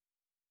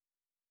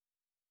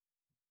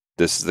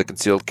This is the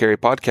Concealed Carry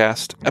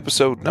Podcast,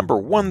 episode number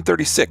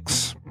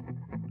 136.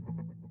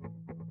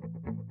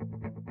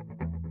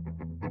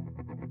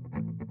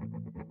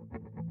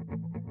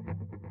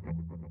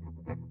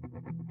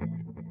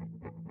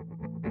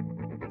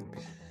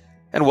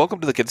 And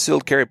welcome to the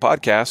Concealed Carry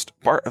Podcast,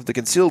 part of the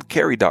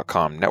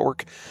ConcealedCarry.com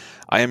network.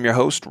 I am your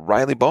host,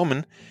 Riley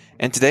Bowman,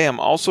 and today I'm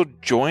also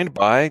joined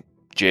by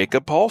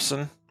Jacob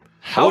Paulson.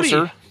 Howdy.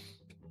 Hello, sir.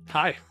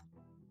 Hi.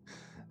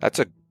 That's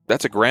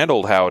a grand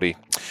old howdy.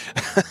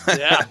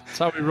 Yeah, that's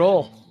how we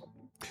roll.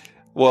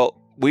 Well,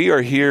 we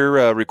are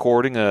here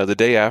recording the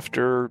day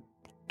after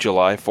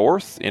July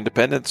 4th,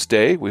 Independence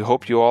Day. We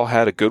hope you all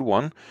had a good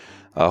one.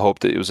 I hope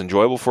that it was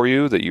enjoyable for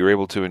you, that you were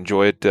able to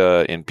enjoy it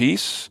in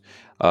peace,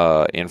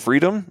 in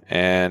freedom,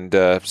 and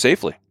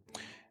safely.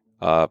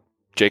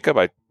 Jacob,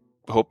 I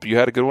hope you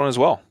had a good one as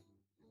well.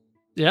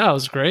 Yeah, it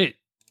was great.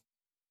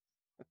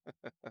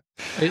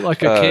 Ate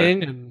like a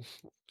king and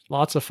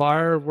lots of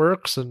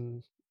fireworks.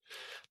 And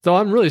though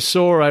I'm really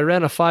sore, I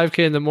ran a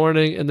 5K in the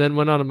morning and then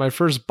went on my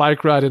first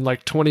bike ride in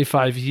like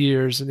 25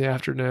 years in the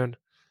afternoon.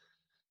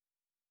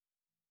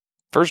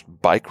 First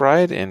bike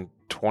ride in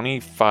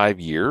 25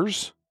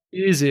 years?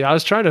 Easy. I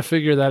was trying to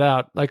figure that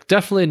out. Like,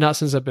 definitely not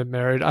since I've been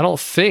married. I don't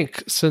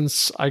think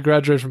since I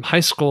graduated from high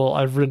school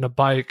I've ridden a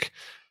bike.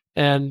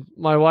 And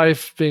my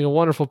wife, being a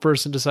wonderful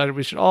person, decided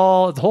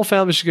the whole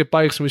family should get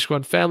bikes and we should go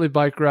on family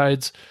bike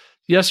rides.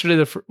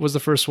 Yesterday was the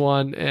first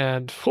one,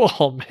 and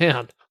oh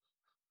man.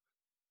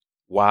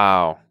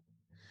 Wow.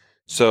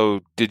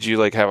 So did you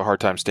have a hard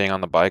time staying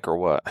on the bike or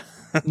what?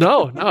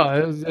 No,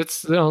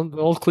 it's the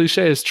old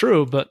cliche is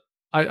true, but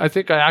I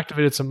think I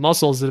activated some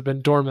muscles that have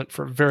been dormant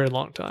for a very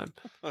long time.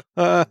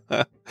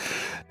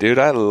 Dude,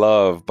 I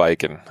love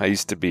biking. I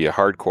used to be a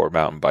hardcore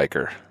mountain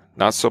biker.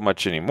 Not so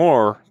much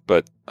anymore,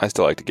 but I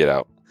still like to get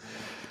out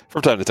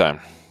from time to time.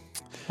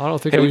 I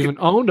don't think I even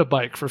owned a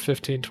bike for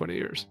 15, 20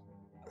 years.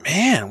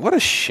 Man, what a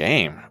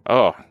shame.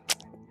 Oh,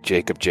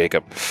 Jacob.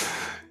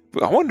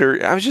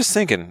 I was just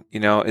thinking,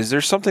 is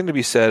there something to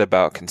be said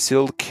about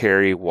concealed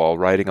carry while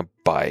riding a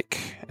bike?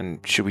 And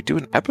should we do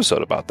an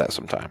episode about that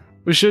sometime?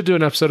 We should do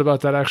an episode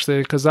about that,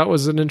 actually, because that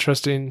was an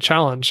interesting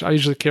challenge. I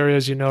usually carry,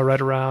 as you know,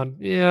 right around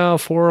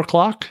 4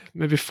 o'clock,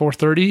 maybe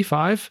 4:30,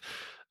 5,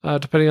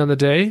 depending on the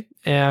day.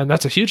 And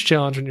that's a huge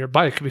challenge on your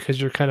bike because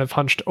you're kind of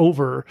hunched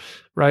over,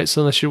 right?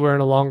 So unless you're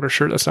wearing a longer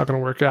shirt, that's not going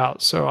to work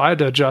out. So I had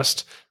to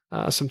adjust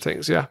some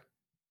things, yeah.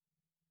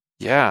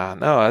 Yeah,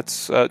 no,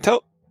 that's...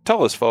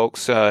 Tell us,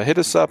 folks. Hit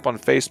us up on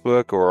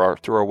Facebook or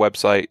through our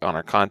website on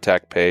our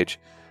contact page.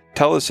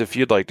 Tell us if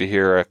you'd like to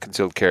hear a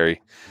Concealed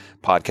Carry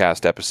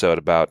podcast episode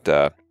about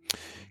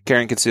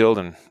carrying concealed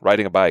and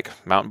riding a bike,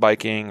 mountain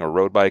biking or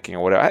road biking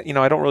or whatever.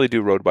 I don't really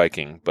do road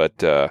biking,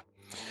 but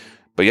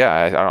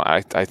yeah,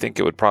 I think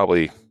it would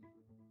probably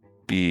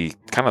be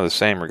kind of the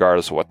same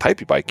regardless of what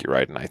type of bike you're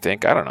riding. I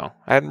don't know.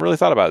 I hadn't really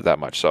thought about it that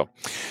much. So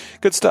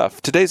good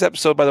stuff. Today's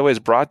episode, by the way, is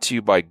brought to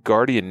you by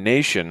Guardian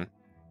Nation.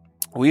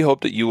 We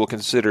hope that you will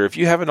consider, if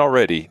you haven't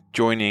already,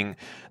 joining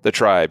the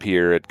tribe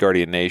here at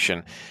Guardian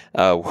Nation,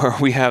 where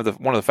we have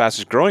one of the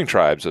fastest growing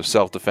tribes of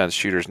self-defense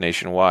shooters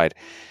nationwide.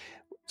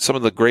 Some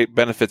of the great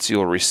benefits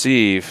you'll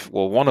receive,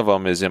 well, one of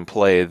them is in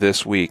play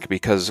this week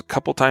because a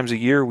couple times a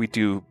year we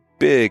do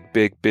big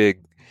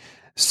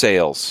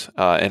sales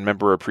and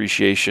member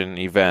appreciation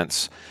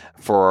events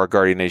for our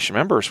Guardian Nation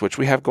members, which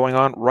we have going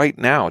on right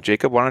now.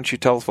 Jacob, why don't you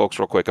tell folks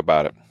real quick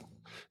about it?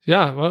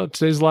 Yeah, well,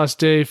 today's the last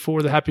day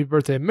for the Happy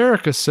Birthday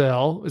America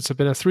sale. It's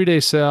been a 3-day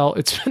sale.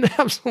 It's been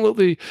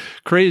absolutely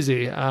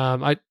crazy.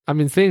 I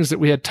mean, things that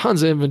we had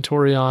tons of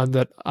inventory on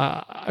that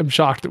I'm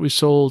shocked that we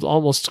sold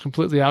almost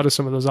completely out of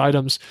some of those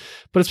items.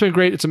 But it's been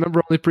great. It's a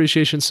member-only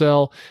appreciation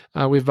sale.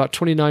 We have about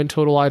 29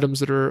 total items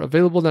that are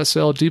available in that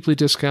sale, deeply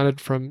discounted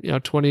from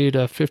 20 to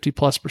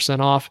 50+%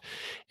 off.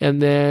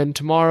 And then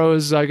tomorrow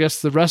is, I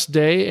guess, the rest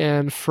day,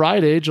 and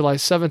Friday, July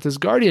 7th, is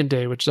Guardian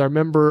Day, which is our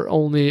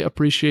member-only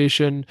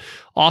appreciation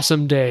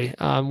awesome day.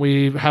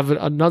 We have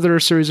another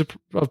series of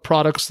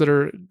products that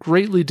are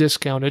greatly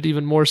discounted,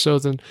 even more so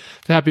than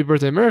the Happy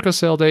Birthday America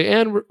sale day,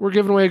 and we're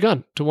giving away a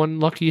gun to one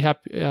lucky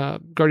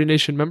Guardian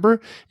Nation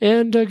member,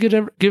 and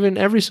giving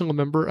every single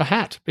member a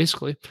hat,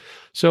 basically.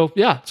 So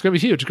yeah, it's going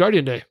to be huge.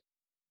 Guardian Day.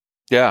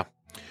 Yeah.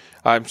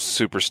 I'm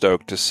super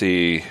stoked to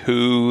see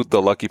who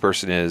the lucky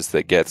person is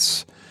that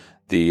gets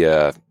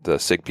the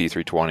SIG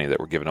P320 that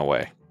we're giving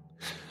away.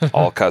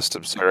 All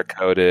custom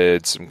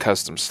Cerakoted, some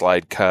custom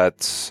slide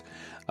cuts.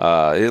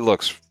 It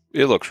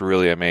looks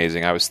really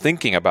amazing. I was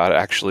thinking about it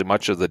actually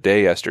much of the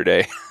day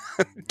yesterday.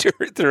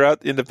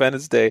 Throughout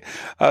Independence Day,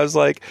 I was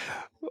like,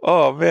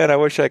 oh man, I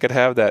wish I could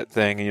have that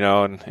thing,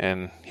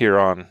 and here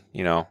on,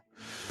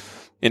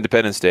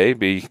 Independence Day,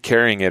 be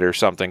carrying it or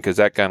something, because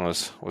that gun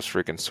was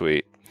freaking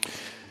sweet.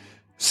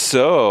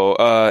 So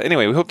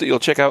anyway, we hope that you'll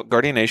check out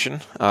Guardian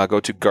Nation. Go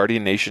to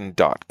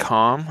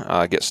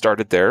guardiannation.com, get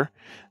started there.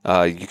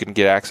 You can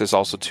get access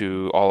also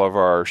to all of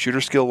our Shooter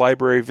Skill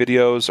Library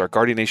videos, our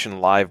Guardian Nation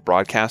live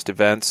broadcast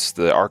events,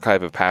 the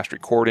archive of past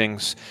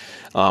recordings,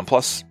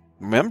 plus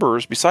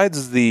members,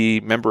 besides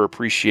the member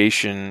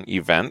appreciation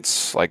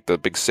events, like the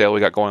big sale we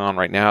got going on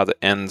right now that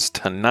ends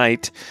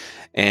tonight,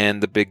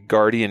 and the big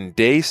Guardian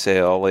Day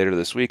sale later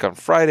this week on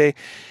Friday,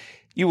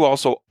 you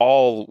also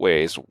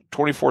always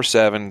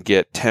 24/7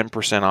 get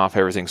 10% off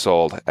everything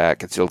sold at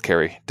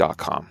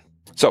concealedcarry.com.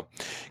 So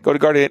go to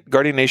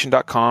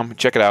guardiannation.com,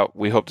 check it out.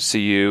 We hope to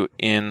see you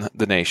in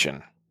the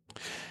nation.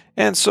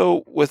 And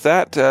so with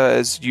that,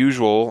 as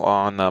usual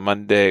on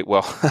Monday,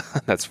 well,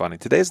 that's funny.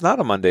 Today's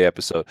not a Monday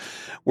episode.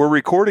 We're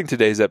recording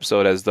today's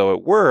episode as though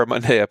it were a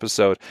Monday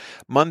episode.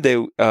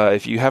 Monday,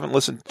 if you haven't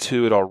listened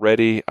to it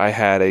already, I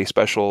had a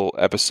special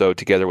episode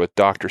together with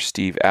Dr.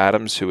 Steve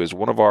Adams, who is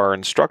one of our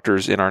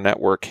instructors in our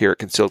network here at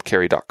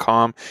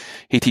concealedcarry.com.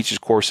 He teaches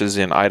courses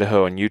in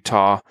Idaho and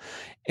Utah.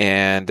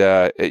 And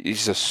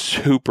he's a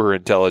super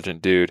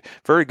intelligent dude.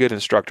 Very good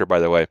instructor, by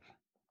the way.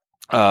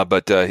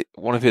 But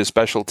one of his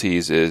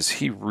specialties is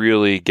he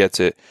really gets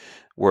it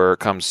where it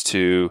comes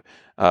to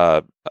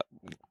the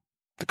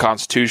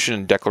Constitution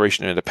and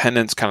Declaration of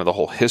Independence, kind of the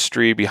whole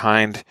history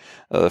behind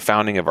the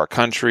founding of our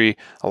country,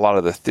 a lot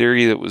of the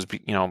theory that was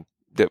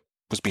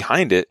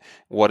behind it,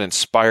 what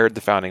inspired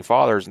the founding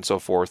fathers, and so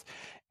forth.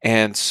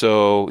 And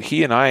so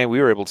we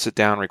were able to sit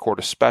down and record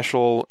a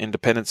special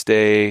Independence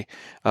Day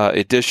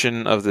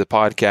edition of the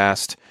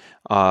podcast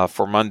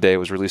for Monday. It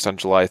was released on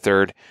July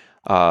 3rd.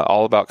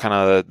 All about kind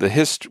of the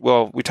history.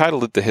 Well, we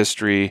titled it "The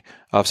History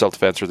of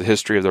Self-Defense" or "The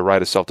History of the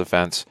Right of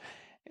Self-Defense,"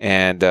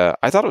 and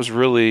I thought it was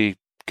really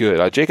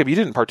good. Jacob, you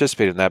didn't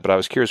participate in that, but I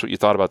was curious what you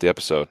thought about the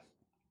episode.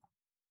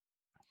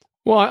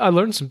 Well, I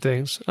learned some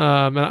things,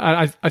 and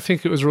I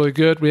think it was really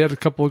good. We had a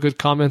couple of good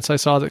comments I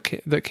saw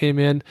that came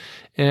in,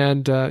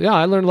 and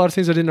I learned a lot of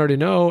things I didn't already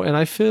know, and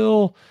I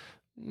feel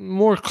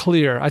more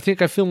clear. I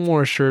think I feel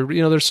more assured.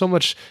 There's so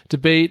much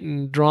debate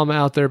and drama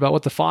out there about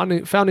what the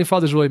founding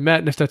fathers really meant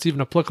and if that's even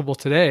applicable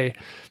today.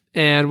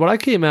 And what I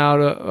came out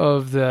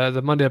of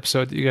the Monday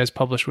episode that you guys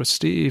published with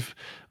Steve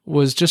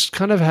was just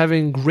kind of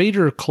having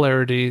greater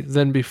clarity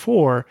than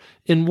before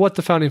in what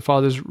the founding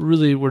fathers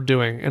really were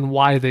doing and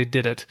why they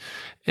did it.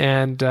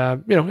 And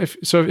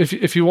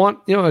if you want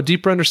a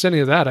deeper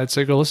understanding of that, I'd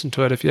say go listen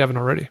to it if you haven't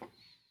already.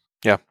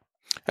 Yeah,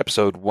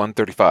 episode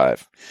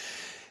 135.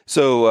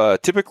 So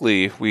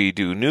typically we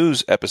do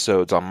news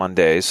episodes on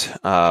Mondays,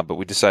 but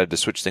we decided to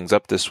switch things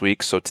up this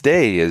week. So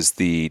today is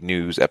the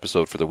news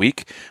episode for the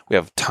week. We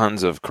have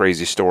tons of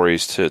crazy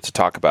stories to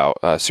talk about.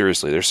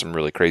 Seriously, there's some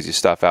really crazy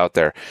stuff out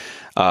there.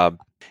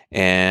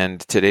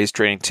 And today's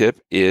training tip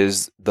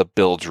is the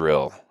Bill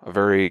drill, a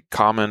very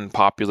common,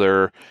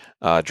 popular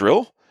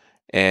drill.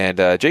 And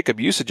Jacob,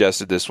 you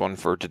suggested this one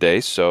for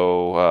today.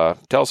 So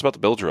tell us about the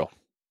Bill drill.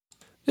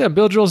 Yeah,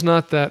 Bill drill is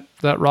not that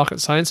rocket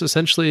science.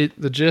 Essentially,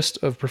 the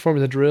gist of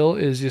performing the drill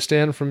is you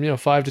stand from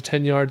 5 to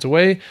 10 yards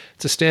away.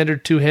 It's a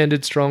standard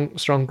two-handed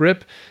strong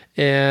grip,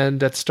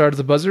 and at the start of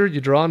the buzzer,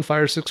 you draw and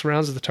fire 6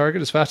 rounds at the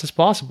target as fast as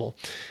possible.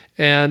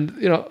 And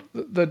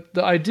the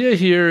idea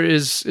here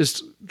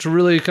is to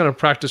really kind of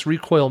practice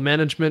recoil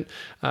management,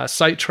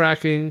 sight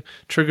tracking,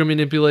 trigger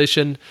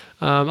manipulation.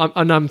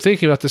 I'm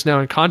thinking about this now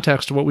in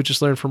context of what we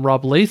just learned from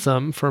Rob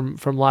Latham from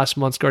last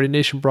month's Guardian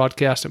Nation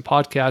broadcast and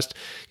podcast.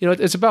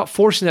 It's about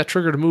forcing that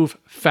trigger to move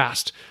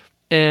fast,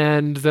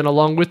 and then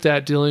along with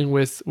that, dealing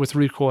with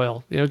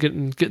recoil.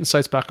 Getting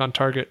sights back on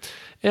target.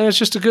 And it's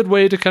just a good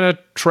way to kind of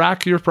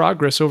track your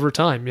progress over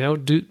time.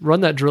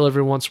 Run that drill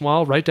every once in a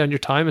while, write down your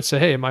time and say,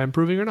 hey, am I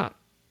improving or not?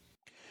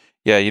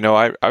 Yeah,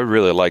 I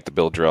really like the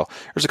Bill drill.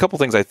 There's a couple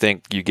things I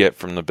think you get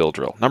from the Bill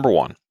drill. Number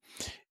one,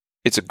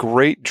 it's a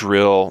great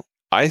drill,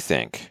 I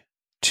think,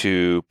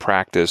 to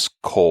practice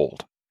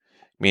cold.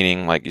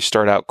 Meaning, like, you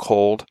start out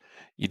cold,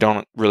 you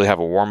don't really have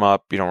a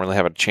warm-up, you don't really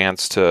have a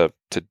chance to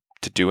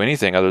do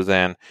anything other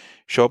than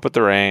show up at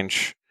the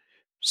range,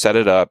 set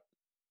it up,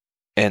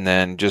 and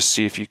then just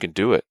see if you can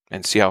do it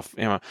and see how,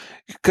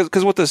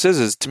 because what this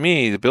is to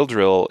me, the Bill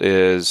drill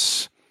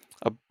is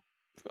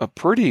a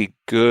pretty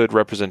good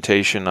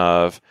representation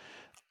of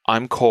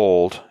I'm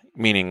cold,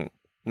 meaning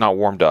not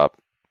warmed up.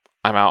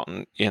 I'm out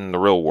in the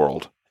real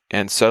world,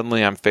 and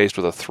suddenly I'm faced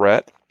with a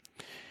threat,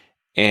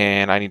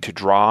 and I need to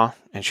draw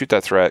and shoot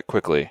that threat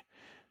quickly.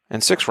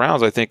 And 6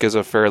 rounds, I think, is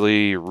a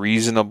fairly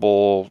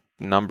reasonable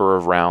number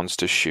of rounds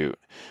to shoot.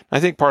 I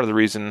think part of the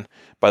reason,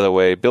 by the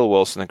way, Bill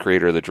Wilson, the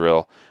creator of the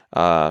drill,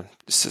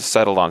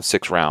 settled on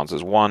 6 rounds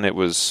is, one, it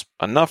was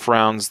enough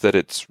rounds that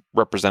it's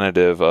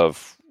representative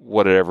of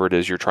whatever it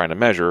is you're trying to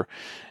measure,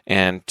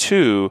 and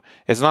 2,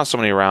 it's not so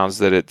many rounds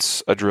that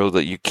it's a drill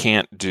that you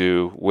can't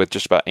do with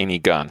just about any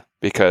gun,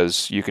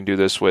 because you can do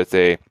this with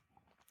you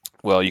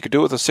could do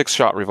it with a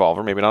 6-shot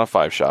revolver, maybe not a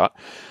 5-shot.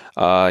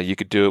 You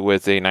could do it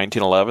with a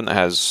 1911 that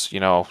has,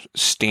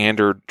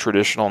 standard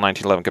traditional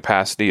 1911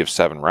 capacity of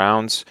 7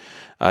 rounds.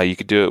 You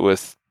could do it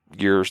with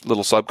your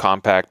little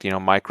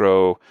subcompact,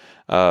 micro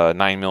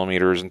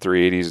 9mm and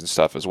 380s and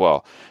stuff as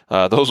well.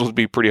 Those would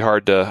be pretty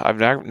hard to. I've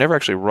never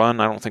actually run.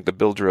 I don't think the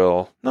Bill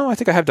drill. No, I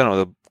think I have done it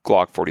with a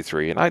Glock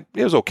 43, and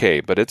it was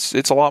okay, but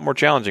it's a lot more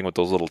challenging with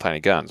those little tiny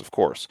guns, of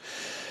course.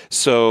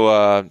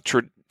 So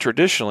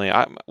traditionally,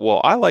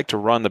 I like to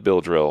run the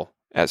Bill drill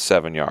at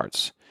 7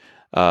 yards.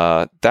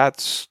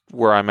 That's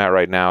where I'm at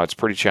right now. It's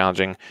pretty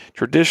challenging.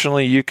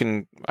 Traditionally, you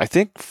can, I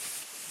think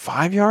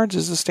 5 yards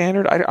is the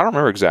standard. I don't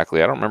remember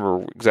exactly. I don't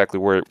remember exactly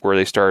where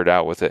they started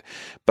out with it.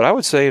 But I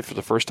would say for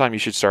the first time, you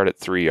should start at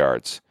 3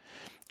 yards.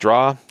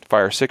 Draw,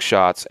 fire 6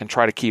 shots, and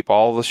try to keep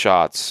all the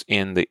shots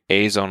in the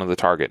A zone of the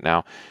target.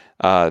 Now,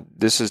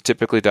 this is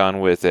typically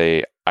done with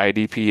a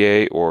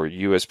IDPA or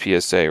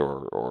USPSA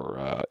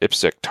or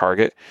IPSC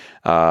target.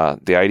 The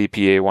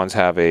IDPA ones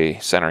have a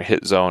center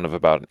hit zone of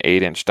about an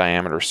 8-inch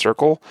diameter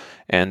circle,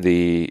 and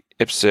the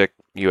IPSC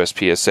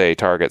USPSA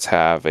targets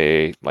have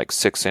a like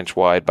 6-inch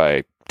wide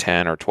by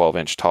 10 or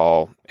 12-inch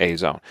tall A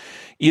zone.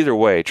 Either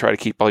way, try to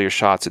keep all your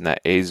shots in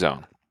that A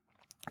zone,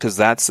 because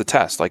that's the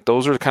test. Like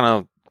those are kind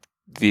of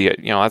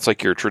that's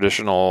like your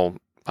traditional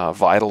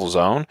vital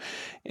zone.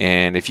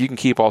 And if you can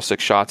keep all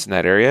 6 shots in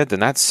that area,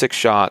 then that's 6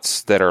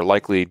 shots that are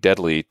likely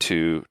deadly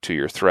to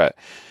your threat.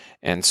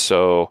 And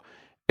so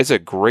it's a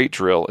great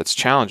drill. It's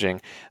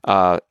challenging.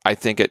 I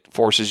think it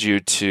forces you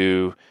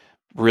to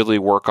really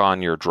work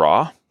on your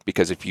draw,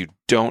 because if you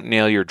don't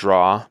nail your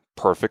draw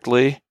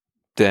perfectly,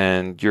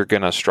 then you're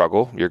going to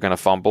struggle. You're going to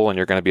fumble, and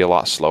you're going to be a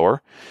lot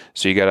slower.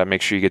 So you got to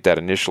make sure you get that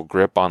initial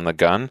grip on the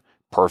gun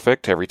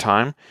perfect every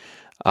time.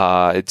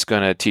 It's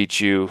going to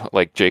teach you,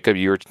 like Jacob,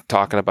 you were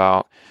talking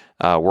about,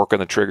 working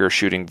the trigger,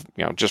 shooting,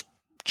 just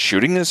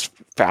shooting as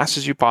fast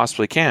as you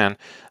possibly can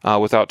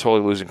without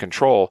totally losing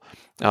control.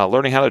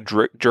 Learning how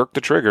to jerk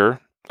the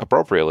trigger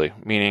appropriately,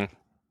 meaning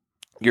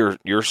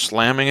you're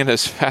slamming it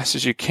as fast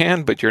as you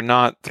can, but you're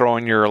not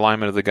throwing your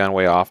alignment of the gun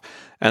way off.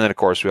 And then, of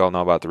course, we all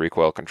know about the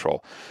recoil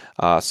control.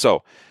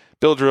 So,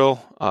 Bill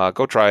Drill,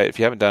 go try it if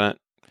you haven't done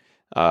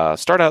it.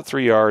 Start out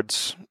 3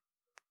 yards,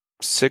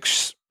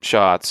 6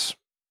 shots.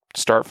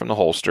 Start from the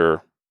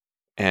holster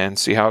and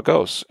see how it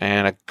goes.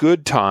 And a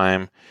good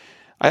time,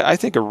 I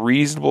think a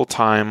reasonable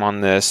time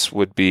on this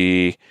would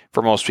be,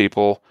 for most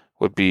people,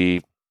 would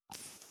be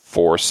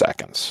 4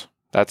 seconds.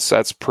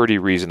 That's pretty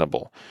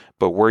reasonable.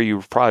 But where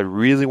you probably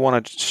really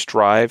want to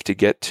strive to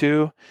get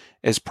to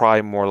is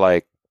probably more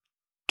like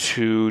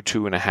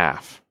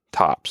 2.5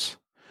 tops.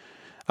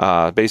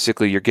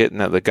 Basically, you're getting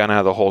the gun out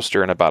of the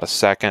holster in about a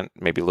second,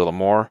 maybe a little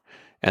more.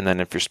 And then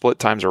if your split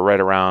times are right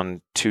around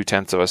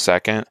 0.2 of a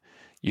second,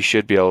 you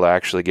should be able to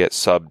actually get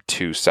sub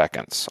 2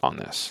 seconds on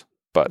this.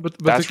 But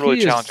that's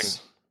really challenging.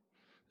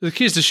 The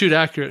key is to shoot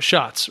accurate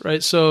shots,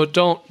 right? So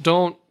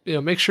don't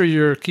make sure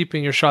you're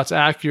keeping your shots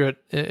accurate.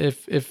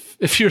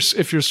 If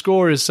your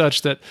score is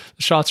such that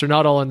the shots are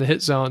not all in the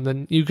hit zone,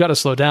 then you've got to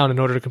slow down in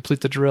order to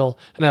complete the drill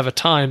and have a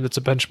time that's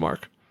a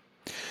benchmark.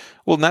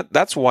 Well,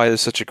 that's why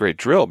it's such a great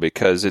drill,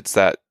 because it's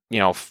that,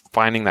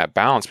 finding that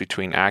balance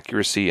between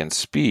accuracy and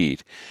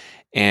speed.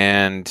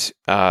 And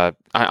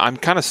I'm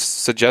kind of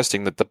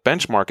suggesting that the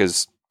benchmark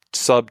is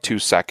sub 2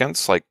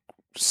 seconds, like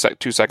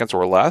 2 seconds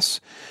or less.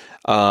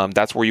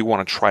 That's where you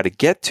want to try to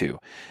get to.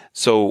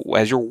 So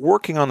as you're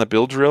working on the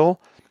Bill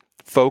Drill,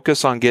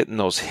 focus on getting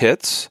those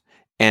hits.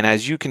 And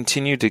as you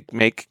continue to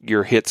make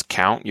your hits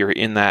count, you're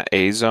in that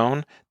A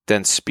zone,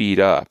 then speed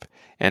up.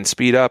 And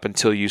speed up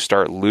until you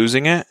start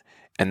losing it,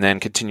 and then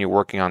continue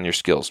working on your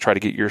skills. Try to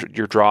get your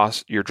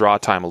draw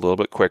time a little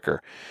bit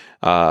quicker.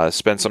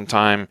 Spend some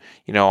time,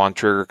 on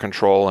trigger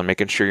control and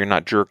making sure you're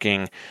not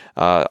jerking,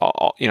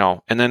 and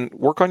then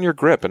work on your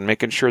grip and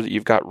making sure that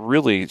you've got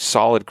really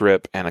solid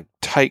grip and a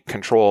tight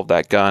control of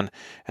that gun,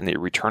 and that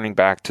you're returning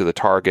back to the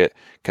target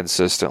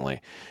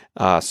consistently.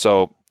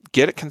 So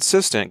get it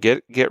consistent,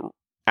 get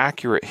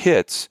accurate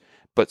hits,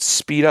 but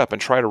speed up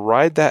and try to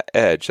ride that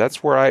edge.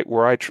 That's what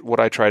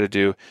I try to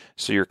do.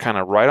 So you're kind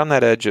of right on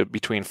that edge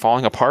between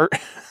falling apart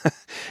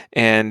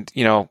and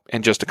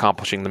just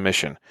accomplishing the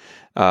mission.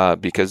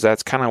 Because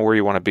that's kind of where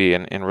you want to be.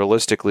 And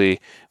realistically,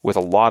 with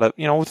a lot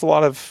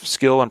of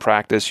skill and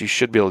practice, you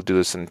should be able to do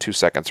this in 2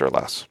 seconds or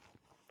less.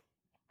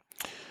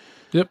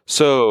 Yep.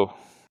 So,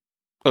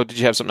 did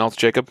you have something else,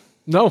 Jacob?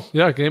 No.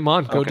 Yeah, game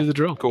on. Go do the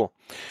drill. Cool.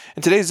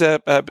 And today's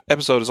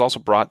episode is also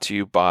brought to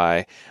you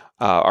by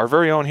our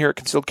very own here at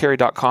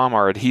ConcealedCarry.com,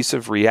 our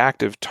adhesive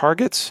reactive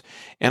targets,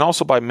 and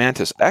also by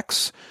Mantis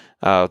X.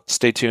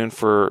 Stay tuned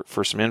for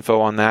some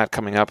info on that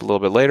coming up a little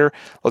bit later.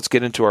 Let's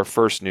get into our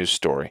first news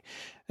story.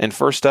 And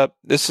first up,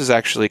 this is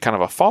actually kind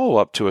of a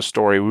follow-up to a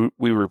story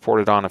we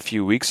reported on a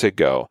few weeks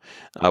ago.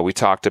 We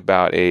talked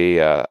about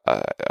a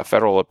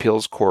federal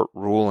appeals court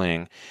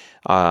ruling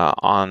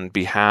on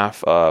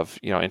behalf of,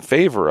 in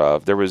favor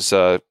of. There was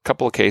a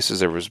couple of cases.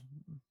 There was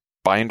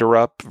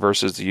Binderup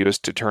versus the U.S.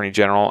 Attorney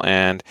General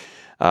and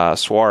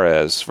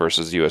Suarez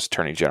versus the U.S.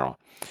 Attorney General.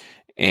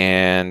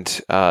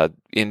 And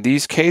in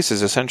these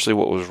cases, essentially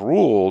what was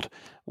ruled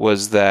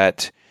was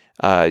that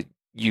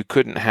you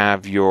couldn't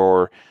have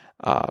your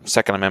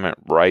Second Amendment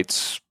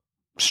rights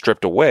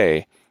stripped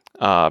away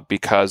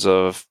because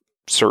of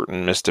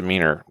certain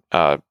misdemeanor,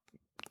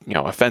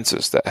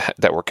 offenses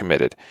that were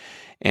committed.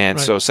 And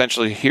right. So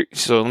essentially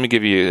so let me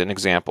give you an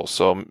example.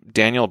 So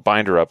Daniel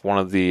Binderup, one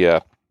of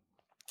the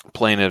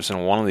plaintiffs in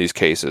one of these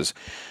cases,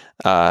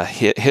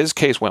 His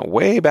case went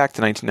way back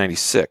to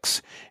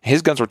 1996.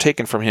 His guns were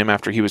taken from him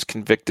after he was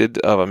convicted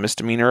of a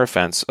misdemeanor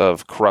offense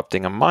of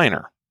corrupting a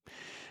minor,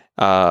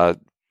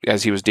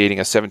 as he was dating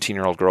a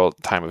 17-year-old girl at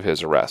the time of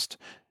his arrest.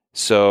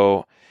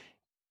 So,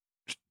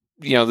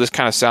 this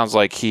kind of sounds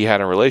like he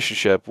had a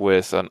relationship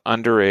with an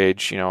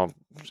underage,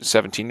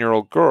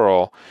 17-year-old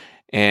girl.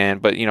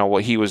 But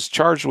what he was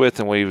charged with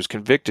and what he was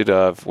convicted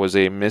of was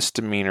a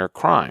misdemeanor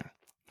crime.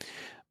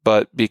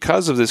 But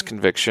because of this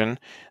conviction,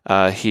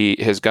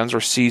 his guns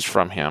were seized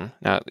from him.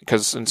 Now,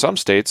 because in some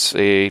states,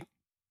 an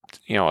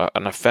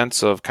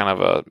offense of kind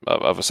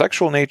of a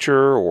sexual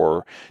nature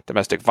or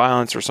domestic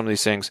violence or some of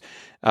these things,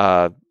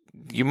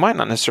 you might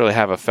not necessarily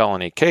have a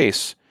felony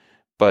case,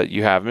 but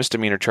you have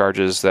misdemeanor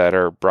charges that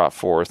are brought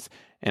forth.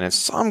 And in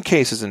some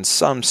cases, in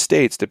some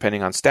states,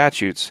 depending on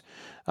statutes,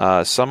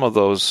 some of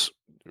those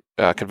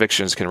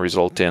convictions can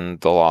result in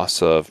the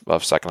loss of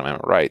Second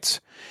Amendment rights.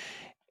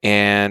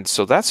 And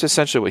so that's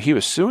essentially what he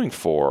was suing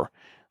for.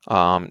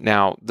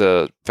 Now,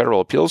 the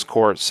Federal Appeals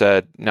Court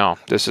said, no,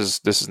 this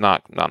is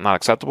not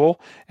acceptable.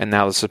 And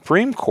now the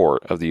Supreme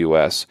Court of the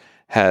U.S.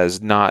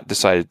 has not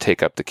decided to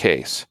take up the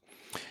case.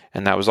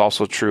 And that was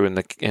also true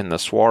in the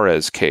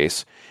Suarez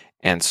case.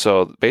 And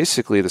so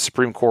basically the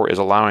Supreme Court is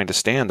allowing to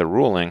stand the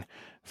ruling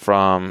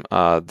from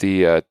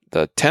the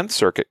 10th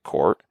Circuit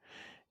Court.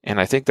 And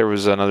I think there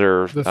was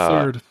another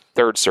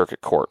third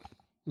Circuit Court.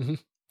 Mm-hmm.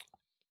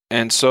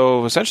 And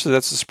so essentially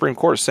that's the Supreme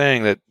Court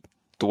saying that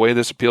the way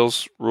this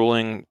appeals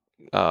ruling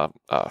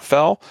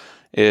fell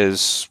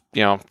is,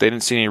 they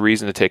didn't see any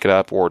reason to take it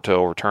up or to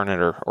overturn it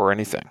or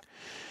anything.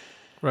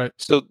 Right.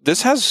 So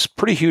this has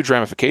pretty huge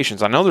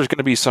ramifications. I know there's going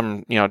to be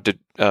some,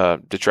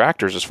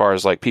 detractors as far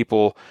as like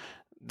people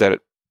that,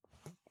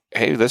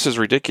 hey, this is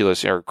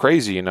ridiculous or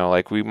crazy.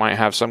 Like we might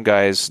have some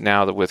guys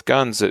now that with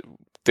guns that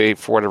they,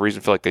 for whatever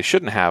reason, feel like they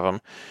shouldn't have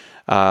them.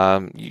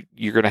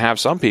 You're going to have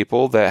some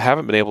people that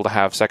haven't been able to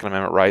have Second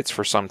Amendment rights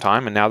for some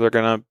time, and now they're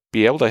going to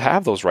be able to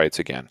have those rights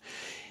again.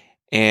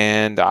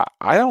 And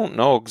I don't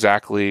know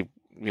exactly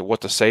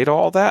what to say to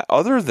all that,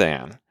 other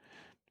than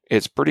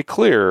it's pretty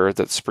clear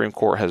that the Supreme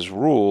Court has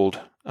ruled,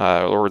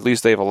 or at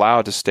least they've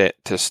allowed to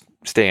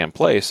stay in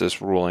place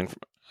this ruling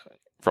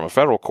from a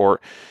federal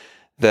court,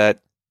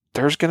 that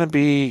there's going to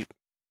be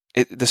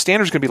the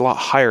standard's going to be a lot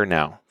higher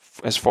now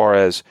as far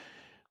as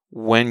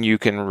when you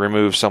can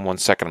remove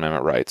someone's Second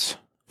Amendment rights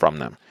from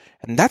them.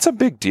 And that's a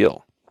big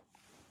deal.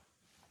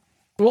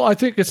 Well, I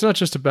think it's not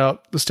just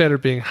about the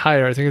standard being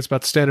higher. I think it's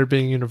about the standard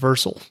being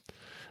universal.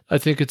 I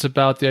think it's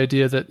about the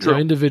idea that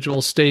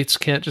individual states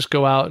can't just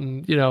go out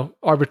and,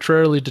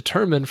 arbitrarily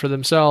determine for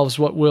themselves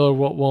what will or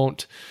what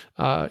won't,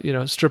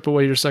 strip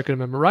away your Second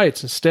Amendment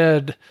rights.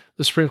 Instead,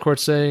 the Supreme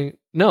Court's saying,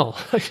 no,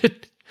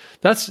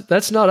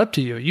 that's not up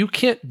to you. You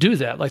can't do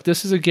that. Like,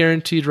 this is a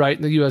guaranteed right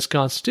in the U.S.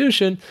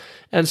 Constitution,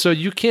 and so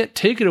you can't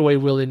take it away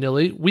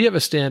willy-nilly. We have a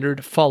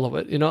standard, follow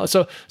it.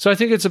 So I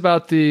think it's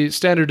about the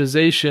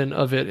standardization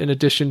of it in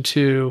addition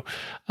to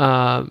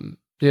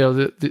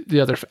the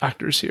other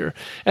factors here.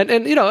 And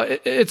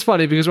it's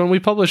funny because when we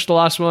published the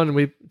last one and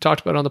we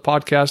talked about it on the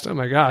podcast, oh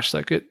my gosh,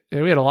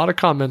 we had a lot of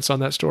comments on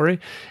that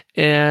story.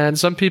 And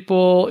some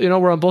people,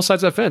 were on both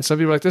sides of the fence. Some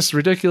people were like, this is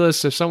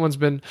ridiculous. If someone's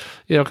been,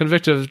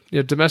 convicted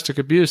of domestic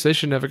abuse, they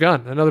shouldn't have a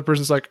gun. Another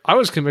person's like, I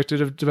was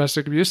convicted of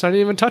domestic abuse. I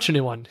didn't even touch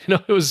anyone.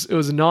 It was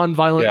a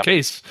non-violent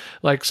case.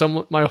 Like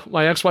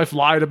my ex-wife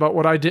lied about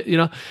what I did,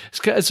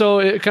 So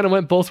it kind of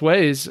went both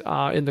ways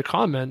in the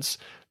comments.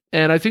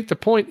 And I think the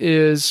point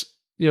is,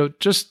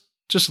 just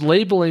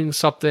labeling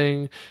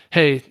something,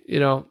 hey,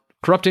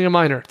 corrupting a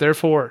minor,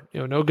 therefore,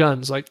 no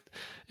guns. Like,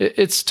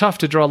 it's tough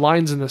to draw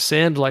lines in the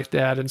sand like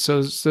that. And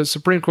so the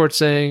Supreme Court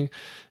saying,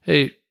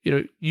 hey,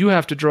 you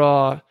have to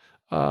draw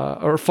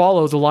or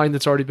follow the line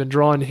that's already been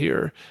drawn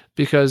here,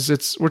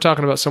 because we're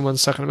talking about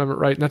someone's Second Amendment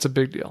right, and that's a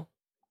big deal.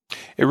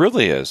 It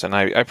really is. And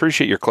I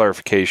appreciate your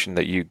clarification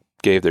that you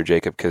gave there,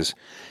 Jacob, because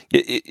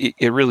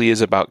it really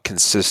is about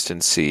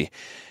consistency.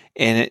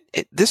 And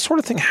this sort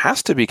of thing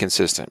has to be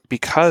consistent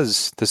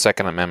because the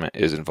Second Amendment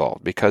is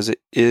involved, because it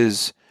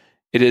is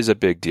a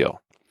big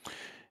deal.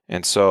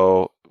 And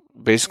so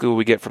basically what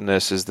we get from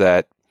this is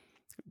that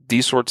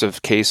these sorts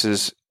of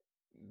cases,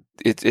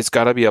 it's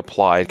got to be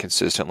applied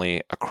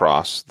consistently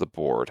across the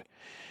board.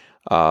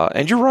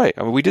 And you're right.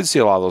 I mean, we did see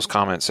a lot of those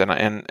comments, and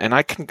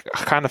I can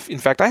kind of, in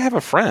fact, I have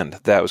a friend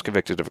that was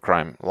convicted of a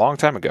crime a long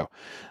time ago.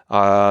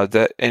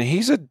 And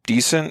he's a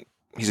decent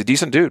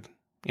dude.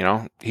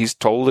 He's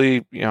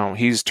totally,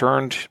 he's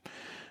turned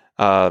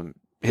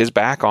his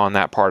back on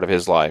that part of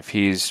his life.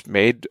 He's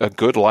made a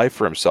good life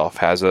for himself,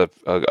 has a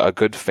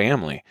good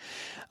family,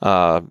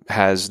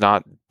 has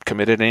not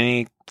committed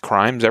any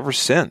crimes ever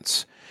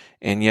since.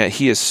 And yet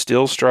he is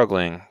still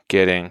struggling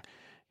getting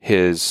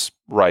his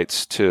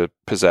rights to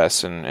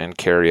possess and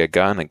carry a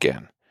gun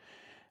again.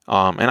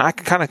 And I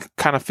can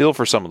kind of feel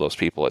for some of those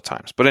people at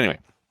times. But anyway,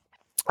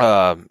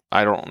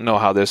 I don't know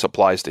how this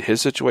applies to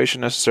his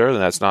situation necessarily.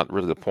 And that's not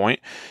really the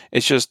point.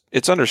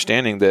 It's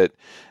understanding that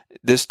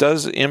this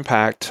does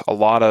impact a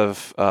lot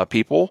of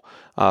people,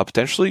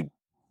 potentially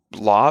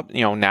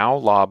now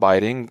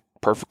law-abiding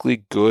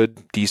perfectly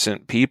good,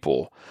 decent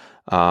people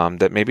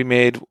that maybe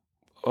made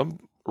a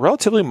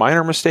relatively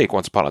minor mistake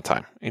once upon a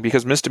time. And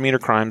because misdemeanor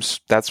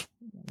crimes, that's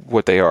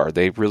what they are.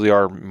 They really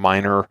are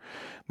minor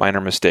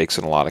mistakes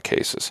in a lot of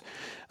cases.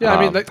 Yeah, I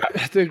mean,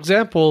 like, the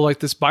example, like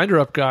this binder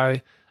up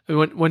guy,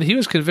 when he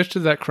was convicted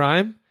of that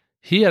crime,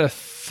 he had a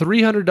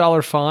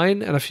 $300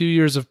 fine and a few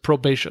years of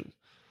probation.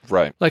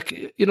 Right.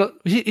 Like, you know,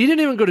 he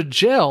didn't even go to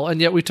jail, and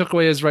yet we took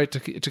away his right to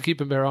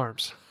keep and bear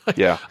arms.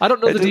 Yeah. I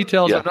don't know the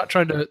details. Yeah. I'm not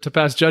trying to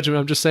pass judgment.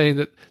 I'm just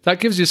saying that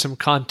gives you some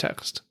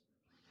context.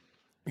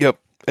 Yep.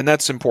 And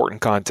that's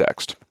important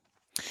context.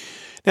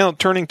 Now,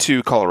 turning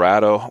to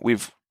Colorado,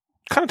 we've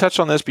kind of touched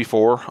on this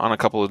before on a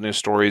couple of news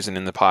stories and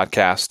in the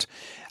podcast.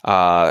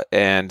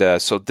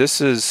 So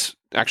this is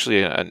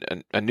actually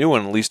a new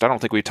one. At least I don't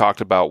think we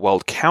talked about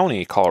Weld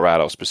County,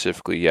 Colorado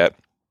specifically yet.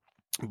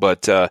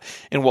 But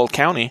in Weld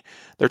County,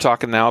 they're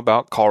talking now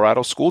about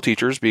Colorado school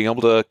teachers being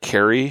able to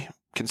carry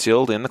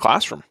concealed in the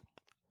classroom.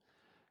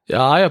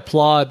 Yeah, I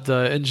applaud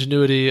the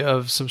ingenuity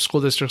of some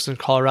school districts in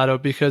Colorado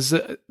because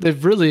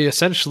they've really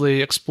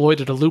essentially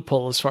exploited a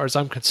loophole as far as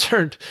I'm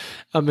concerned.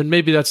 And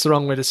maybe that's the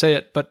wrong way to say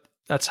it, but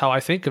that's how I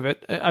think of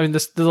it. I mean,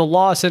 the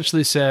law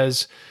essentially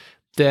says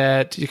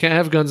that you can't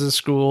have guns in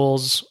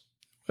schools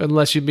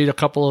unless you meet a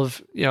couple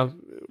of, you know,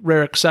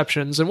 rare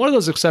exceptions. And one of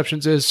those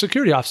exceptions is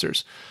security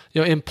officers,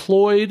 you know,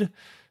 employed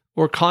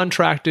or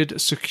contracted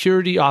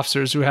security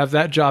officers who have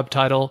that job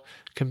title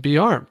can be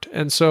armed.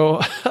 And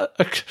so,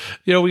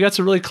 you know, we got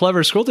some really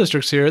clever school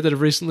districts here that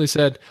have recently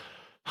said,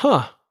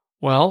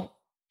 well,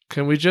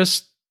 can we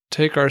just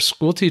take our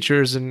school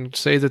teachers and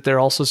say that they're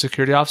also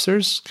security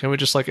officers? Can we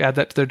just like add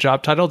that to their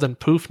job title? Then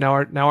poof, now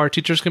our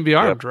teachers can be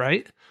armed,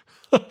 right?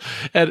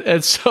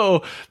 and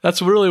so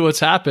that's really what's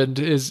happened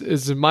is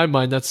in my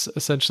mind, that's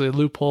essentially a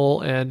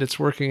loophole, and it's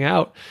working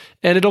out,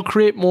 and it'll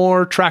create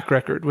more track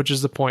record, which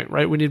is the point,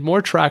 right? We need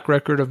more track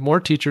record of more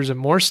teachers in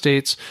more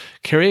states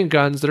carrying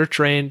guns that are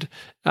trained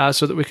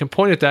so that we can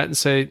point at that and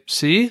say,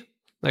 see,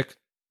 like,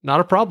 not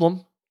a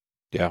problem.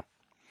 Yeah.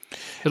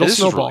 It'll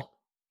snowball.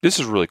 This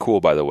is really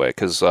cool, by the way,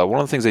 because one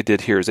of the things they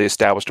did here is they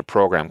established a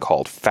program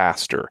called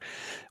FASTER,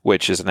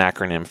 which is an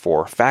acronym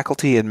for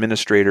Faculty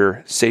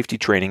Administrator Safety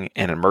Training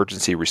and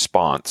Emergency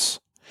Response.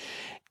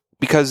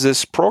 Because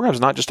this program is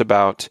not just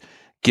about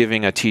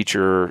giving a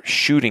teacher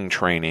shooting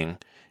training,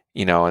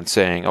 you know, and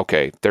saying,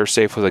 okay, they're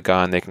safe with a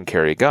gun, they can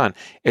carry a gun.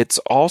 It's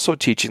also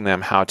teaching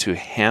them how to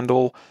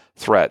handle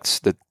threats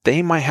that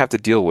they might have to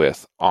deal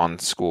with on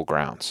school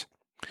grounds.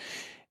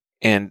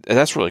 And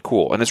that's really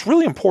cool. And it's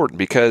really important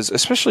because,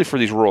 especially for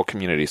these rural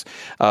communities,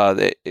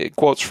 it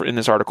quotes in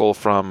this article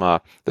from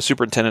the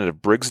superintendent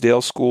of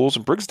Briggsdale Schools.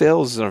 And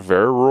Briggsdale is in a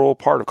very rural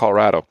part of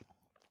Colorado.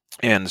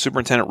 And the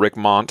superintendent, Rick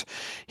Mont,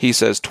 he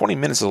says 20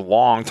 minutes is a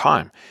long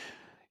time,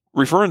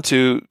 referring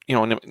to, you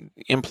know,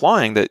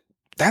 implying that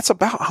that's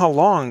about how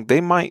long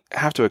they might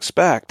have to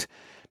expect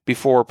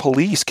before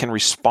police can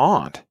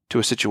respond to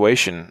a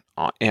situation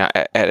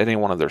at any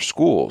one of their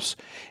schools.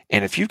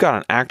 And if you've got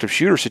an active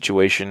shooter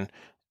situation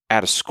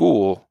at a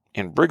school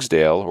in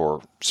Briggsdale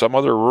or some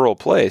other rural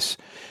place,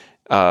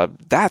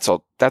 that's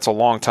a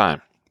long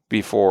time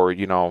before,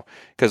 you know,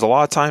 because a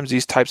lot of times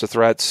these types of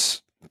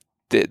threats,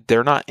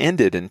 they're not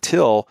ended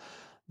until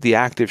the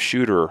active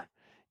shooter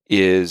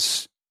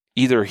is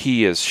either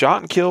he is shot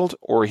and killed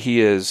or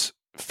he is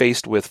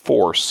faced with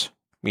force,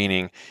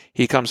 meaning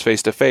he comes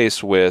face to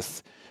face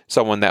with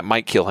someone that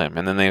might kill him,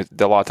 and then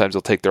a lot of times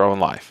they'll take their own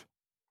life.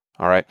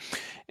 All right.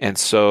 And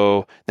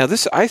so now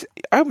this, I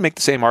would make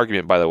the same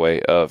argument, by the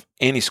way, of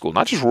any school,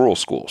 not just rural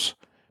schools,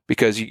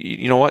 because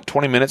you know what,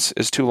 20 minutes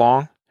is too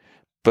long,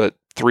 but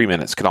 3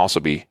 minutes can also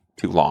be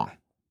too long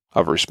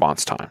of a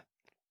response time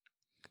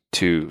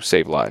to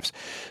save lives.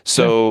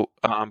 So,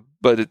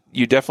 but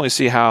you definitely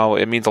see how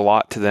it means a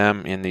lot to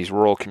them in these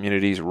rural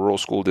communities, rural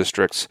school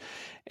districts,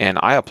 and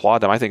I applaud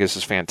them. I think this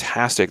is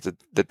fantastic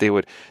that they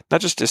would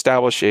not just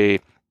establish a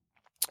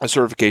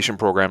certification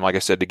program, like I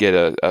said, to get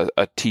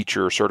a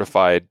teacher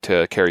certified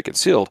to carry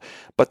concealed,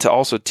 but to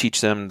also teach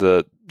them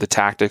the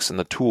tactics and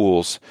the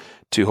tools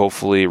to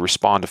hopefully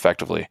respond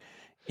effectively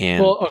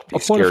in a point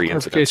of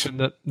clarification,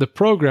 that the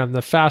program,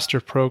 the FASTER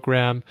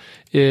program,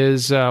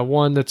 is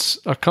one that's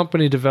a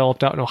company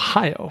developed out in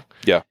Ohio.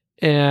 Yeah.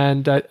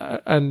 And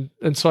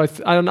so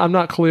I'm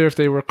not clear if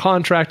they were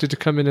contracted to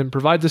come in and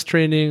provide this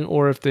training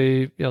or if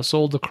they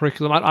sold the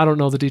curriculum. I don't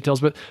know the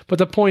details, but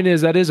the point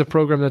is that is a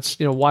program that's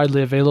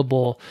widely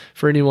available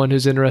for anyone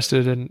who's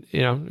interested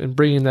in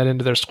bringing that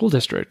into their school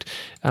district.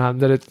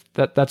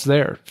 That's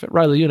there.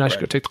 Riley, you and I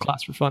should go take the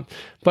class for fun.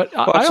 But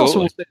I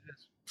also will say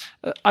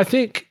this. I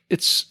think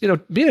it's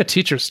being a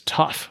teacher is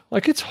tough.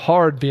 Like, it's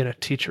hard being a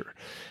teacher.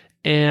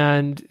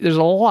 and there's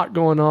a lot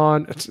going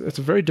on. It's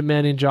a very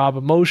demanding job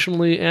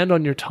emotionally and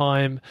on your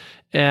time.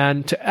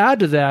 And to add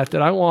to that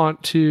I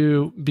want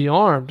to be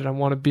armed and I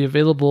want to be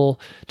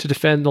available to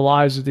defend the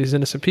lives of these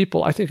innocent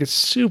people, I think it's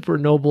super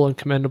noble and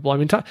commendable. I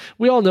mean,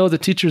 we all know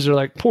that teachers are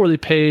like poorly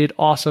paid,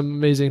 awesome,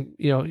 amazing,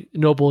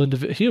 noble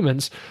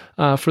humans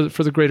for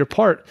the greater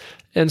part.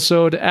 And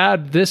so to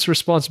add this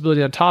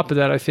responsibility on top of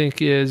that, I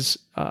think is,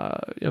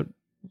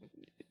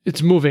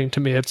 it's moving to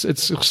me. It's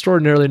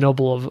extraordinarily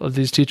noble of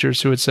these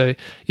teachers who would say,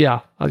 yeah,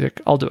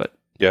 I'll do it.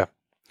 Yeah.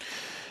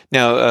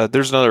 Now,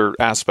 there's another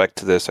aspect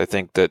to this, I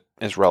think, that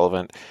is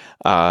relevant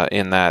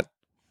in that,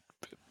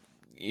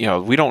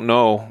 we don't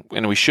know,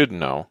 and we should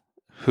know,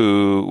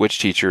 which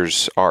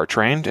teachers are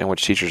trained and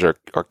which teachers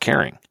are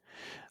caring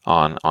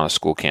on a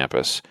school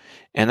campus.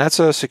 And that's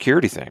a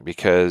security thing,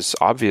 because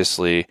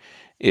obviously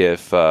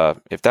if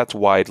that's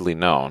widely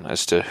known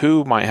as to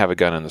who might have a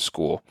gun in the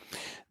school,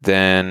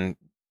 then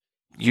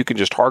you can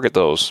just target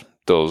those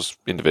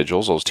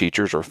individuals, those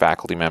teachers or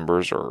faculty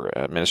members or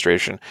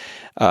administration,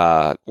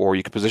 or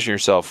you can position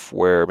yourself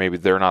where maybe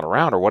they're not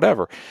around or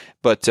whatever.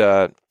 But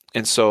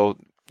and so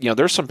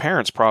there's some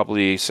parents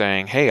probably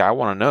saying, "Hey, I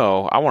want to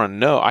know.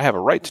 I have a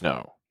right to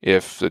know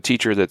if the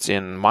teacher that's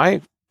in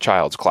my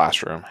child's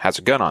classroom has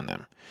a gun on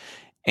them."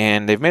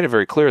 And they've made it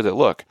very clear that,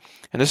 look,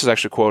 and this is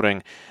actually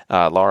quoting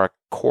Laura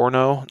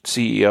Corno,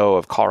 CEO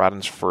of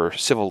Coloradans for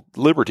Civil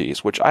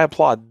Liberties, which I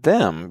applaud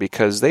them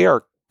because they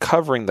are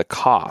covering the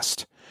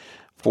cost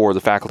for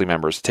the faculty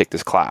members to take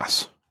this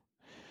class,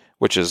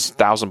 which is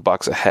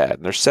 $1,000 a head.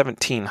 And there's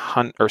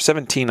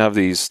 17 of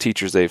these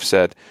teachers, they've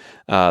said,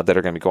 that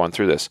are going to be going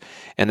through this.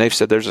 And they've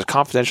said there's a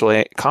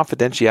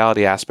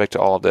confidentiality aspect to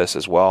all of this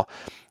as well.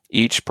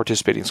 Each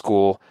participating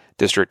school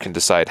district can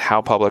decide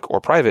how public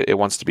or private it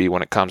wants to be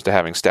when it comes to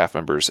having staff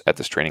members at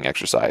this training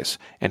exercise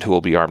and who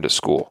will be armed at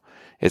school.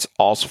 It's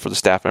also for the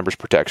staff members'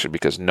 protection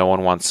because no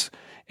one wants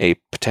a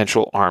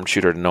potential armed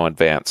shooter to know in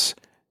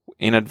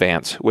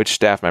advance which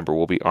staff member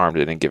will be armed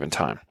at any given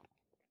time.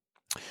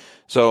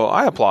 So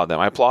I applaud them.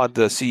 I applaud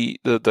the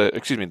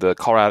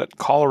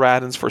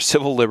Coloradans for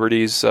Civil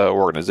Liberties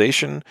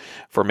organization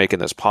for making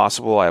this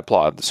possible. I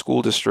applaud the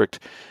school district.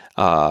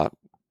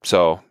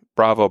 So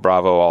bravo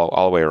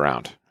all the way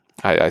around.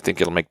 I think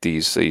it'll make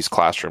these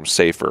classrooms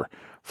safer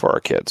for our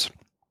kids.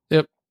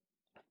 Yep.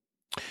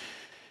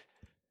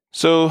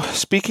 So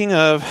speaking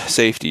of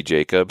safety,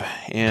 Jacob,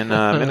 in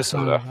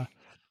Minnesota.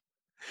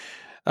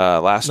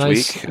 Last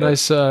week.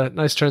 Nice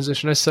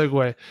transition. Nice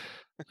segue.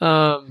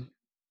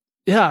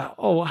 Yeah.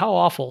 Oh, how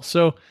awful.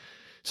 So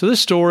this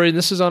story, and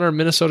this is on our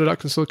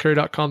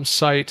minnesota.concealedcarry.com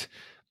site,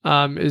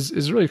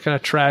 is really kind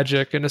of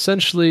tragic. And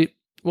essentially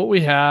what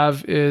we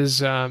have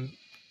is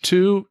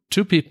two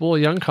people, a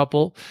young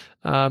couple,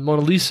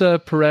 Mona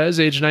Lisa Perez,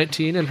 age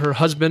 19, and her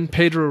husband,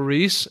 Pedro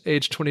Reese,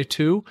 age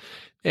 22.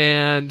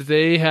 And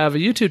they have a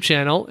YouTube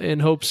channel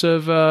in hopes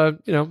of,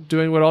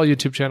 doing what all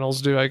YouTube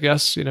channels do, I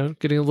guess,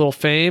 getting a little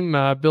fame,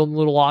 building a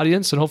little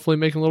audience, and hopefully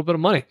making a little bit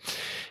of money.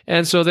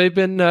 And so they've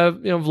been,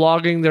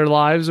 vlogging their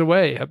lives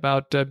away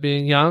about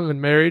being young and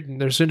married,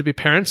 and they're soon to be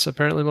parents.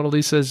 Apparently, Mona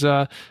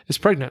Lisa is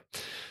pregnant.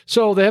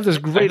 So they have this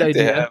great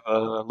idea. They have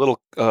a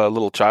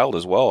little child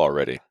as well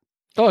already.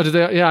 Oh, did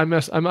they? Yeah, I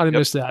might have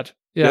missed that.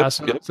 Yeah, yep,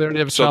 so they already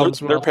have a child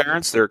as well. They're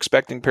parents. They're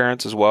expecting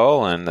parents as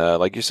well, and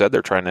like you said,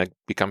 they're trying to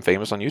become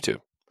famous on YouTube.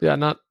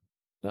 Yeah,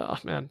 oh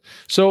man.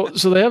 So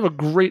they have a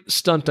great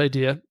stunt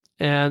idea,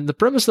 and the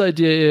premise of the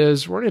idea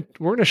is we're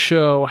gonna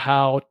show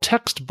how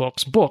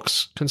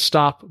books can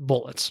stop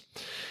bullets.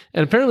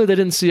 And apparently they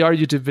didn't see our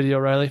YouTube video,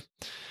 Riley,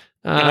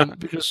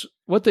 because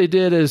what they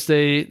did is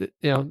the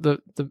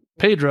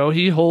Pedro,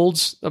 he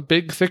holds a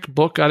big thick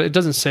book. It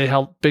doesn't say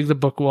how big the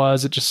book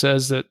was. It just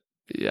says that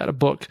he had a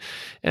book,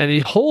 and he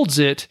holds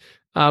it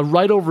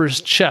right over his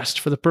chest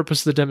for the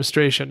purpose of the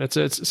demonstration. It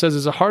says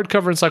it's a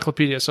hardcover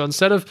encyclopedia. So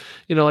instead of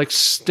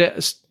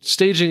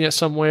staging it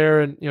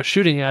somewhere and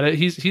shooting at it,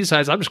 he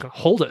decides, I'm just going to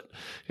hold it.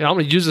 I'm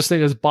going to use this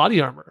thing as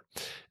body armor.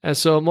 And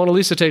so Mona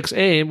Lisa takes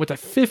aim with a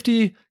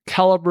 .50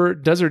 caliber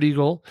Desert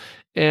Eagle,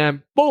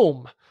 and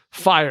boom,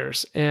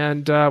 fires.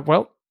 And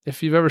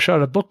if you've ever shot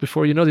at a book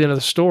before, the end of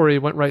the story.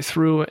 Went right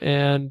through,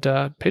 and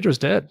Pedro's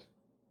dead.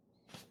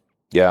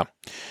 Yeah.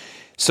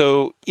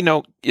 So,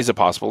 is it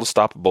possible to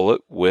stop a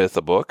bullet with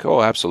a book?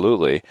 Oh,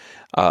 absolutely.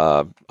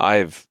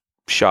 I've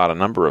shot a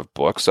number of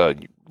books.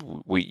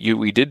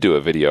 We did do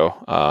a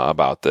video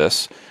about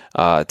this,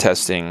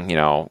 testing,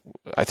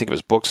 I think it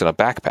was books in a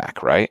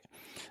backpack, right?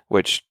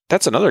 Which,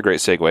 that's another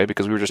great segue,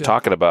 because we were just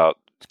talking about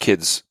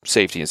kids'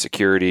 safety and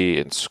security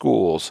in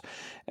schools.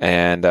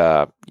 And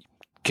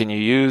can you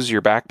use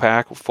your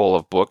backpack full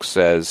of books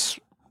as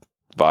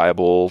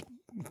viable,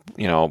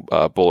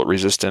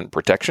 bullet-resistant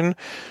protection?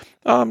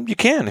 You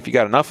can, if you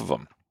got enough of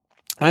them.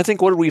 And I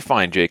think, what did we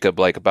find, Jacob?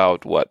 Like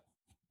about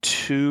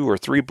 2 or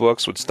 3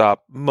 books would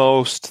stop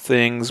most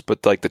things,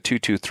 but like the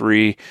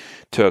 223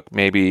 took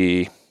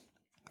maybe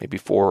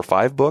 4 or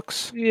 5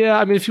 books. Yeah,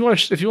 I mean, if you want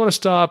to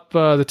stop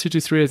the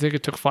 223, I think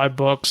it took 5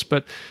 books.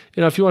 But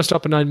if you want to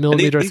stop a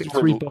 9mm, I think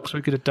 3 books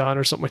we could have done,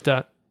 or something like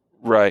that.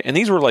 Right. And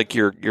these were like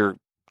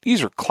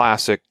these are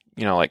classic,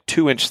 like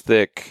 2-inch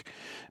thick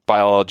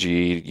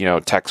biology,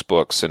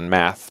 textbooks and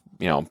math,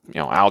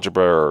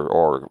 algebra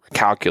or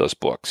calculus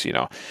books,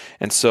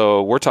 And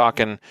so we're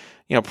talking,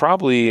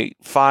 probably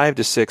 5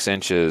 to 6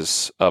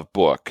 inches of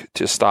book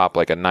to stop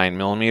like a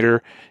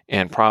 9mm,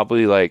 and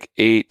probably like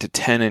 8 to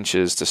 10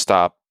 inches to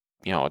stop,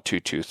 a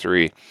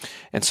 .223.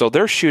 And so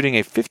they're shooting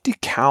a 50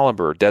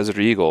 caliber Desert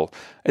Eagle.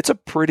 It's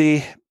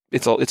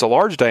a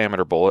large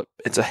diameter bullet.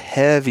 It's a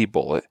heavy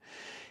bullet.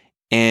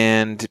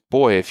 And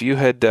boy, if you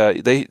had,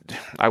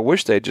 I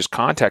wish they'd just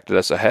contacted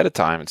us ahead of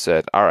time and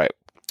said, all right,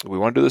 we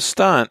want to do this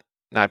stunt.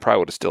 And I probably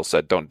would have still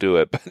said, don't do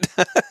it.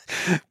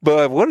 But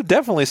I would have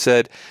definitely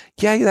said,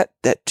 yeah,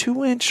 that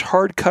 2-inch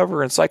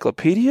hardcover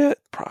encyclopedia,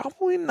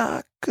 probably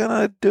not going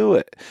to do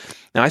it.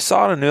 Now, I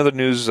saw in another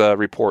news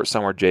report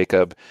somewhere,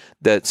 Jacob,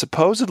 that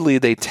supposedly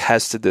they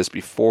tested this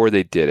before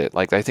they did it.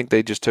 Like, I think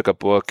they just took a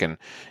book and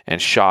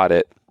shot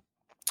it,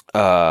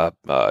 I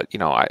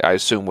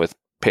assume with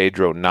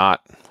Pedro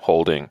not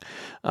holding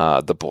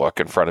the book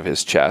in front of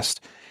his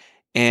chest.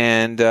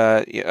 And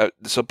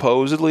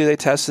supposedly they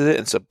tested it,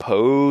 and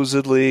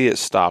supposedly it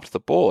stopped the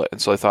bullet. And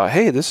so I thought,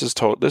 hey, this is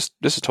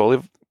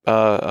totally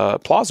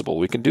plausible.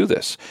 We can do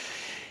this.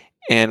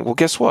 And well,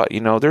 guess what?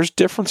 There's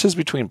differences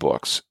between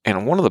books,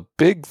 and one of the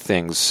big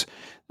things,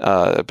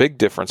 a big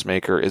difference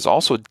maker, is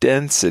also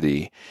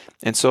density.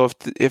 And so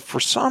if for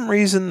some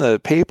reason the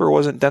paper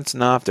wasn't dense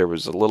enough, there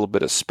was a little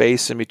bit of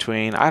space in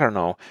between. I don't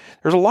know.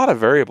 There's a lot of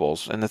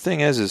variables, and the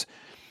thing is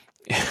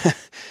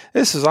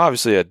this is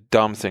obviously a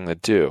dumb thing to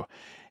do,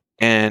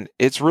 and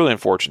it's really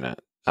unfortunate.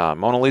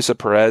 Mona Lisa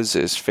Perez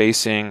is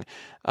facing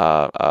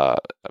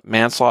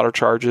manslaughter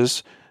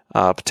charges,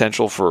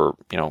 potential for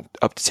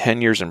up to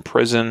 10 years in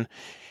prison,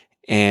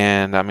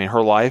 and I mean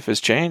her life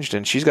has changed,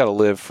 and she's got to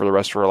live for the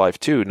rest of her life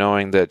too,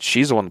 knowing that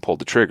she's the one that pulled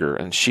the trigger,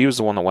 and she was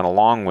the one that went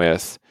along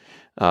with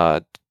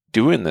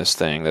doing this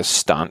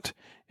stunt,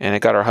 and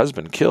it got her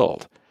husband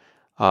killed.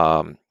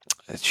 I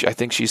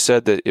think she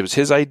said that it was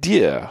his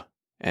idea.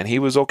 And he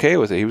was okay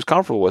with it. He was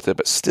comfortable with it.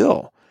 But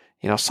still,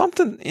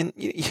 something in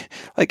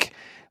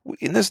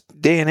this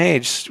day and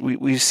age,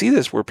 we see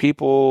this where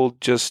people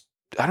just,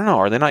 I don't know,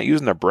 are they not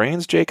using their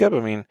brains, Jacob? I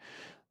mean,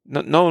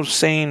 no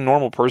sane,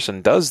 normal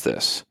person does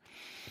this.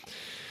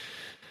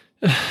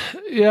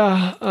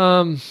 Yeah.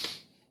 I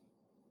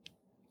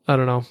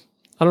don't know.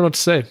 I don't know what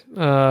to say.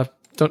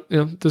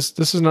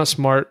 This is not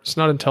smart. It's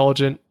not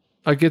intelligent.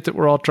 I get that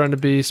we're all trying to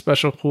be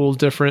special, cool,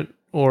 different,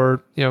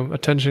 or,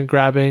 attention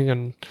grabbing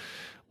and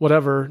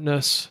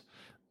whateverness,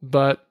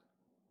 but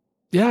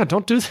yeah,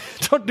 don't do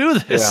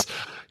this.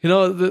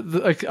 Yeah.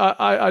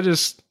 I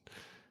just,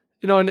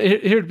 and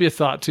here'd be a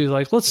thought too.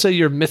 Like, let's say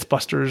you're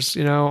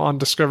MythBusters, on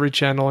Discovery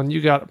Channel, and you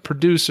got a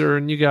producer,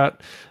 and you got,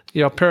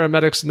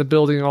 paramedics in the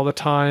building all the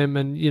time,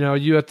 and you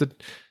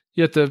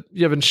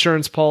have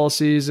insurance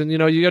policies, and you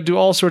got to do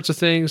all sorts of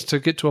things to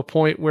get to a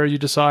point where you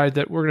decide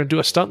that we're going to do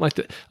a stunt like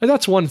that. Like,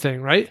 that's one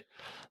thing, right?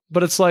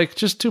 But it's like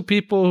just two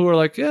people who are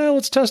like, yeah,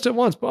 let's test it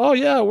once. But, oh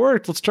yeah, it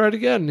worked. Let's try it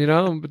again.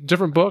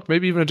 Different book,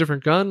 maybe even a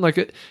different gun.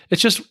 Like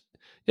it's just,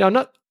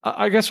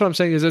 I guess what I'm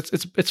saying is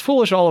it's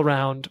foolish all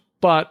around.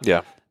 But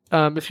yeah,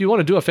 if you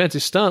want to do a fancy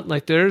stunt,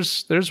 like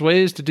there's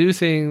ways to do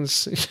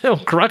things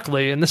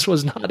correctly, and this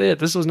was not it.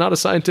 This was not a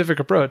scientific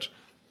approach.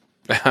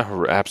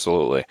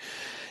 Absolutely,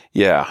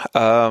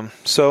 yeah.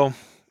 So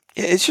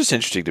it's just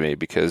interesting to me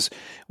because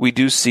we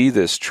do see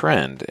this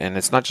trend, and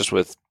it's not just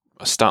with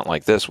a stunt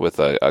like this with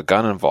a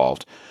gun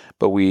involved,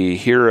 but we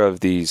hear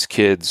of these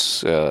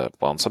kids,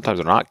 and sometimes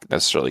they're not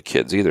necessarily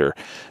kids either.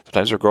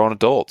 Sometimes they're grown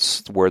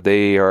adults where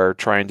they are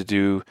trying to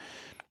do,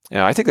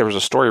 I think there was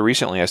a story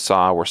recently I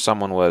saw where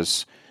someone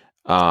was,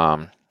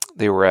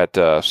 they were at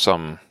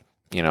some,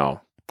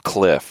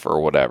 cliff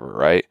or whatever,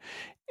 right?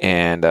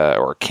 And,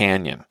 or a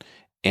canyon,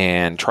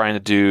 and trying to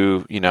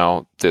do,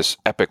 this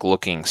epic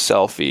looking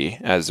selfie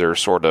as they're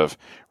sort of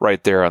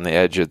right there on the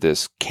edge of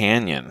this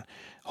canyon,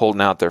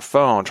 holding out their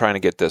phone, trying to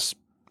get this,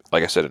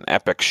 like I said, an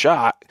epic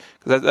shot.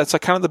 That's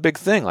like kind of the big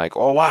thing. Like,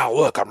 oh wow,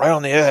 look, I'm right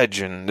on the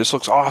edge, and this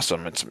looks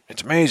awesome.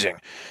 It's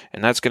amazing,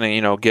 and that's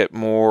gonna get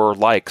more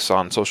likes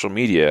on social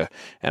media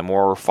and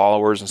more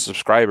followers and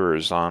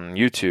subscribers on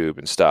YouTube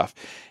and stuff.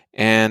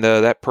 And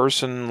that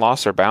person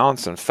lost their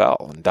balance and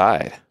fell and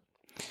died.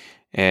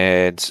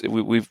 And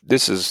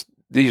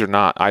these are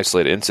not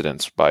isolated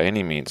incidents by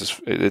any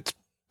means. It's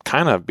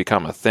kind of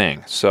become a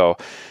thing. So.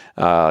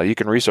 You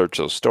can research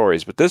those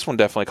stories, but this one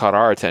definitely caught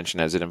our attention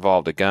as it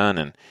involved a gun,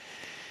 and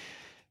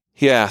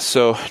yeah,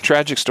 so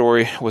tragic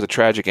story with a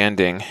tragic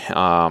ending.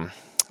 Don't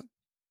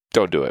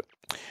do it.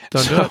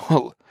 Don't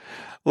do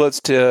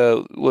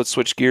it. Let's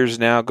switch gears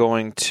now.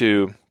 Going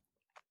to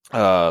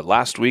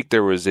last week,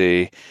 there was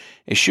a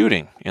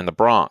shooting in the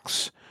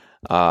Bronx.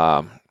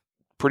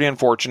 Pretty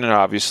unfortunate,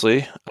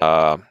 obviously.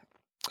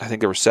 I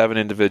think there were 7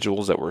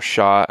 individuals that were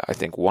shot. I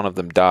think one of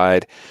them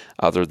died,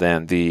 other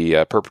than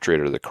the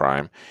perpetrator of the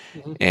crime.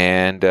 Mm-hmm.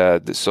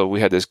 And so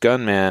we had this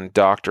gunman,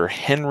 Dr.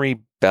 Henry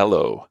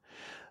Bello.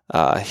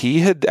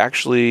 He had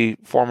actually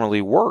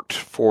formerly worked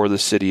for the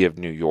city of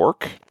New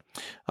York.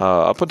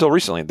 up until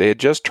recently, they had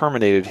just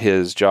terminated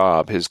his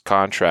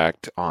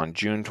contract on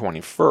June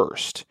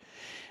 21st.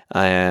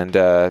 And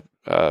a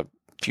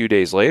few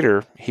days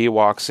later, he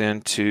walks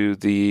into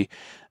the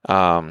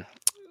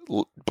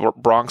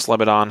Bronx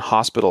Lebanon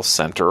Hospital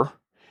Center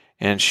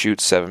and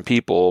shoots 7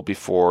 people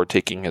before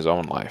taking his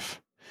own life.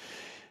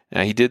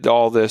 Now, he did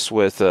all this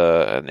with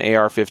an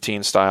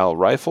AR-15 style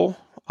rifle.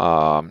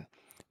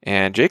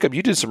 And Jacob,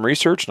 you did some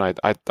research, and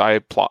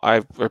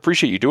I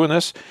appreciate you doing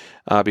this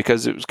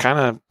because it was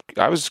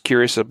I was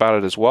curious about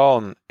it as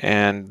well.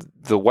 And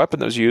the weapon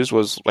that was used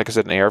was, like I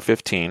said, an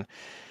AR-15.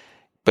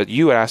 But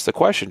you asked the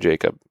question,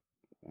 Jacob,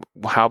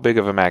 how big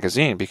of a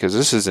magazine? Because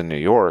this is in New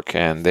York,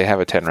 and they have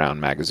a 10-round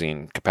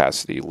magazine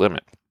capacity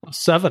limit.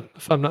 7,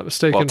 if I'm not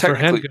mistaken, for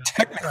handguns.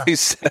 Technically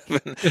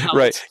 7. Yeah,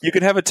 right. You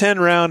can have a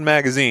 10-round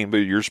magazine, but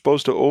you're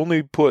supposed to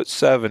only put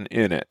 7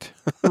 in it.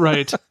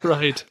 Right.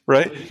 Right?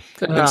 Yeah.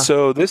 And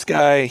so this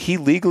guy, he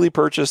legally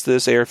purchased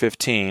this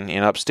AR-15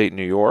 in upstate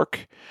New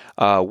York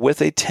with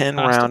a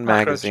 10-round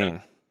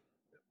magazine.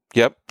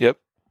 Yep.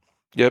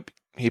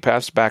 He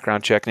passed a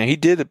background check. Now, he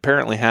did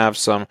apparently have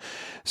some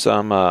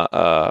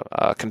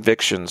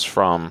convictions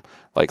from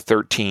like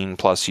 13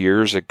 plus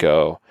years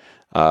ago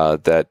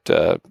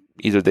that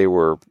either they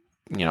were,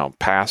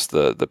 past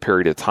the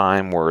period of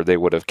time where they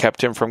would have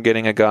kept him from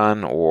getting a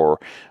gun, or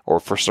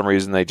for some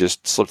reason they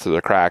just slipped through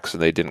the cracks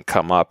and they didn't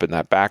come up in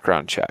that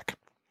background check.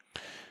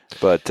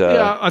 But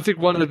I think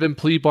one had been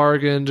plea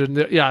bargained, and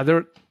there are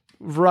a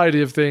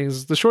variety of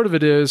things. The short of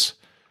it is,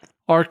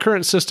 our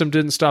current system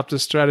didn't stop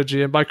this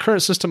strategy, and by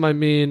current system I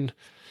mean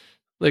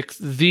like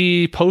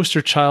the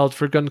poster child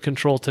for gun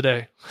control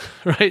today,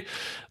 right?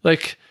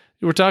 Like,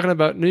 we're talking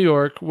about New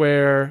York,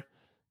 where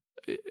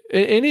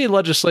any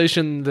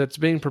legislation that's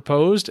being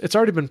proposed, it's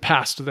already been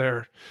passed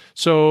there.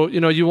 So,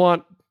 you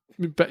want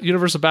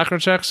universal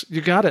background checks,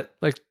 you got it.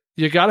 Like,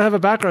 you got to have a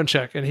background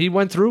check, and he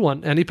went through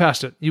one and he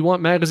passed it. You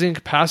want magazine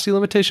capacity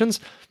limitations,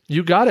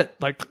 you got it.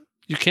 Like,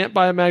 you can't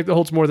buy a mag that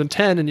holds more than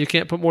 10, and you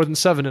can't put more than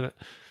 7 in it.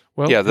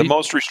 Well, yeah, the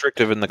most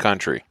restrictive in the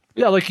country.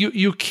 Yeah, like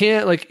you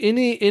can't, like,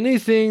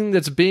 anything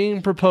that's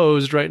being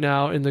proposed right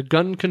now in the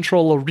gun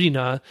control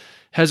arena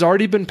has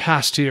already been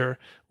passed here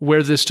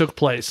where this took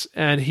place,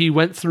 and he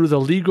went through the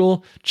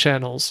legal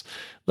channels.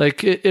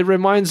 Like, it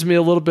reminds me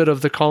a little bit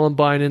of the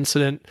Columbine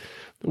incident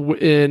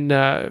in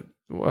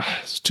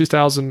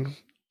 2000.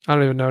 I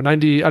don't even know,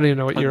 90. I don't even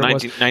know what year it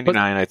was.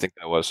 1999, I think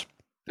that was.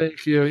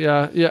 Thank you.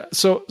 Yeah.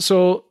 So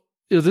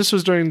this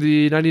was during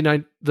the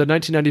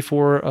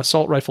 1994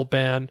 assault rifle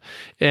ban,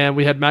 and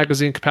we had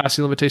magazine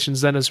capacity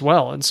limitations then as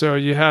well. And so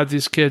you had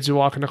these kids who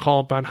walk into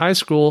Columbine High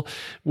School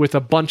with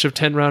a bunch of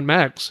 10-round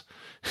mags.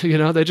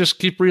 They just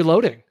keep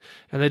reloading,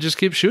 and they just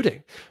keep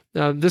shooting.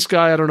 Now, this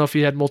guy, I don't know if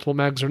he had multiple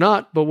mags or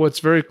not, but what's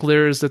very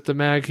clear is that the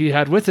mag he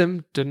had with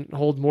him didn't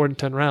hold more than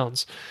 10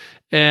 rounds.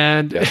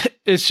 And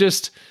it's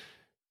just...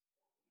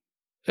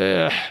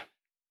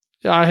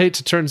 I hate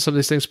to turn some of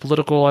these things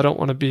political. I don't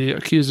want to be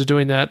accused of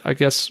doing that. I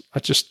guess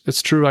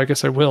it's true. I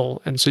guess I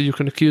will. And so you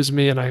can accuse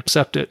me and I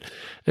accept it.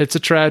 It's a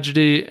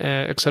tragedy,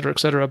 et cetera, et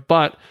cetera.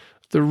 But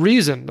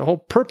the whole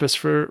purpose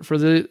for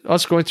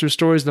us going through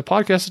stories in the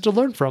podcast is to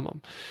learn from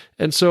them.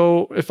 And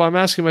so if I'm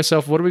asking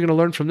myself, what are we going to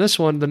learn from this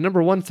one? The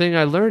number one thing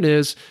I learned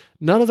is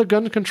none of the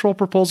gun control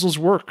proposals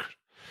work.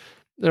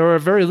 Or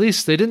at very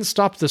least, they didn't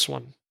stop this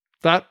one.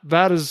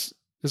 That is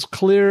as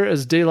clear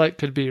as daylight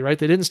could be, right?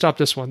 They didn't stop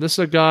this one. This is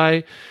a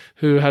guy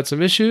who had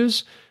some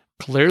issues.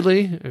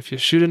 Clearly, if you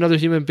shoot another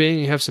human being,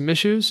 you have some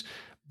issues.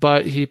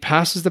 But he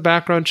passes the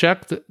background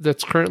check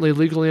that's currently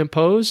legally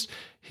imposed.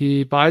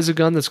 He buys a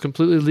gun that's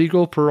completely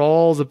legal per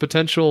all the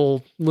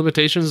potential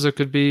limitations that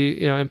could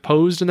be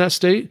imposed in that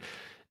state.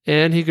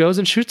 And he goes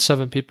and shoots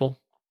 7 people.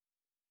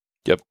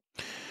 Yep.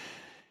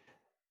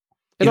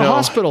 In a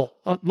hospital.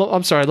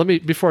 I'm sorry,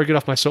 before I get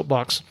off my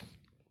soapbox.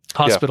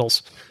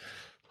 Hospitals. Yeah.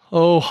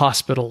 Oh,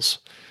 hospitals.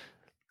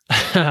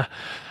 I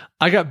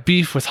got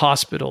beef with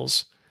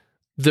hospitals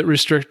that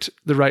restrict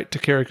the right to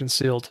carry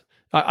concealed.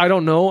 I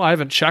don't know. I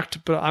haven't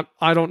checked, but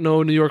I don't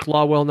know New York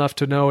law well enough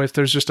to know if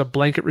there's just a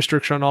blanket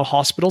restriction on all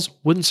hospitals.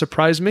 Wouldn't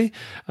surprise me.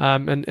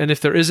 And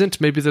if there isn't,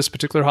 maybe this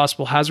particular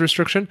hospital has a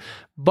restriction.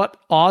 But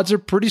odds are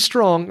pretty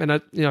strong.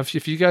 And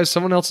if you guys,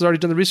 someone else has already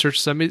done the research,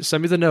 send me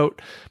the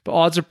note. But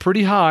odds are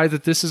pretty high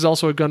that this is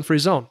also a gun-free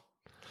zone,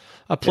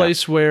 a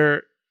place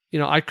where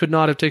I could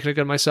not have taken a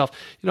gun myself.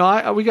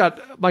 We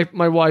got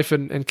my wife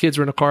and kids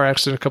were in a car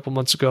accident a couple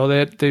months ago.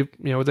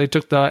 They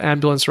took the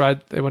ambulance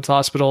ride. They went to the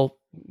hospital.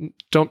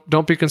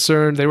 Don't be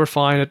concerned. They were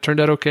fine. It turned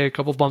out okay. A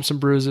couple of bumps and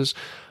bruises,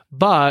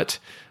 but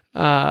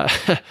I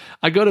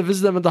go to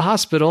visit them at the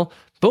hospital.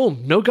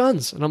 Boom, no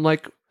guns, and I'm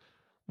like,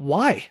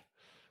 why?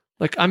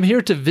 Like, I'm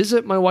here to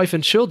visit my wife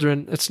and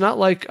children. It's not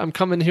like I'm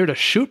coming here to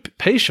shoot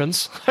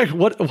patients. Like,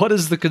 what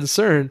is the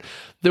concern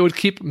that would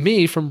keep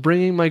me from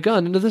bringing my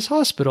gun into this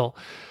hospital?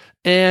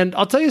 And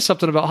I'll tell you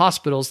something about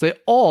hospitals. They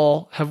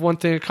all have one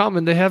thing in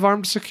common. They have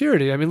armed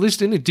security. I mean, at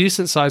least any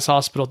decent-sized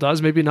hospital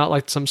does. Maybe not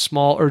like some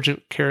small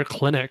urgent care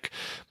clinic.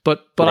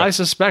 But right. I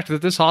suspect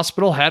that this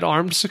hospital had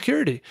armed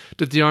security.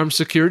 Did the armed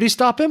security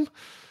stop him?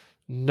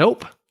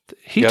 Nope.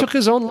 He took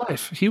his own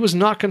life. He was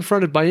not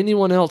confronted by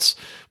anyone else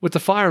with the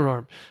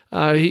firearm.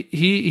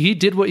 He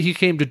did what he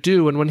came to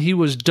do, and when he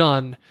was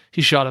done,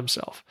 he shot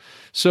himself.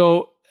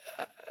 So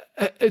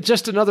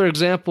just another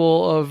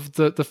example of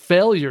the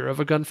failure of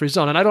a gun-free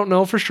zone. And I don't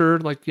know for sure,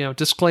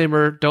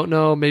 disclaimer, don't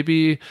know,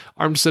 maybe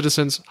armed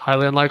citizens,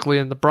 highly unlikely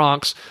in the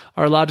Bronx,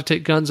 are allowed to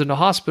take guns into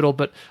hospital,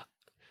 but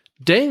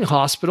dang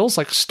hospitals,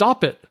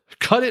 stop it.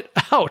 Cut it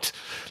out.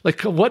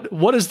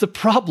 What is the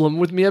problem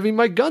with me having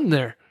my gun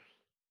there?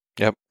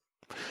 Yep.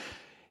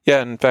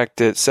 Yeah, in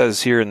fact, it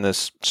says here in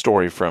this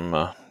story from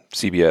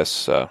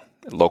CBS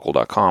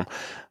local.com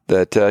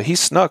that he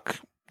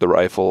snuck the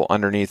rifle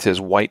underneath his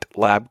white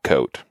lab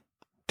coat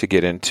to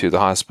get into the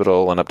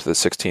hospital and up to the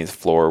 16th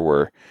floor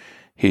where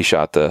he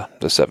shot the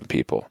 7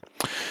 people,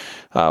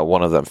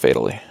 one of them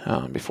fatally,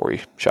 before he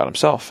shot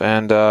himself.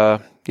 And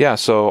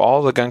so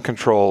all the gun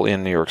control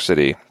in New York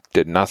City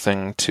did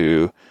nothing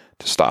to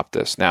stop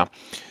this. Now,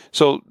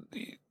 so,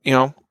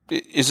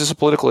 is this a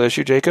political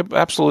issue, Jacob?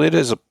 Absolutely, it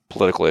is a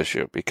political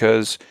issue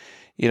because,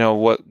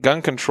 what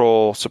gun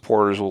control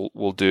supporters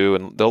will do,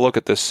 and they'll look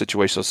at this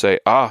situation, they'll say,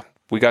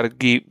 we got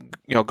to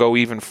go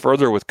even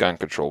further with gun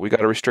control. We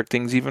got to restrict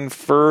things even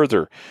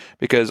further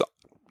because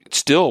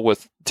still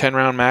with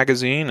 10-round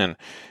magazine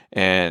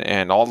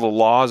and all the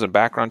laws and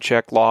background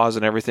check laws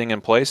and everything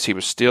in place, he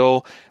was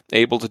still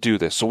able to do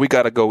this. So we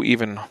got to go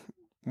even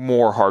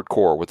more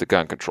hardcore with the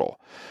gun control.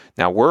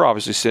 Now, we're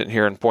obviously sitting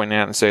here and pointing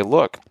out and say,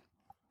 look,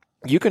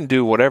 you can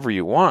do whatever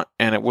you want,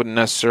 and it wouldn't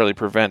necessarily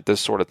prevent this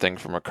sort of thing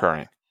from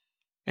occurring.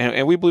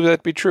 And we believe that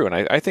to be true, and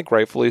I think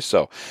rightfully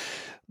so.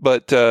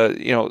 But,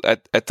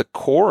 at the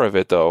core of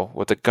it, though,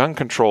 what the gun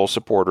control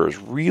supporters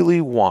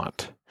really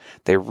want,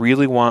 they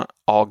really want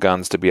all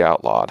guns to be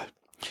outlawed,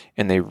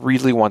 and they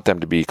really want them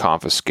to be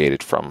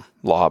confiscated from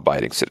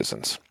law-abiding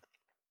citizens.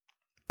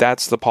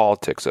 That's the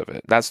politics of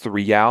it. That's the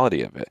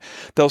reality of it.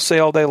 They'll say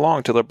all day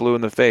long till they're blue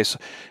in the face,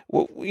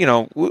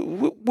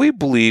 we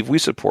believe, we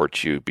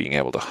support you being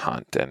able to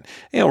hunt and,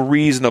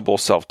 reasonable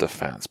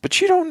self-defense.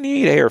 But you don't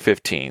need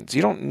AR-15s.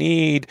 You don't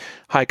need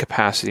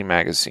high-capacity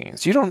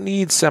magazines. You don't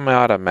need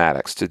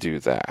semi-automatics to do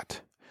that.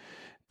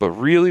 But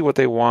really what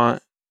they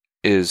want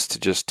is to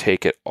just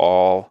take it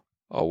all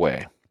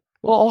away.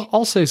 Well,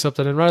 I'll say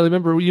something. And Riley,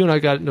 remember you and I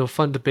got into a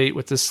fun debate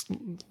with this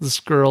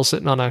girl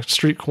sitting on a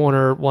street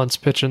corner once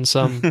pitching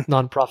some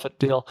nonprofit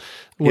deal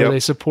where they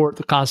support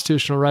the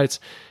constitutional rights.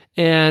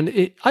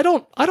 And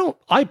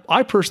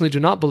I personally do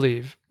not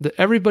believe that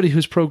everybody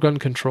who's pro-gun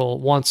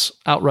control wants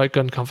outright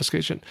gun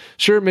confiscation.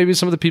 Sure, maybe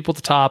some of the people at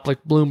the top,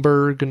 like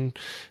Bloomberg and,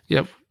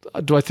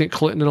 do I think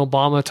Clinton and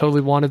Obama totally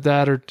wanted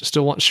that or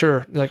still want?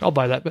 Sure, I'll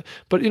buy that.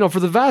 But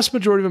for the vast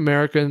majority of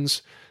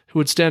Americans who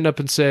would stand up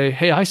and say,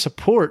 hey, I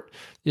support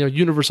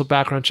universal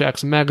background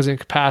checks and magazine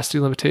capacity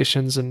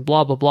limitations and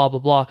blah, blah, blah, blah,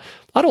 blah.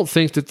 I don't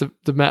think that the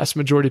vast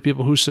majority of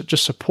people who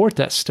just support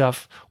that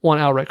stuff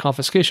want outright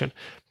confiscation.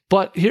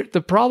 But here,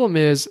 the problem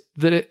is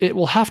that it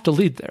will have to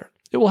lead there.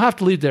 It will have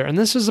to lead there. And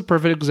this is a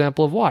perfect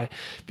example of why.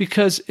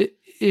 Because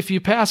if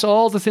you pass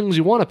all the things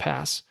you want to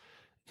pass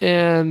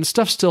and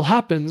stuff still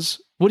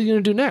happens, what are you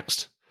going to do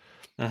next?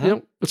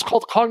 It's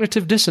called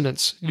cognitive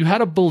dissonance. You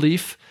had a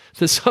belief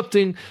that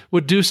something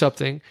would do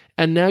something,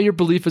 and now your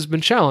belief has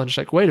been challenged.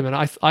 Wait a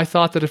minute, I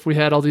thought that if we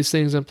had all these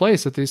things in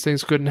place, that these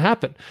things couldn't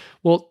happen.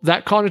 Well,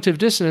 that cognitive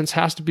dissonance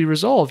has to be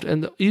resolved,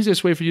 and the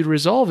easiest way for you to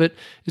resolve it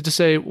is to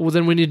say, well,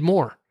 then we need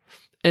more.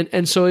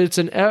 And so it's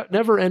a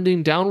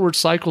never-ending downward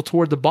cycle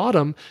toward the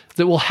bottom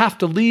that will have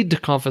to lead to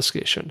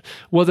confiscation,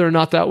 whether or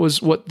not that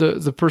was what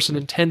the person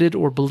intended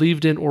or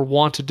believed in or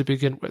wanted to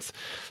begin with.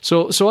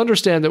 So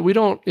understand that we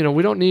don't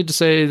need to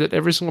say that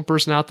every single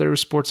person out there who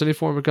supports any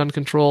form of gun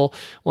control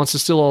wants to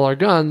steal all our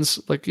guns.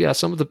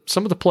 Some of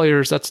the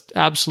players, that's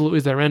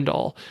absolutely their end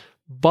all,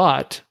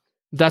 but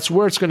that's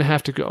where it's going to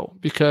have to go,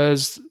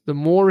 because the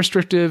more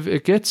restrictive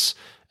it gets,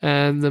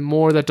 and the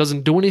more that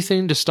doesn't do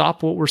anything to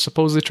stop what we're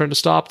supposedly trying to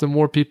stop, the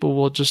more people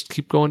will just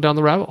keep going down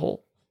the rabbit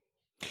hole.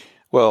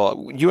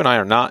 Well, you and I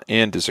are not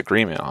in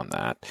disagreement on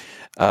that,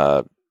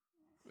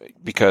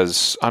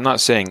 because I'm not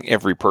saying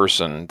every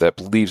person that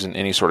believes in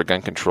any sort of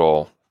gun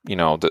control,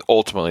 that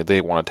ultimately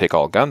they want to take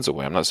all guns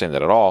away. I'm not saying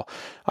that at all.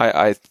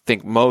 I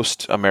think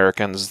most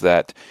Americans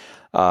that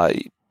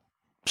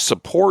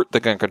support the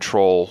gun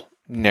control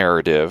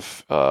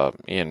narrative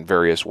in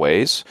various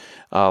ways.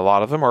 A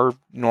lot of them are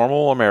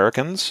normal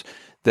Americans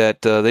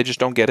that they just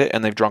don't get it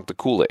and they've drunk the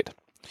Kool-Aid.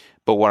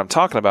 But what I'm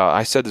talking about,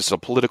 I said this is a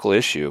political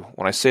issue.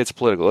 When I say it's a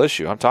political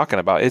issue, I'm talking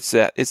about it's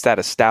that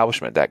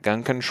establishment, that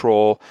gun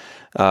control.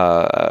 It's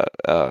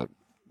the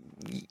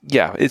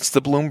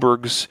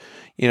Bloombergs,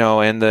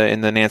 and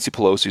the Nancy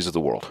Pelosi's of the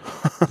world.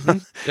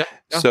 Mm-hmm.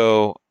 Yeah.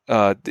 So.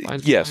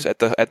 Yes, at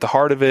the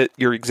heart of it,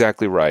 you're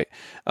exactly right.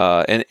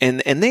 And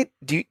they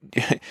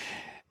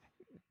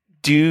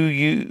do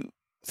you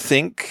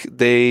think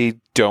they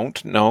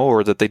don't know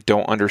or that they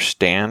don't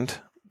understand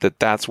that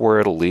that's where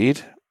it'll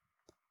lead?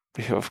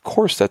 Of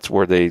course, that's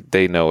where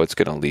they know it's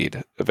going to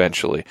lead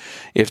eventually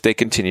if they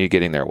continue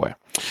getting their way.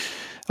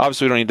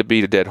 obviously we don't need to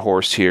beat a dead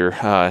horse here.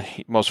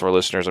 Most of our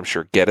listeners, I'm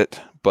sure, get it,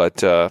 but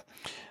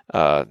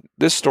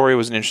this story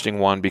was an interesting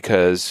one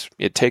because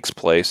it takes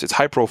place, it's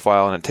high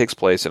profile, and it takes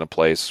place in a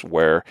place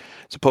where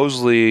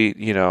supposedly,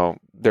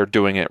 they're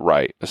doing it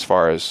right as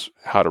far as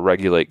how to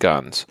regulate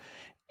guns.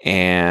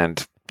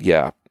 And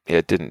yeah,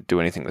 it didn't do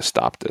anything to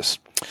stop this.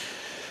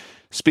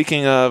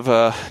 Speaking of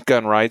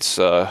gun rights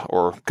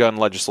or gun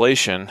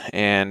legislation,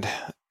 and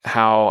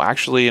how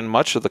actually in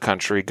much of the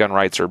country gun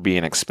rights are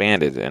being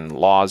expanded and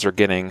laws are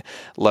getting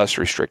less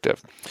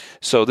restrictive.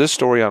 So this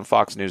story on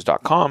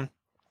foxnews.com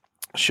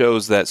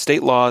shows that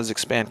state laws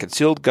expand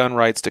concealed gun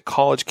rights to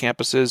college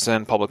campuses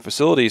and public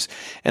facilities.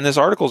 And this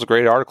article is a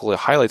great article. It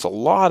highlights a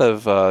lot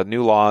of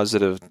new laws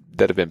that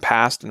have been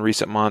passed in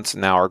recent months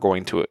and now are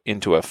going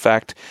into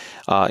effect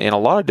in a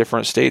lot of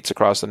different states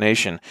across the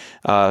nation.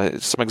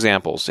 Some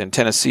examples. In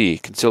Tennessee,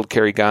 concealed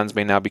carry guns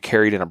may now be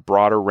carried in a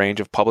broader range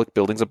of public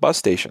buildings and bus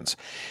stations.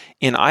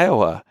 In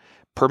Iowa,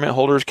 permit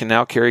holders can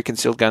now carry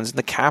concealed guns in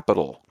the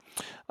Capitol.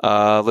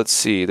 Let's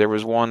see. There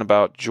was one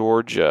about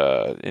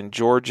Georgia. In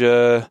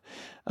Georgia,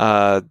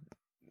 let's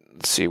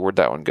see. Where'd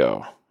that one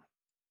go?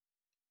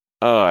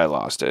 Oh, I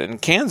lost it. In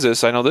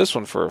Kansas, I know this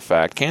one for a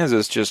fact.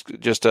 Kansas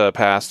just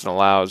passed and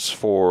allows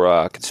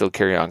for concealed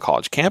carry on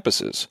college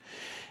campuses.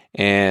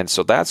 And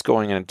so that's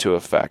going into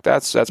effect.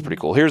 That's pretty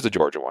cool. Here's the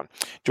Georgia one.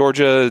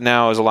 Georgia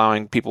now is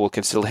allowing people with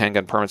concealed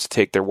handgun permits to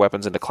take their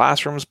weapons into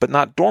classrooms, but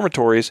not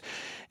dormitories.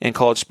 And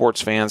college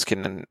sports fans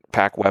can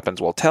pack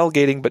weapons while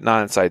tailgating, but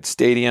not inside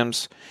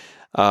stadiums.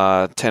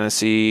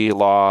 Tennessee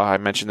law, I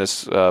mentioned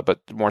this, but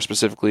more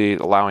specifically,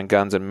 allowing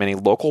guns in many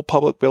local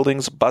public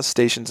buildings, bus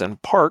stations,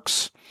 and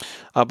parks.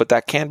 But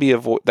that can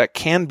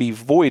be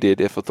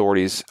voided if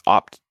authorities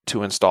opt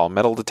to install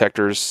metal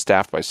detectors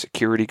staffed by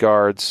security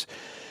guards.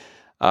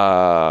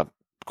 Of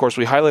course,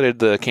 we highlighted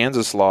the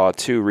Kansas law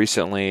too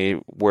recently,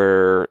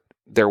 where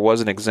there was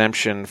an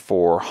exemption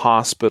for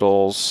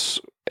hospitals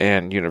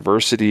and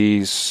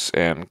universities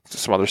and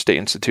some other state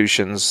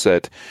institutions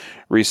that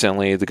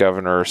recently the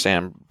governor,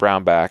 Sam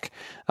Brownback,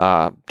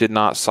 did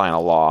not sign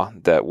a law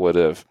that would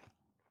have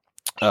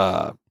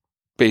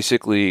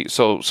basically.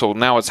 So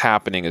now what's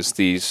happening is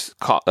these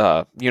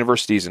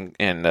universities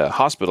and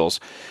hospitals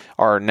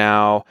are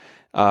now.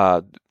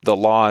 The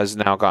law has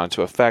now gone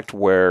into effect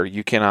where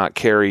you cannot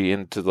carry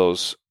into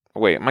those.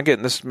 Wait, am I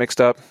getting this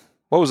mixed up?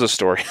 What was the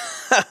story?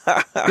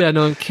 Yeah,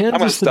 no, in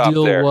Kansas, the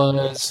deal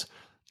was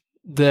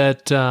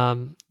that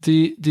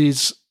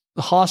these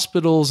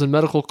hospitals and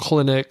medical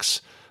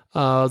clinics,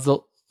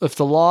 if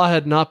the law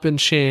had not been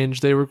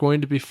changed, they were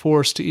going to be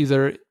forced to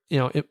either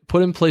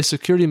put in place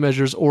security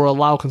measures or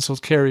allow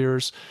concealed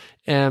carriers.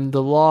 And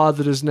the law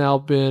that has now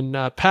been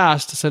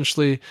passed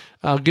essentially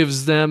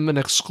gives them an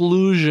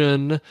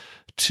exclusion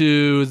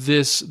to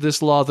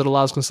this law that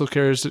allows concealed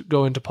carriers to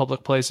go into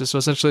public places. So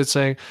essentially it's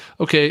saying,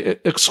 okay,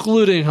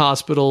 excluding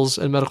hospitals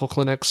and medical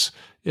clinics,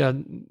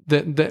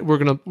 that we're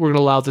gonna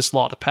allow this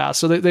law to pass.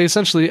 So they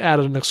essentially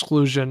added an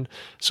exclusion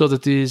so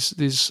that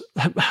these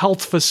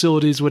health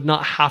facilities would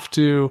not have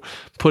to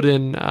put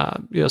in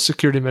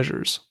security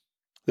measers.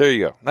 There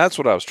you go. That's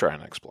what I was trying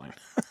to explain.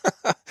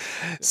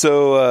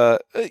 So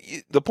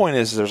the point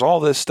is, there's all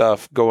this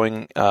stuff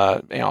going,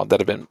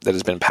 that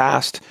has been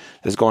passed,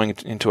 that is going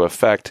into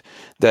effect,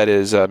 that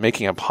is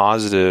making a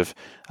positive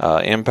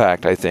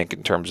impact, I think,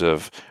 in terms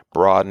of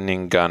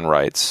broadening gun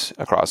rights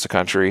across the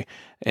country.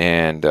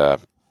 And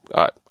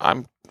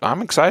I'm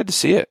excited to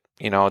see it.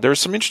 There's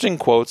some interesting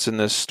quotes in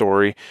this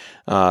story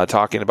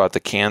talking about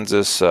the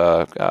Kansas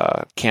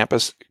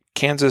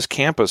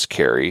campus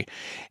carry,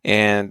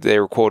 and they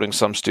were quoting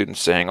some students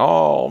saying,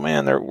 "Oh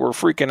man, we're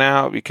freaking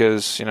out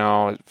because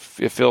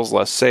it feels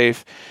less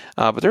safe."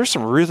 But there's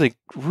some really,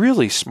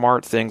 really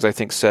smart things I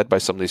think said by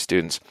some of these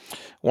students.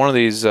 One of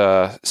these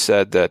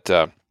said that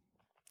it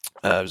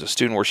was a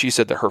student where she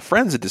said that her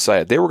friends had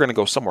decided they were going to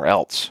go somewhere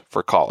else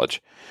for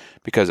college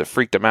because it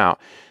freaked them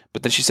out.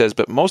 But then she says,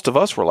 "But most of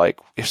us were like,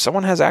 if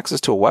someone has access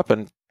to a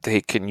weapon,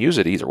 they can use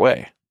it either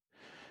way."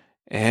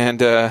 And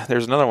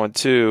there's another one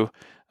too.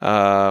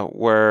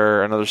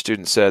 Where another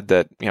student said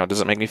that,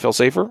 does it make me feel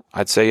safer?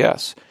 I'd say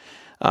yes.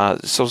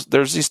 So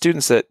there's these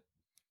students that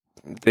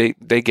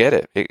they get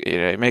it.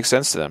 It makes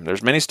sense to them.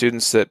 There's many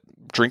students that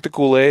drink the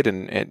Kool-Aid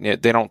and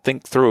they don't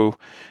think through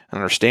and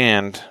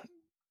understand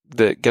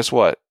that, guess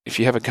what? If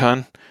you have a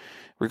gun,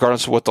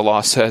 regardless of what the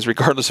law says,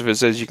 regardless if it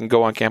says you can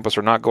go on campus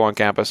or not go on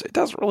campus, it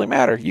doesn't really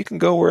matter. You can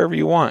go wherever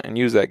you want and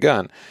use that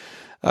gun.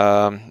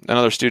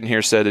 Another student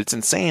here said, it's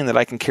insane that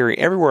I can carry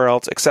everywhere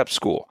else except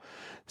school,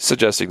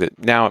 suggesting that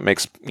now it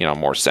makes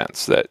more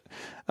sense that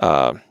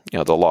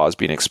the law is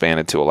being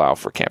expanded to allow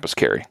for campus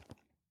carry.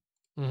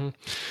 Mm-hmm.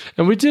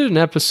 And we did an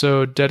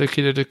episode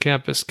dedicated to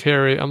campus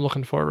carry. I'm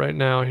looking for it right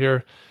now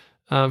here.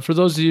 For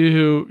those of you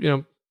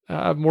who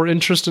have more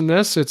interest in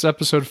this, it's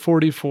episode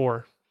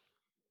 44.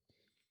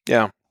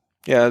 Yeah,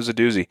 it was a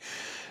doozy.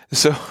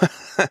 So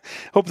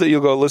hope that you'll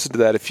go listen to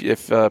that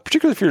if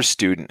particularly if you're a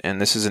student and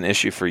this is an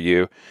issue for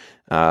you.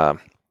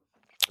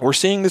 We're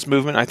seeing this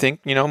movement. I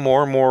think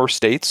more and more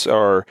states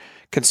are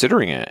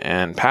considering it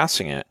and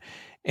passing it.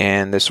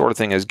 and this sort of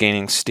thing is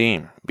gaining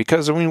steam.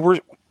 Because, I mean,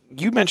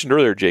 you mentioned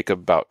earlier, Jacob,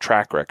 about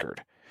track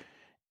record.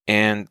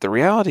 And the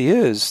reality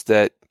is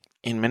that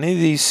in many of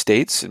these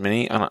states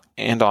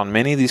and on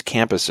many of these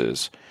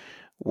campuses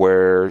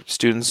where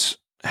students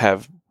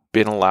have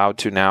been allowed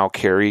to now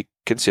carry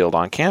concealed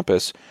on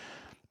campus,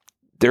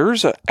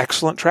 there's an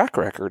excellent track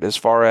record as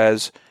far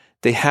as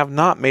they have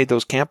not made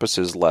those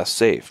campuses less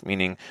safe,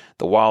 meaning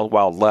the wild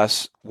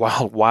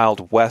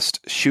west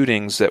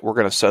shootings that were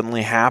going to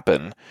suddenly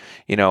happen,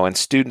 and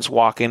students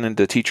walking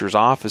into teachers'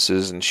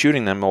 offices and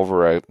shooting them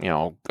over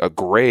a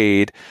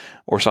grade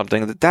or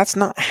something. That's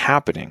not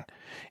happening.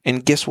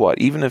 And guess what?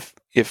 Even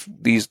if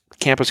these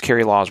campus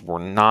carry laws were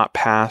not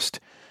passed,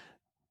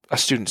 a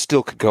student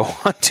still could go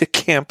onto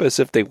campus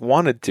if they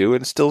wanted to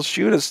and still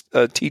shoot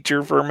a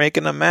teacher for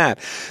making them mad.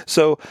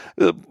 So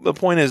the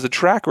point is, the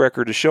track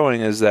record is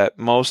showing is that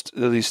most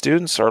of these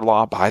students are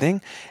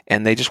law-abiding,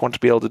 and they just want to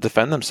be able to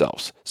defend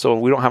themselves. So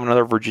we don't have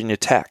another Virginia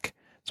Tech.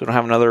 So we don't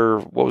have another,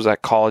 what was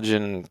that college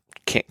in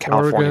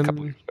California Oregon. a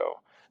couple weeks ago?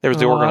 There was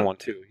the Oregon one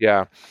too.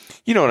 Yeah.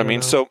 You know what I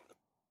mean? So,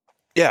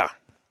 yeah.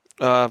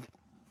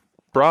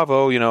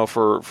 Bravo,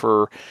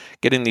 for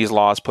getting these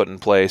laws put in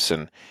place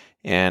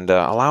and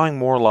allowing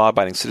more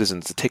law-abiding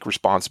citizens to take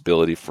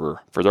responsibility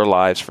for their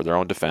lives, for their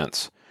own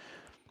defense.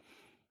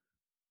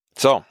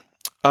 So,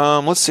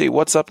 let's see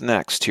what's up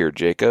next here,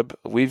 Jacob.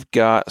 We've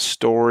got a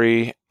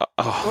story.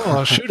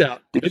 Shootout,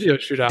 video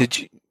shootout. Did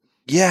you?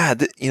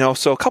 Yeah,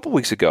 so a couple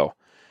weeks ago,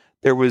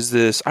 there was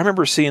this. I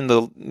remember seeing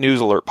the news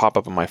alert pop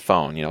up on my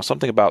phone.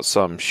 Something about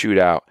some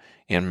shootout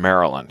in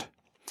Maryland.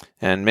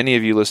 And many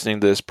of you listening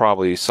to this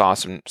probably saw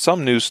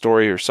some news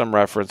story or some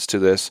reference to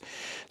this.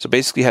 So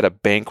basically, had a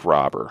bank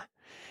robber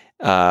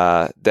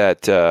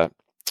that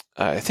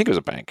I think it was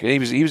a bank. He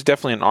was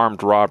definitely an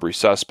armed robbery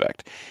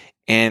suspect,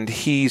 and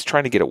he's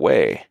trying to get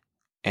away.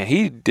 And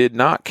he did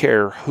not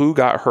care who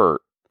got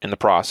hurt in the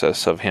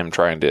process of him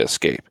trying to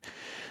escape.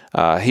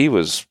 He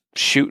was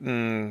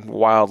shooting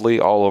wildly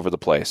all over the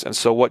place. And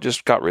so what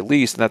just got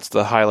released, and that's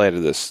the highlight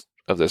of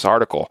this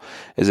article,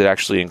 is it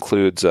actually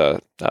includes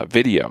a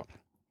video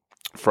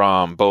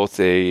from both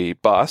a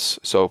bus.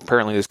 So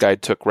apparently this guy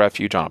took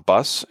refuge on a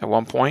bus at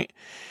one point,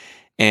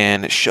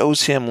 and it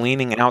shows him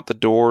leaning out the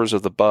doors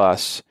of the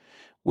bus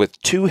with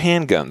two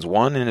handguns,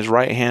 one in his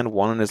right hand,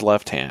 one in his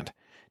left hand,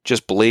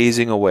 just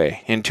blazing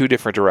away in two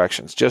different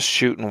directions, just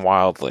shooting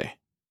wildly.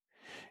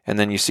 And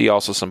then you see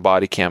also some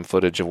body cam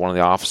footage of one of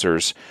the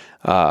officers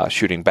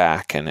shooting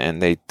back,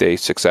 and they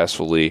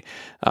successfully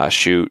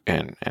shoot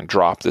and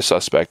drop the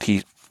suspect.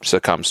 He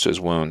succumbs to his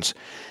wounds.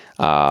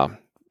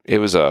 It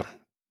was a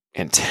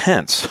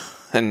intense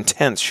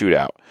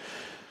shootout.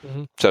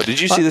 Mm-hmm. So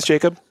did you see this,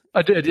 Jacob?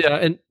 I did, yeah.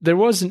 And there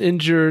was an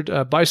injured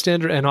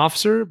bystander and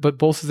officer, but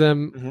both of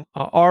them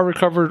are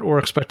recovered or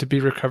expect to be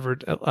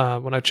recovered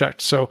when I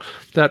checked. So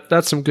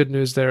that's some good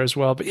news there as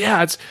well. But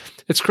yeah,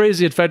 it's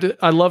crazy. In fact,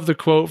 I love the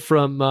quote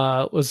from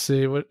let's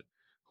see, what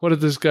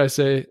did this guy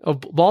say?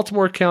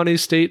 Baltimore County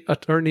State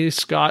Attorney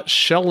Scott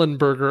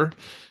Schellenberger.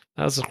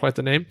 That's quite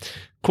the name.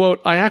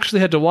 Quote, I actually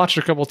had to watch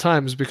it a couple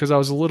times because I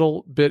was a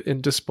little bit in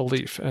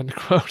disbelief, end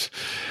quote.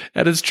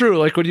 And it's true.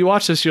 Like when you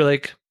watch this, you're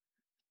like,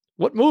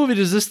 what movie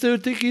does this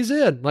dude think he's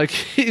in? Like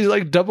he's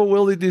like double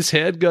wielding these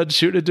handguns,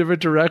 shooting in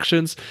different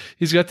directions.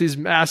 He's got these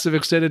massive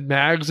extended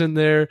mags in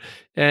there,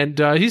 and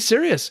he's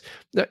serious.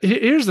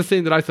 Here's the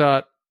thing that I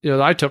thought,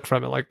 that I took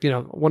from it. Like,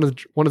 one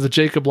of the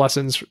Jacob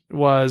lessons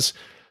was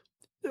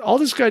all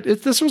this guy.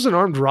 This was an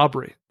armed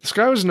robbery. This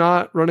guy was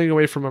not running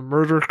away from a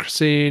murder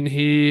scene.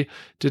 He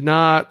did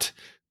not,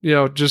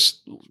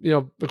 just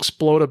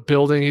explode a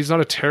building. He's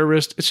not a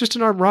terrorist. It's just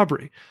an armed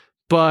robbery.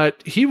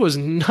 But he was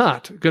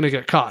not going to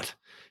get caught.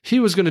 He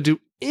was going to do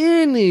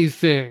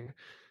anything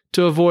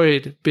to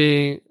avoid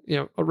being,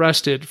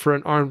 arrested for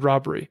an armed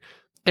robbery.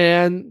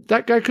 And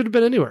that guy could have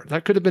been anywhere.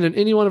 That could have been in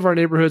any one of our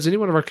neighborhoods, any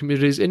one of our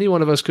communities. Any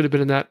one of us could have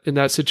been in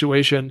that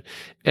situation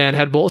and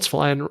had bullets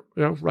flying,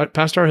 right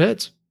past our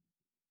heads.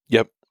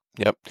 Yep.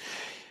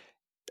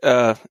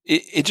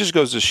 It just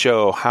goes to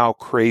show how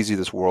crazy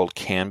this world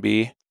can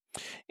be.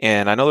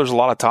 And I know there's a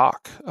lot of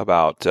talk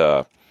about,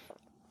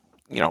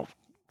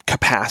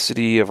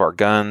 capacity of our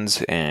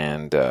guns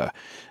and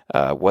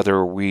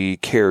whether we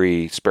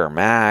carry spare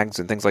mags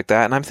and things like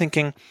that. And I'm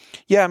thinking,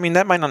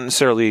 that might not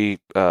necessarily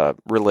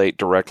relate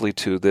directly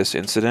to this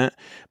incident,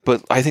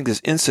 but I think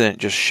this incident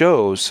just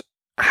shows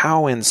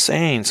how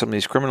insane some of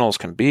these criminals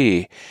can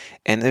be.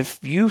 And if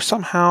you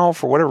somehow,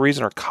 for whatever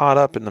reason, are caught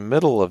up in the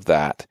middle of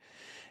that,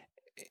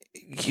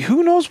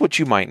 who knows what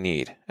you might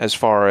need as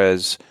far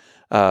as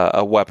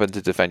a weapon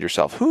to defend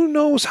yourself? Who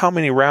knows how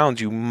many rounds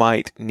you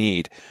might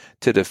need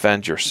to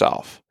defend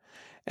yourself?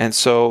 And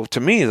so to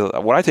me,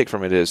 what I take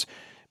from it is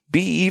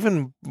be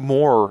even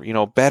more,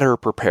 better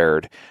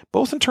prepared,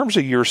 both in terms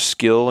of your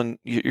skill and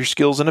your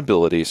skills and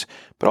abilities,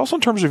 but also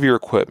in terms of your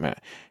equipment.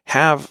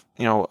 Have,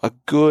 a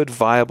good,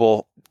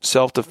 viable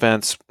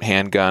self-defense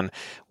handgun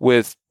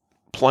with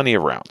plenty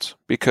of rounds,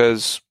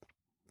 because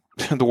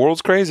the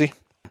world's crazy.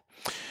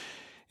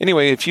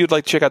 Anyway, if you'd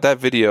like to check out that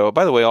video,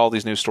 by the way, all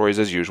these news stories,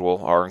 as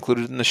usual, are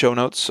included in the show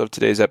notes of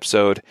today's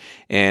episode.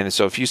 And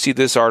so if you see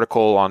this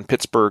article on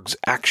Pittsburgh's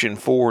Action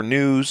 4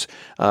 News,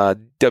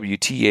 WTAE.com,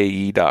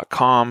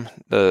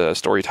 the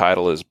story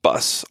title is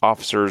Bus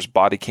Officers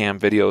Body Cam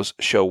Videos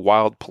Show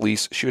Wild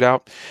Police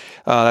Shootout.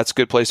 That's a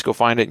good place to go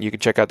find it, and you can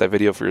check out that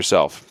video for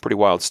yourself. Pretty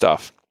wild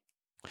stuff.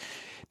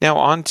 Now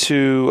on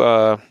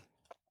to,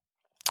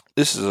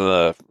 this is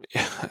a...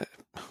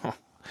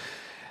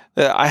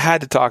 I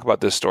had to talk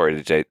about this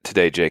story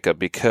today, Jacob,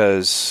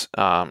 because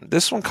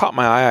this one caught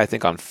my eye, I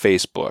think, on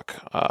Facebook.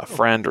 A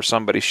friend or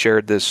somebody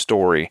shared this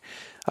story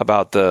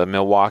about the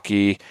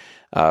Milwaukee,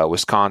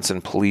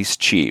 Wisconsin police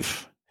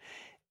chief.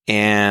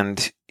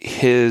 And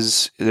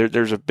there's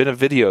been a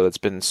video that's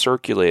been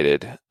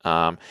circulated.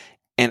 And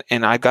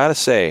I got to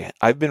say,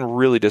 I've been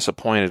really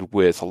disappointed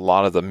with a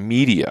lot of the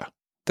media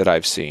that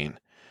I've seen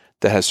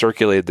that has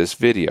circulated this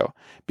video,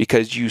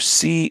 because you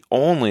see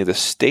only the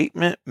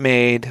statement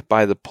made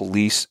by the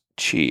police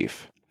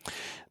chief.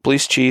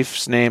 Police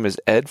chief's name is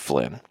Ed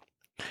Flynn,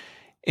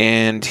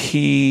 and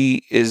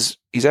he's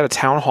at a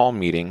town hall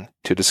meeting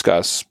to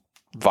discuss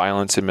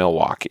violence in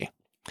Milwaukee.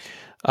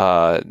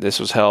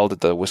 This was held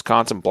at the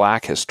Wisconsin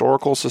Black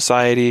Historical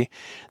Society.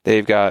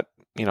 They've got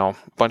a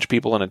bunch of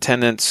people in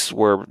attendance,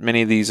 where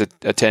many of these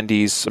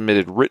attendees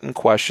submitted written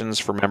questions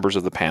for members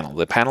of the panel.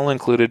 The panel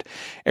included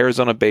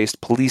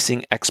Arizona-based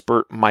policing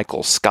expert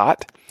Michael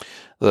Scott,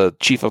 the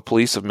chief of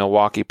police of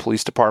Milwaukee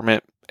Police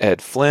Department,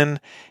 Ed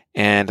Flynn,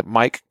 and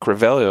Mike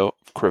Crivello,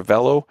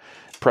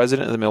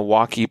 president of the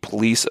Milwaukee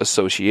Police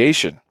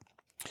Association.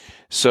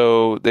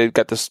 So they've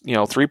got this,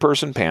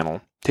 3-person panel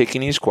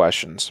taking these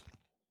questions.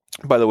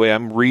 By the way,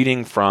 I'm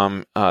reading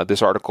from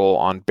this article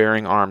on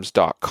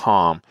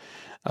bearingarms.com.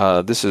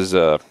 This is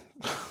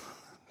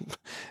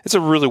it's a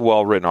really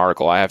well-written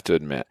article, I have to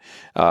admit.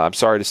 I'm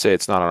sorry to say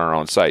it's not on our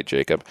own site,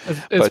 Jacob.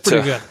 It's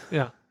pretty good,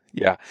 yeah.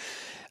 Yeah.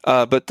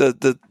 But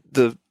the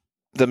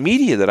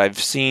media that I've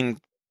seen,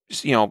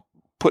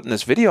 putting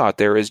this video out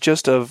there is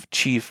just of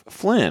Chief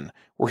Flynn,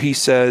 where he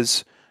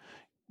says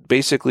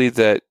basically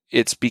that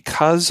it's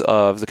because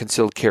of the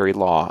concealed carry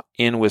law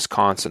in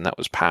Wisconsin that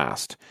was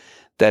passed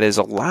that is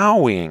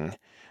allowing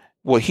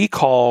what he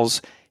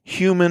calls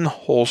human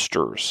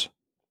holsters.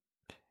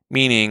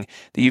 Meaning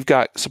that you've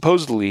got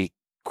supposedly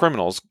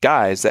criminals,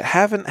 guys that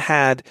haven't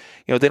had,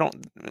 they don't,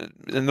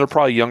 and they're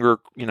probably younger,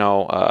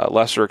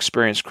 lesser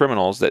experienced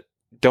criminals that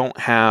don't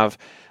have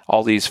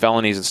all these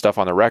felonies and stuff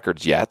on their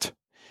records yet.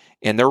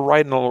 And they're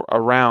riding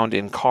around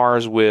in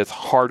cars with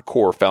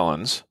hardcore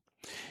felons.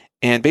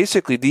 And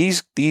basically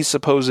these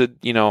supposed,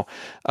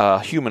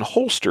 human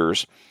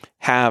holsters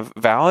have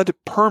valid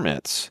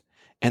permits,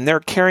 and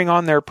they're carrying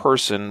on their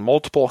person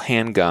multiple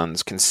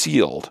handguns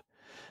concealed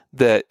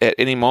that at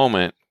any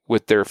moment,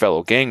 with their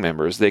fellow gang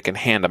members, they can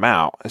hand them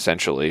out,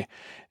 essentially,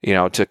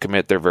 to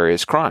commit their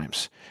various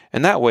crimes.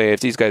 And that way, if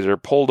these guys are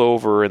pulled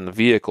over in the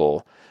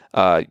vehicle,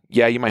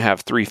 you might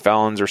have 3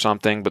 felons or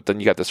something, but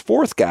then you got this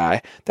 4th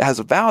guy that has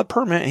a valid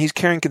permit and he's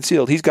carrying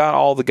concealed. He's got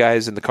all the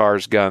guys in the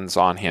car's guns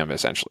on him,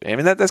 essentially. I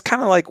mean, that's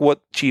kind of like what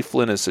Chief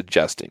Flynn is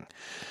suggesting.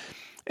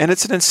 And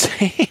it's an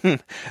insane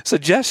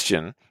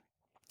suggestion.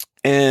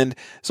 And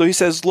so he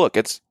says, look,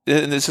 and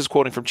this is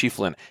quoting from Chief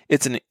Flynn,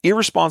 it's an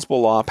irresponsible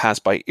law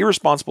passed by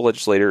irresponsible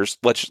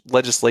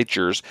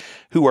legislatures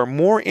who are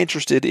more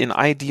interested in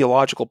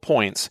ideological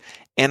points,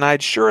 and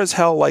I'd sure as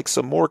hell like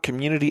some more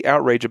community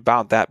outrage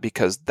about that,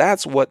 because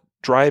that's what's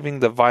driving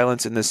the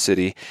violence in this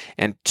city,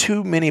 and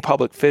too many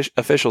public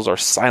officials are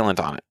silent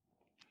on it.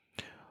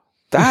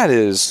 That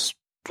is,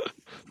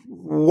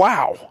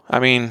 wow. I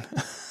mean,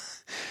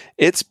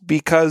 it's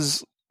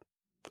because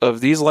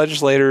of these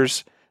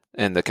legislators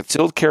and the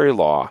concealed carry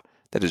law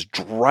that is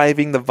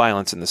driving the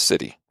violence in the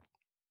city.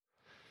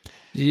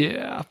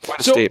 Yeah. What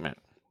a statement.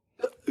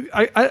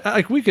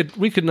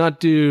 We could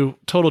not do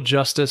total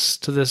justice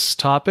to this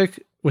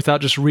topic without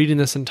just reading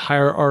this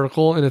entire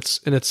article in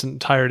its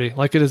entirety.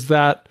 Like, it is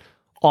that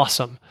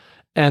awesome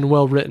and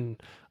well written.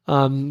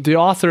 The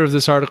author of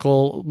this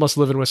article must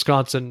live in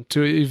Wisconsin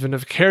to even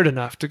have cared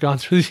enough to gone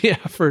through the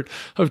effort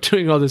of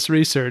doing all this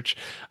research.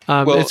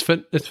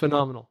 It's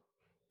phenomenal.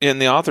 And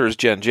the author is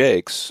Jen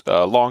Jakes,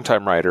 a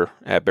longtime writer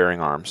at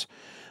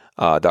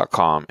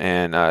bearingarms.com.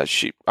 And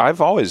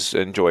I've always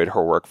enjoyed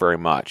her work very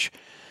much.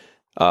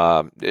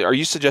 Are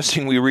you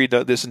suggesting we read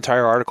this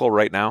entire article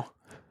right now?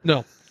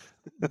 No.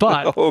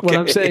 But okay. What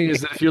I'm saying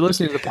is that if you're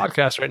listening to the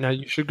podcast right now,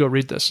 you should go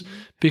read this,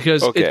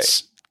 because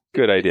it's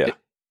good idea.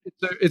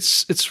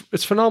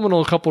 It's phenomenal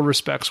in a couple of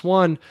respects.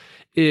 One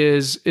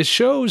is it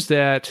shows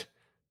that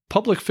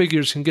public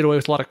figures can get away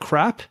with a lot of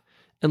crap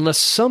unless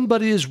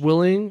somebody is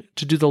willing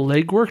to do the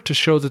legwork to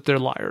show that they're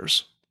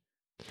liars.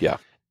 Yeah.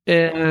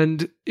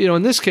 And,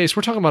 in this case,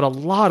 we're talking about a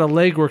lot of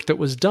legwork that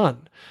was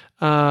done.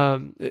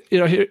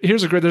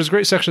 There's a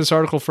great section of this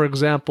article, for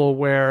example,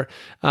 where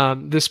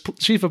this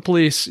chief of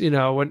police,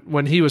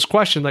 when he was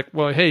questioned, like,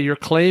 well, hey, you're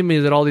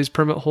claiming that all these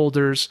permit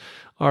holders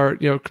are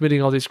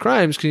committing all these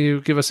crimes. Can you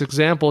give us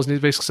examples? And he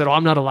basically said,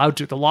 I'm not allowed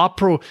to. The law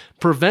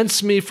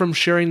prevents me from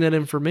sharing that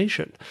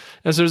information.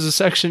 And so there's a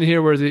section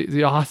here where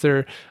the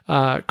author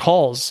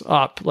calls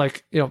up,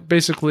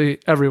 basically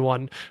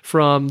everyone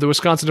from the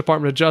Wisconsin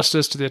Department of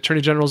Justice to the Attorney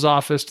General's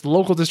office to the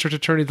local district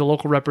attorney, the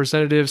local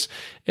representatives,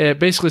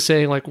 basically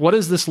saying, what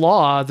is this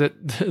law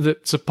that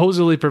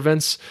supposedly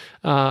prevents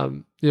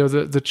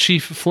the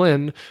Chief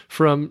Flynn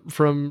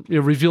from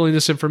revealing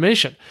this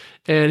information?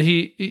 And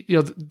he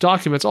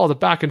documents all the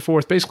back and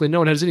forth. Basically, no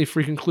one has any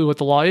freaking clue what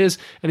the law is.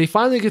 And he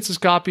finally gets his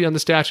copy on the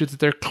statute that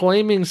they're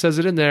claiming says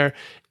it in there.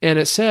 And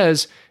it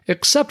says,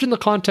 except in the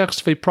context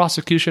of a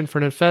prosecution for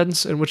an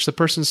offense in which the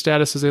person's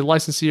status as a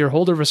licensee or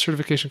holder of a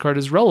certification card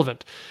is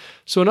relevant.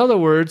 So in other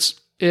words,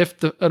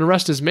 if an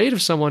arrest is made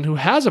of someone who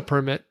has a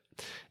permit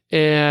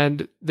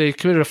and they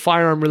committed a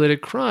firearm-related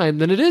crime,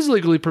 then it is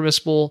legally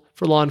permissible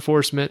for law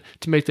enforcement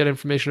to make that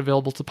information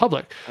available to the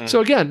public.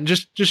 So again,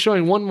 just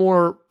showing one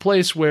more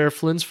place where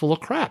Flynn's full of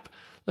crap.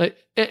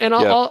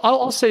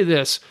 I'll say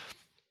this.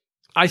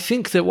 I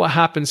think that what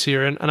happens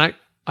here, and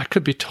I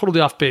could be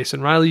totally off base,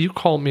 and Riley, you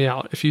call me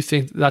out if you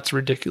think that's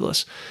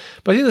ridiculous.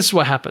 But I think this is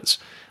what happens.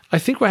 I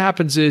think what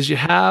happens is you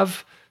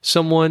have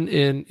someone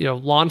in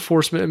law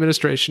enforcement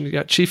administration. You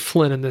got Chief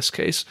Flynn in this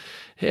case.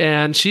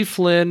 And Chief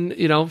Flynn,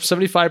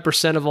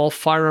 75% of all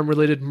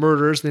firearm-related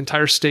murders in the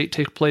entire state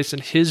take place in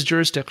his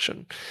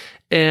jurisdiction.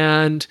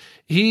 And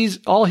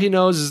all he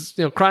knows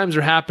is, crimes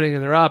are happening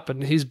and they're up,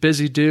 and he's a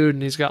busy dude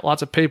and he's got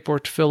lots of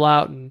paperwork to fill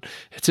out, and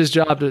it's his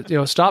job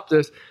to, stop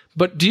this.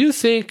 But do you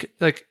think,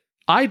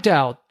 I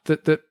doubt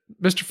that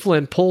Mr.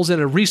 Flynn pulls in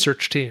a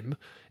research team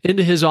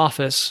into his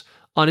office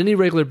on any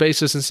regular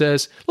basis and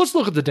says, let's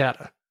look at the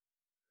data.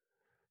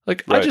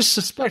 Right. I just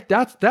suspect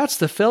that's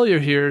the failure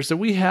here, is that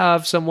we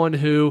have someone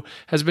who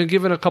has been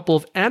given a couple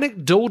of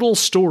anecdotal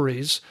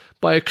stories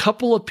by a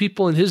couple of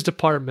people in his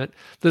department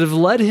that have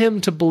led him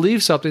to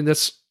believe something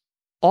that's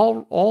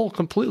all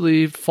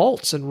completely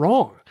false and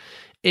wrong.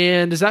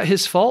 And is that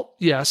his fault?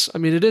 Yes. I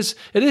mean, it is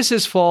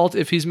his fault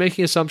if he's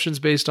making assumptions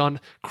based on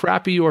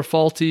crappy or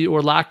faulty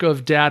or lack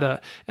of data,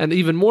 and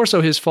even more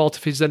so his fault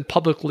if he's then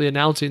publicly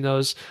announcing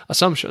those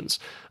assumptions.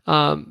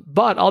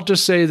 But I'll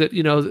just say that,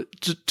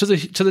 to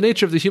the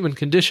nature of the human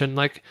condition,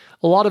 a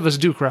lot of us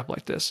do crap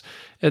like this.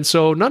 And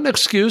so not an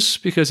excuse,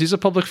 because he's a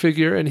public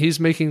figure and he's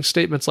making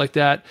statements like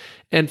that.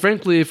 And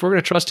frankly, if we're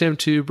going to trust him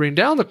to bring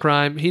down the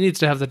crime, he needs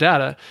to have the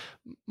data.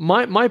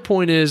 My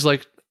point is,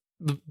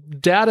 the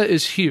data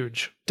is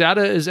huge.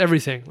 Data is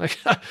everything.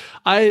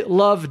 I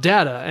love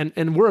data,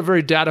 and we're a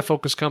very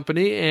data-focused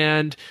company,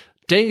 and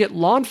dang it,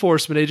 law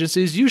enforcement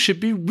agencies, you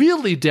should be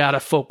really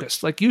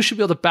data-focused. You should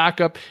be able to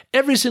back up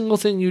every single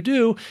thing you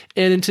do.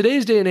 And in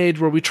today's day and age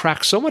where we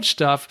track so much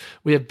stuff,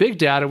 we have big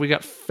data, we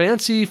got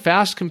fancy,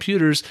 fast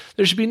computers,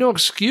 there should be no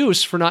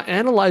excuse for not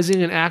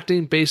analyzing and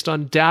acting based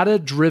on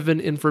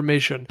data-driven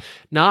information,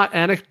 not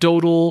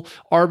anecdotal,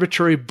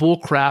 arbitrary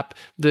bullcrap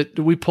that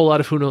we pull out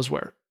of who knows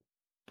where.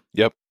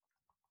 Yep.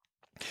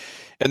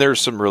 And there's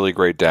some really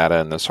great data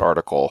in this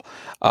article.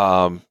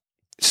 Let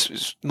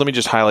me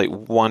just highlight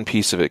one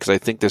piece of it, because I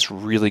think this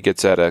really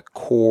gets at a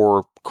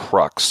core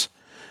crux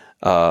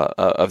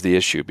of the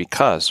issue.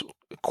 Because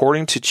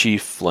according to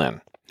Chief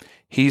Flynn,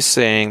 he's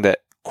saying that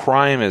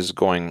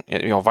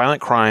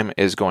violent crime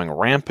is going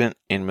rampant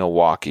in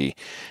Milwaukee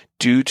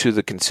due to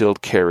the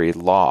concealed carry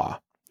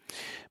law.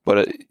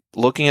 But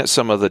looking at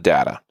some of the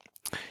data,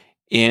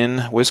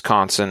 in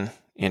Wisconsin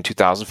in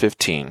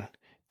 2015,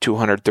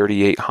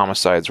 238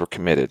 homicides were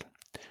committed.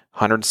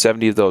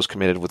 170 of those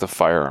committed with a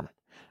firearm.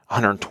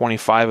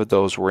 125 of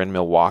those were in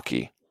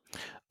Milwaukee.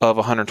 Of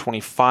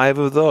 125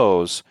 of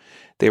those,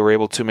 they were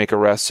able to make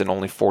arrests in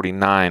only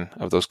 49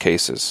 of those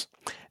cases.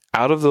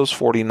 Out of those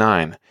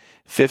 49,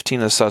 15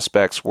 of the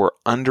suspects were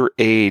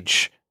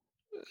underage,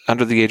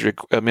 under the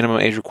minimum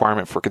age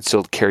requirement for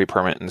concealed carry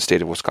permit in the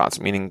state of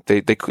Wisconsin, meaning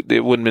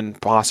it wouldn't have been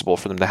possible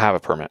for them to have a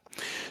permit.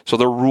 So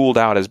they're ruled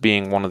out as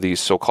being one of these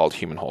so-called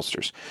human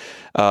holsters.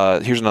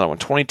 Here's another one.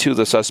 22 of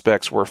the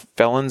suspects were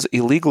felons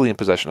illegally in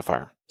possession of a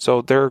firearm.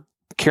 So they're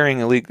carrying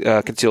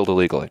concealed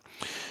illegally.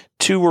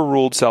 2 were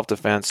ruled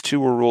self-defense. 2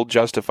 were ruled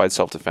justified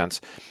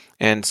self-defense.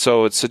 And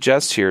so it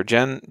suggests here,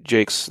 Jen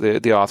Jakes,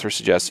 the author,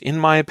 suggests, in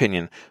my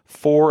opinion,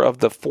 4 of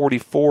the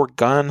 44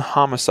 gun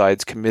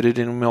homicides committed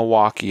in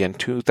Milwaukee in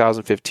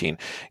 2015,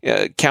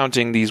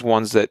 counting these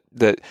ones that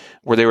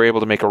where they were able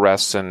to make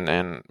arrests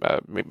and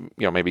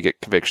maybe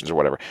get convictions or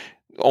whatever.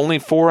 Only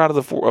 4 out of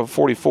the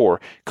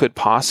 44 could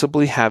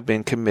possibly have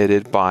been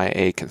committed by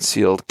a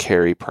concealed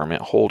carry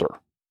permit holder,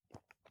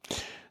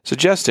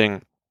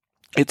 suggesting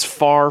it's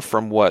far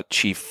from what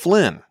Chief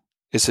Flynn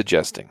is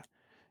suggesting.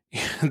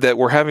 That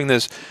we're having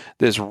this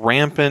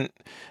rampant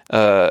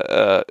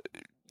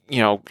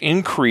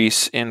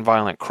increase in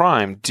violent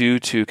crime due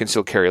to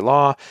concealed carry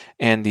law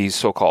and these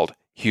so-called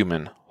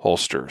human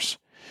holsters.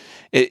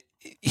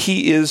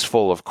 He is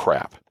full of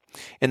crap.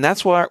 And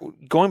that's why,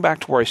 going back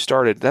to where I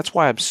started, that's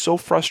why I'm so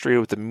frustrated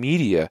with the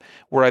media,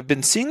 where I've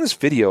been seeing this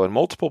video in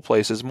multiple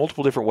places,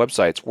 multiple different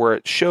websites, where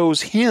it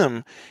shows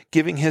him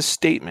giving his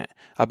statement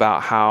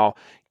about how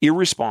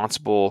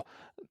irresponsible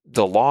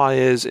the law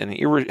is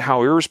and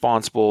how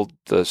irresponsible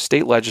the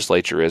state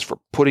legislature is for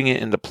putting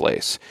it into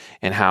place,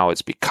 and how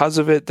it's because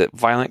of it that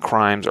violent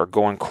crimes are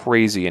going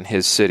crazy in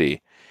his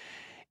city.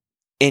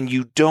 And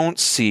you don't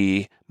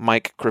see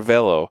Mike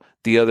Crivello,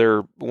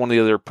 one of the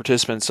other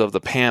participants of the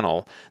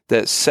panel,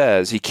 that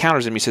says, he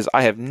counters him. He says,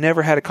 "I have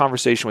never had a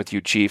conversation with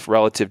you, Chief,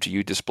 relative to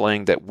you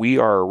displaying that we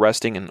are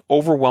arresting an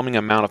overwhelming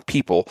amount of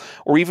people,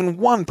 or even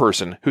one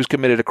person who's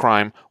committed a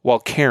crime while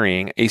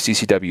carrying a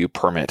CCW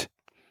permit."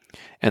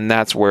 And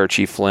that's where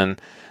Chief Flynn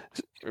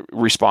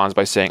responds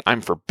by saying,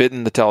 "I'm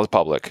forbidden to tell the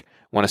public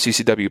when a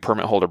CCW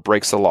permit holder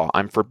breaks the law.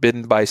 I'm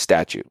forbidden by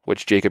statute,"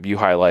 which, Jacob, you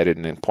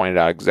highlighted and pointed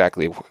out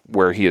exactly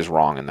where he is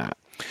wrong in that.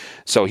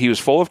 So he was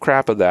full of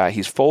crap of that.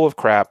 He's full of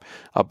crap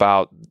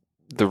about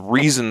the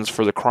reasons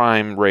for the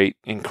crime rate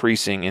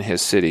increasing in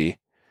his city.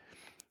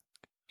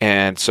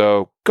 And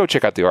so go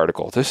check out the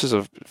article. This is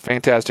a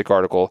fantastic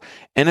article,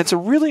 and it's a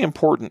really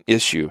important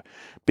issue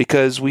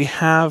because we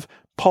have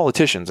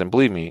politicians, and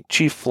believe me,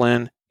 Chief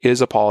Flynn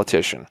is a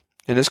politician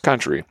in this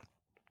country,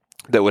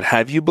 that would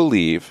have you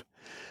believe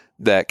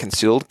that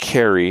concealed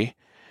carry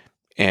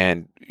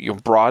and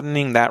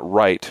broadening that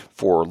right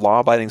for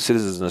law-abiding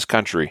citizens in this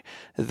country,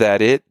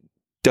 that it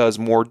does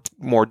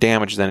more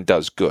damage than it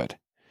does good.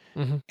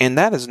 Mm-hmm. And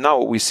that is not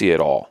what we see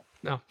at all.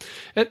 No.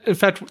 In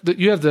fact,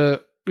 you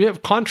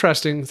have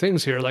contrasting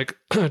things here. Like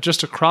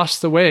just across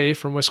the way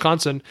from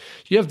Wisconsin,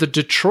 you have the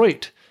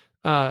Detroit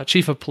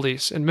chief of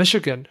police in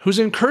Michigan, who's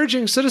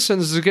encouraging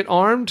citizens to get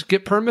armed,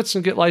 get permits,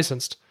 and get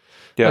licensed.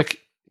 Yeah.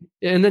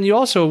 And then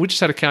we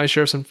just had a county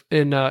sheriff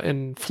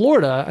in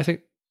Florida, I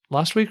think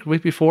last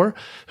week before,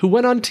 who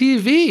went on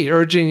TV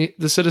urging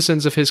the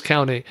citizens of his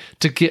county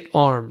to get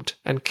armed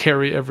and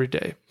carry every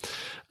day.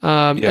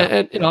 And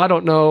I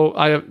don't know.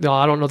 I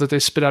don't know that they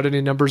spit out any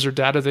numbers or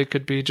data. They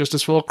could be just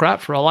as full of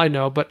crap for all I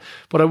know. But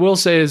what I will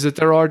say is that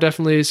there are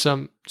definitely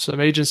some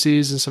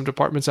agencies and some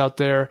departments out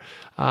there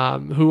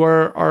who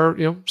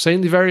are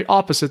saying the very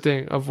opposite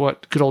thing of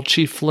what good old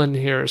Chief Flynn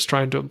here is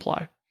trying to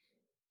imply.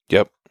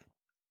 Yep.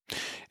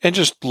 And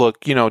just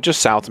look,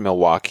 just south of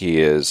Milwaukee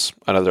is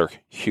another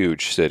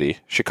huge city,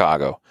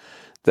 Chicago,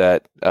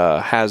 that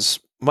has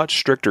much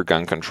stricter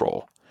gun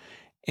control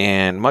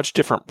and much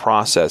different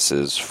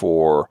processes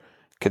for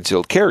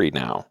concealed carry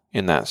now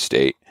in that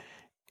state.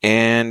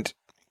 And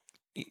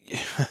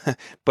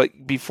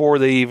but before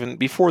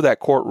that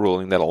court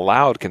ruling that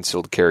allowed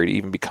concealed carry to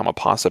even become a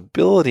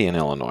possibility in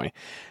Illinois,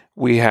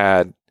 we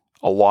had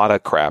a lot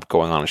of crap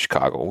going on in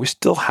Chicago. We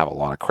still have a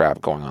lot of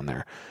crap going on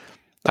there.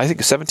 I think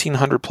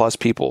 1,700 plus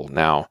people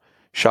now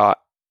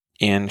shot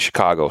in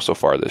Chicago so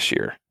far this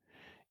year.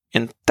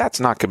 And that's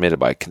not committed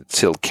by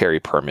concealed carry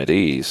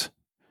permittees.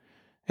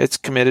 It's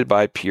committed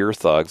by pure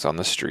thugs on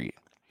the street.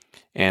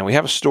 And we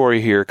have a story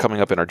here coming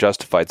up in our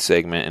Justified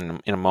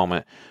segment in a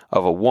moment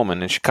of a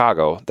woman in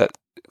Chicago that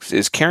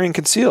is carrying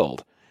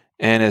concealed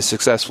and is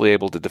successfully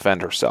able to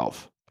defend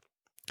herself.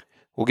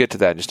 We'll get to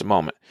that in just a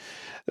moment.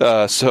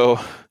 So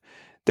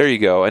there you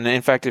go. And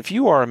in fact, if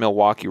you are a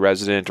Milwaukee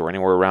resident or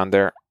anywhere around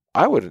there,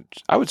 I would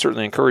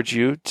certainly encourage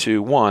you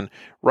to, one,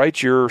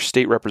 write your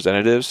state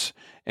representatives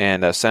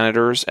and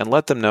senators and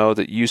let them know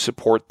that you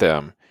support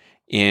them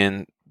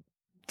in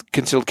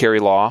concealed carry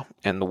law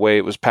and the way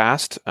it was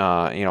passed,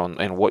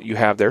 and what you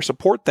have there.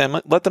 Support them.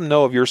 Let them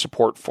know of your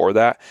support for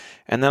that.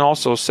 And then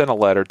also send a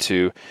letter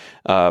to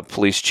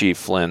Police Chief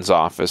Flynn's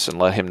office and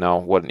let him know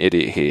what an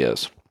idiot he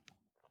is.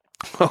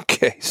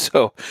 Okay,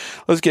 so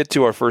let's get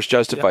to our first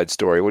Justified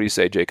story. What do you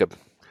say, Jacob?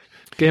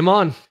 Game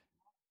on.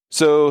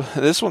 So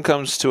this one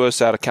comes to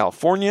us out of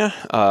California,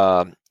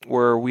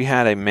 where we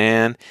had a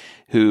man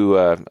who,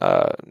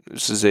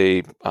 this is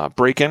a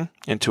break-in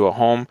into a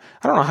home.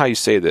 I don't know how you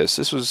say this.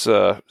 This was,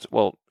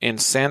 in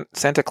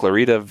Santa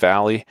Clarita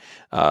Valley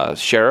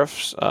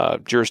Sheriff's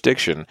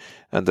jurisdiction.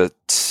 The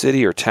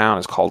city or town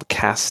is called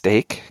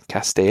Castaic.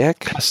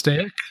 Castaic?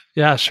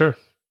 Yeah, sure.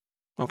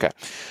 Okay.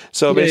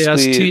 So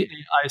basically...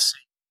 Castaic.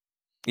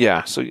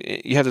 Yeah, so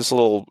you have this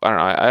little, I don't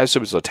know, I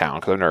assume it's a town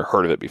because I've never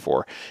heard of it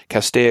before,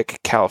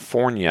 Castaic,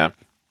 California,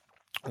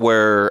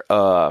 where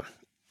a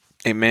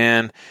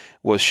man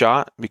was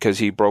shot because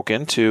he broke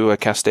into a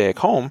Castaic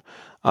home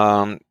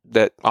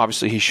that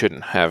obviously he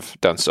shouldn't have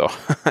done so.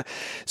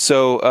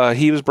 So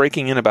he was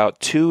breaking in about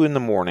 2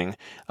 a.m.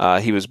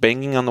 He was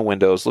banging on the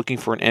windows looking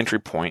for an entry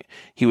point.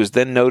 He was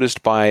then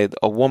noticed by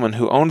a woman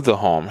who owned the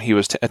home he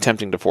was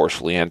attempting to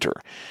forcefully enter.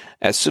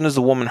 As soon as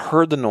the woman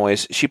heard the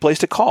noise, she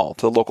placed a call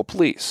to the local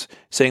police,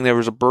 saying there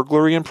was a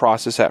burglary in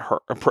progress at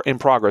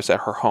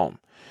her home.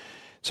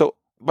 So,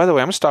 by the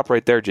way, I'm going to stop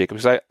right there, Jacob,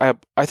 because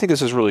I think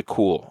this is really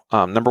cool.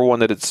 Number one,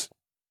 that it's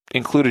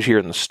included here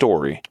in the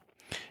story,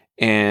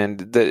 and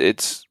that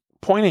it's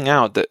pointing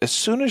out that as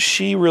soon as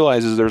she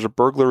realizes there's a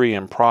burglary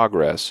in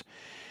progress,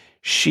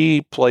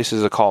 she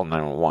places a call to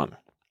 911.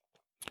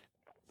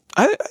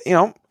 I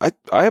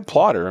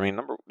applaud her. I mean,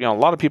 a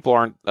lot of people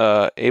aren't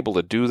able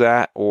to do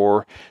that,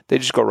 or they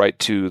just go right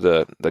to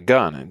the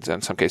gun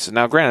in some cases.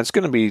 Now, granted, it's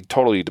going to be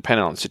totally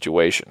dependent on the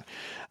situation.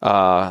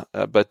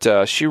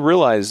 But she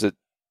realized that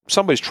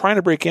somebody's trying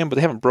to break in, but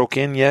they haven't broke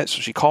in yet.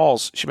 So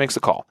she makes the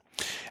call.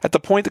 At the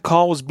point the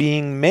call was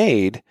being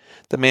made,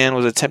 the man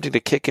was attempting to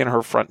kick in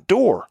her front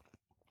door.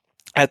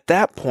 At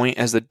that point,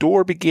 as the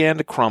door began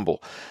to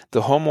crumble,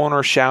 the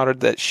homeowner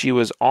shouted that she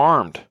was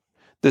armed.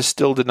 This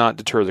still did not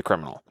deter the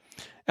criminal.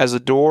 As the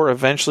door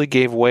eventually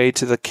gave way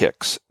to the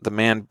kicks, the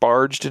man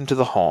barged into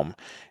the home,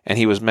 and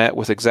he was met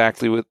with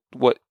exactly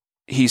what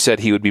he said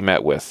he would be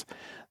met with,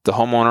 the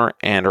homeowner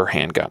and her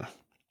handgun.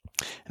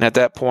 And at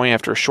that point,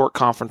 after a short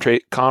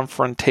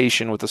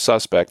confrontation with the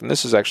suspect, and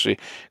this is actually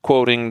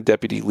quoting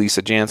Deputy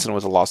Lisa Jansen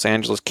with the Los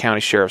Angeles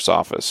County Sheriff's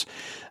Office,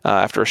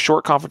 after a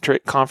short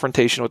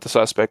confrontation with the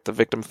suspect, the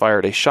victim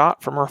fired a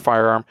shot from her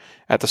firearm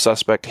at the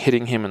suspect,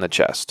 hitting him in the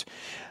chest.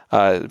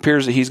 It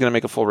appears that he's going to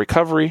make a full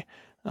recovery,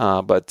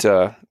 but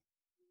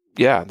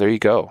yeah, there you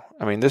go.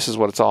 I mean, this is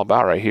what it's all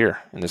about right here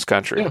in this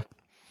country. Yeah.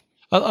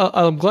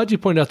 I'm glad you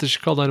pointed out that she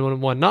called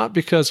 911, not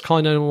because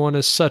calling 911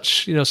 is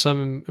such,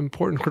 some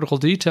important critical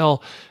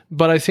detail,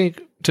 but I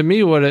think to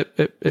me what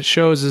it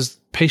shows is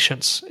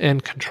patience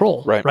and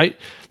control, right?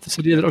 This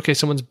idea that, okay,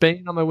 someone's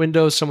banging on my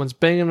windows, someone's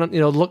banging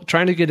on,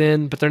 trying to get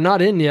in, but they're not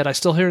in yet. I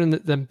still hear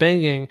them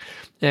banging,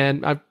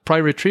 and I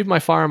probably retrieve my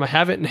firearm. I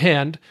have it in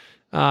hand.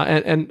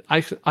 And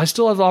I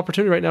still have the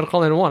opportunity right now to call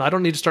 911. I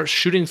don't need to start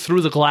shooting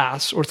through the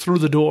glass or through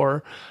the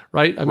door,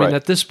 right? I mean,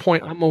 at this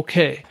point, I'm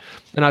okay,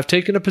 and I've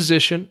taken a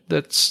position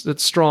that's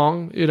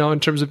strong, in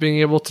terms of being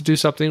able to do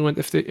something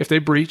if they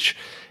breach,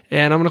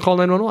 and I'm going to call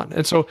 911.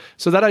 And so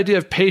that idea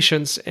of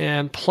patience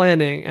and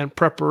planning and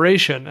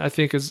preparation, I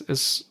think,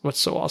 is what's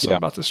so awesome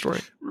about this story.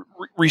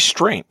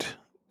 Restraint,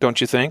 don't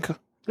you think,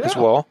 as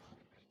well?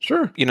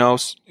 Sure.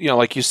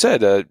 Like you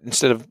said,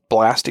 instead of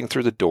blasting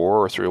through the door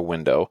or through a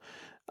window.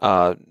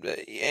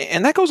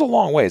 And that goes a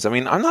long ways. I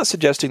mean, I'm not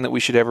suggesting that we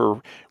should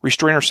ever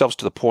restrain ourselves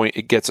to the point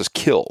it gets us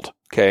killed.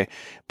 Okay.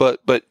 But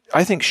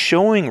I think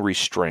showing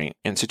restraint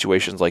in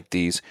situations like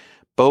these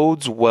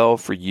bodes well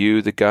for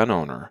you, the gun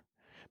owner,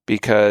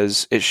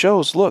 because it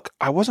shows, look,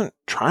 I wasn't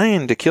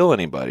trying to kill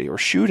anybody or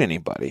shoot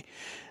anybody.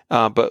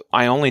 But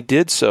I only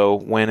did so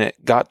when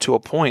it got to a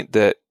point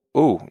that,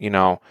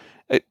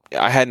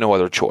 I had no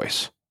other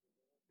choice.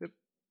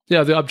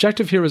 Yeah. The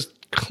objective here was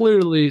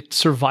clearly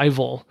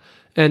survival.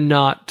 And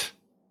not,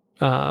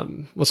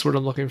 what's the word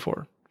I'm looking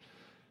for?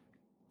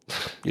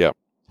 Yeah.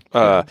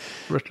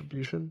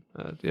 Retribution.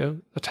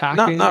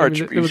 Attacking. Not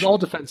retribution. It was all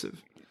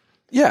defensive.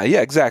 Yeah,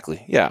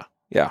 exactly. Yeah.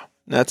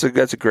 That's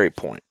a great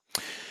point.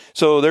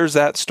 So there's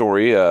that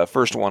story.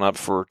 First one up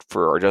for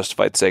our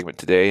Justified segment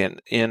today.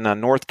 And in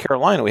North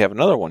Carolina, we have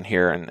another one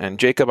here. And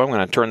Jacob, I'm going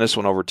to turn this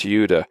one over to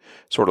you to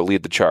sort of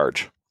lead the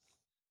charge.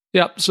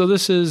 Yeah. So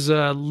this is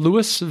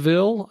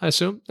Louisville, I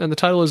assume. And the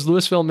title is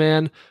Louisville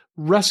Man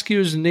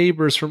Rescues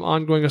Neighbors from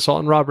Ongoing Assault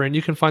and Robbery. And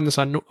you can find this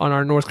on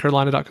our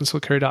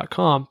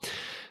northcarolina.concealedcarry.com.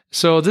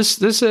 So this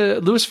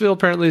Louisville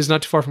apparently is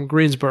not too far from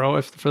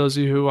Greensboro, for those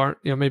of you who aren't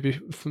maybe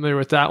familiar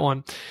with that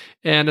one.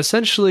 And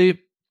essentially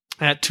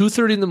at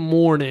 2:30 in the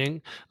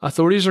morning,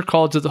 authorities are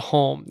called to the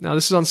home. Now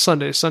this is on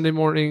Sunday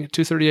morning,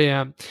 2:30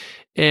 a.m.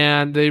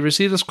 And they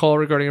receive this call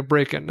regarding a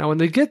break-in. Now when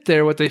they get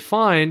there, what they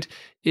find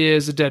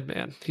is a dead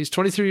man. He's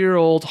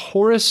 23-year-old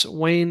Horace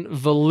Wayne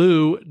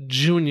Value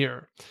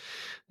Jr.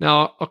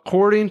 Now,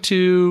 according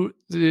to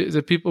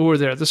the people who were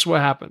there, this is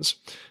what happens.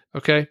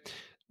 Okay,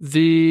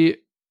 the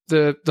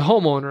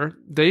homeowner,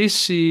 they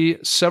see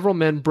several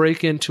men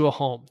break into a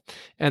home,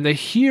 and they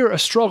hear a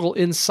struggle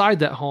inside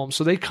that home.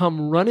 So they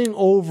come running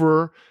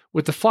over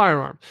with the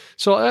firearm.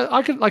 So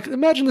I could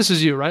imagine this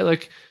is you, right?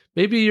 Like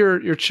maybe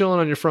you're chilling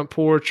on your front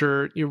porch,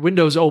 or your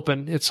window's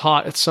open. It's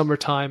hot. It's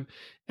summertime.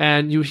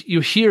 And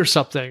you hear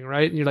something,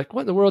 right? And you're like,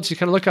 what in the world? So you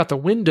kind of look out the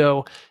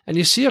window and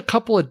you see a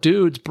couple of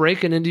dudes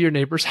breaking into your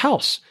neighbor's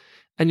house.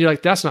 And you're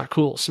like, that's not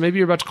cool. So maybe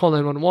you're about to call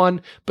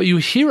 911, but you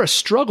hear a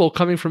struggle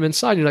coming from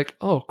inside. And you're like,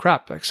 oh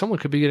crap, like someone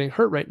could be getting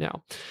hurt right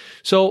now.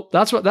 So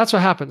that's what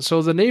happens.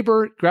 So the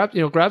neighbor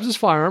grabs his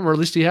firearm, or at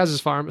least he has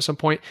his firearm at some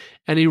point,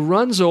 and he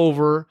runs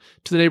over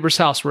to the neighbor's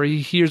house where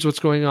he hears what's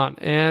going on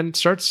and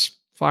starts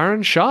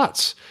firing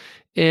shots.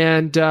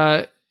 And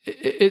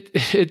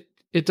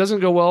it doesn't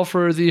go well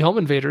for the home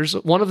invaders.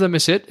 One of them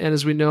is hit, and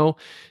as we know,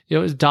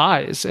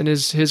 dies, and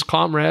his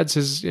comrades,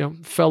 his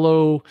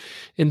fellow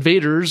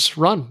invaders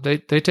run. They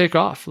take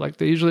off like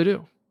they usually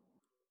do.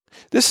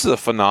 This is a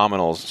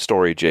phenomenal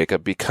story,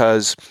 Jacob,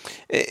 because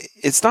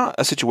it's not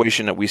a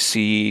situation that we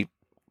see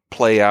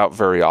play out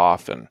very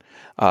often.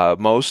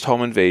 Most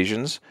home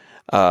invasions,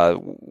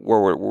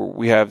 where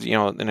we have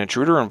an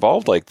intruder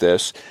involved like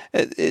this,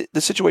 the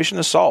situation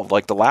is solved,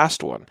 like the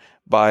last one,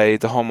 by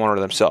the homeowner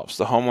themselves.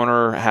 The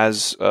homeowner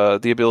has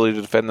the ability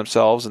to defend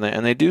themselves,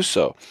 and they do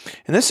so.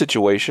 In this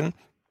situation,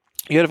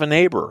 you have a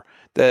neighbor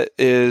that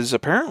is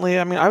apparently,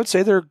 I mean, I would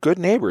say they're a good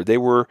neighbor. They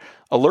were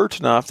alert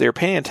enough, they were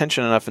paying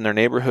attention enough in their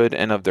neighborhood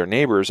and of their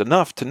neighbors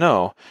enough to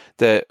know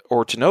that,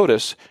 or to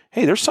notice,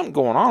 hey, there's something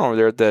going on over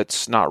there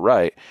that's not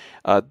right.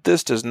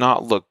 This does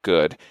not look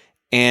good.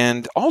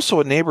 And also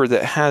a neighbor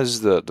that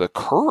has the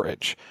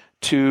courage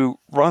to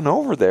run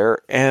over there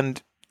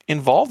and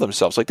involve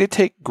themselves. Like, they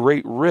take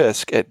great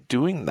risk at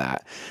doing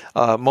that.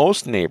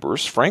 Most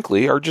neighbors,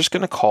 frankly, are just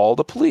going to call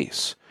the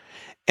police.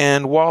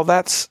 And while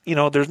that's,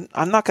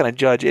 I'm not going to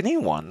judge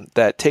anyone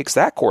that takes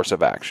that course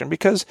of action,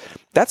 because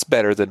that's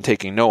better than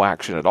taking no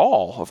action at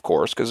all, of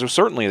course, because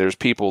there's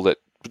people that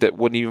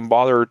wouldn't even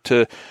bother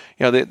to,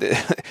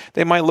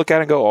 they might look at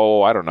it and go,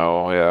 oh, I don't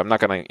know, I'm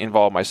not going to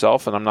involve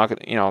myself, and I'm not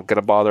going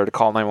to bother to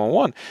call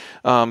 911.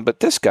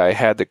 But this guy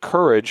had the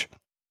courage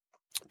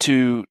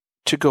to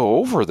go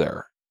over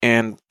there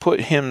and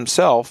put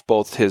himself,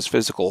 both his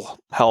physical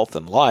health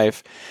and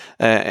life,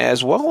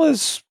 as well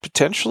as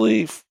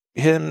potentially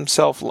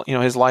himself,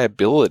 his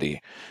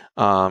liability,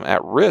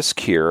 at risk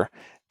here,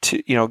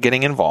 to,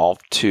 getting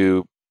involved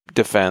to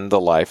defend the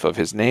life of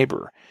his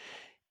neighbor.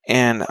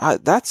 And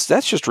that's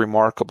just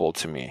remarkable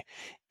to me.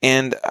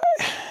 And,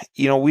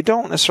 we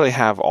don't necessarily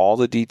have all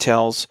the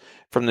details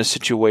from this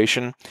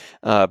situation,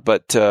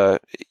 but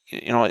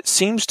it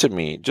seems to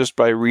me, just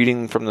by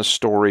reading from the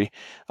story,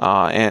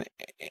 and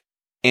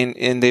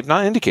they've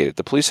not indicated,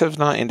 the police have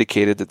not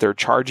indicated that they're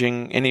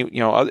charging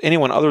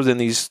anyone other than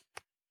these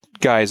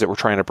guys that were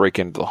trying to break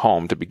into the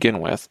home to begin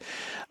with,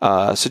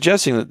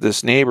 suggesting that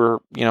this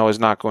neighbor, is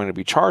not going to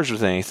be charged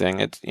with anything.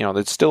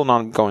 It's still an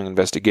ongoing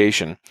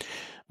investigation,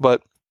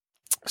 but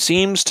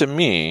seems to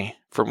me,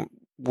 from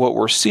what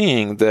we're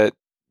seeing, that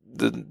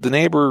the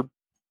neighbor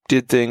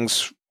did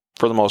things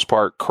for the most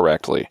part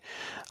correctly.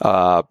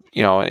 And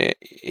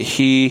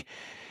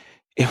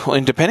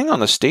depending on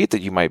the state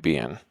that you might be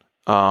in,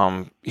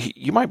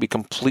 you might be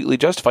completely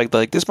justified.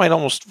 Like, this might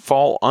almost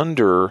fall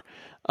under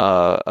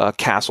a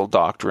castle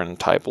doctrine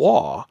type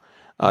law,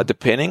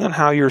 depending on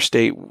how your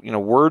state,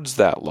 words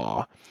that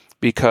law.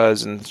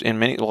 Because in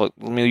many, let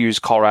me use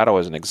Colorado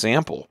as an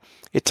example.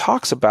 It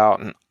talks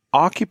about an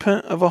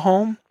occupant of a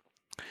home,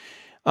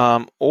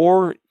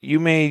 or you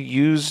may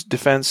use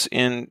defense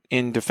in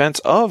defense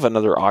of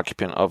another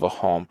occupant of a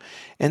home.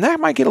 And that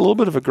might get a little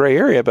bit of a gray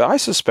area, but I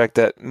suspect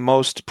that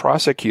most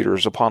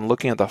prosecutors, upon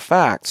looking at the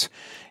facts,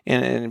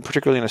 and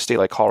particularly in a state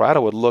like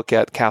Colorado, would look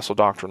at castle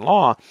doctrine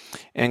law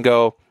and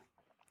go,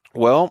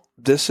 well,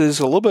 this is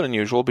a little bit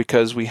unusual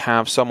because we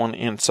have someone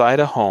inside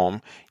a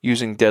home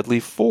using deadly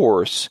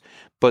force,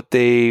 but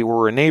they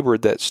were a neighbor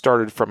that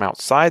started from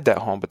outside that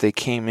home, but they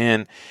came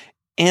in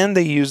and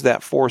they used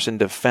that force in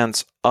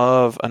defense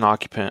of an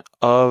occupant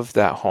of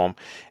that home.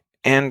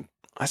 And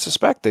I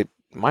suspect they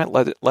might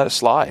let it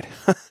slide.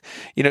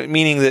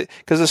 Meaning that,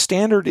 because the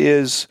standard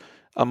is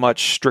a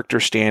much stricter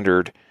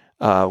standard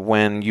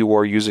when you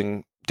are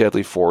using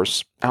deadly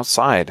force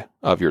outside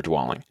of your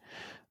dwelling.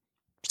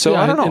 So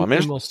I don't know.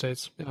 In most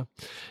states, yeah.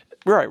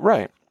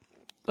 Right.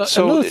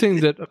 So another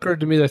thing that occurred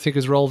to me that I think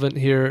is relevant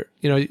here,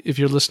 if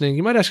you're listening,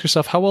 you might ask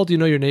yourself, how well do you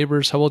know your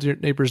neighbors? How well do your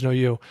neighbors know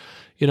you?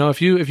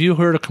 If you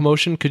heard a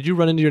commotion, could you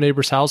run into your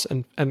neighbor's house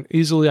and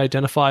easily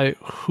identify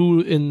who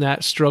in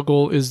that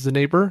struggle is the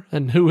neighbor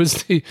and who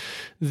is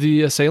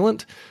the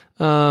assailant?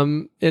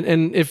 And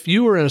if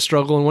you were in a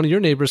struggle and one of your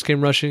neighbors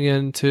came rushing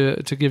in to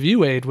give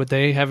you aid, would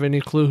they have any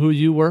clue who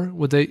you were?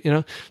 Would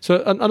they,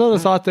 So another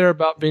thought there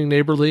about being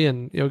neighborly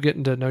and,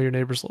 getting to know your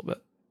neighbors a little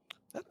bit.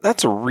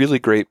 That's a really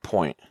great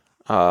point.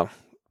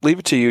 Leave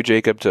it to you,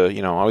 Jacob,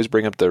 to, always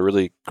bring up the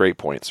really great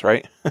points,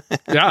 right?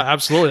 Yeah,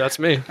 absolutely. That's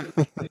me.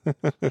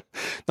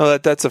 No,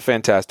 that's a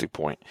fantastic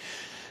point.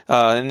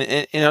 And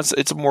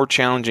it's a more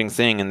challenging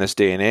thing in this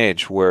day and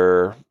age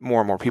where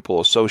more and more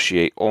people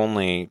associate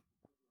only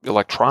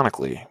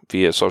electronically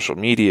via social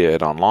media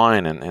and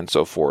online and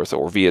so forth,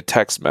 or via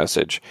text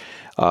message.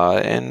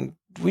 And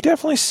we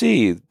definitely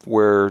see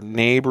where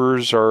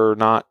neighbors are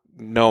not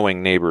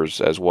knowing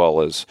neighbors as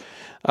well as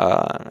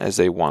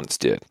they once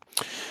did.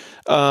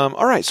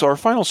 All right, so our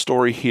final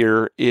story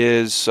here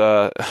is,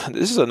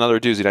 this is another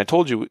doozy. And I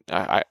told you,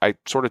 I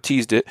sort of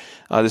teased it.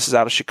 This is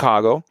out of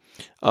Chicago.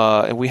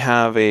 And we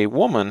have a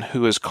woman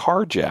who is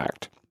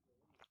carjacked.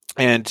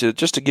 And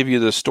just to give you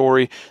the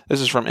story,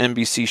 this is from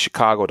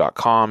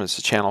NBCChicago.com. It's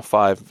a Channel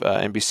 5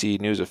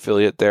 NBC News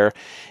affiliate there.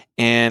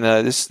 And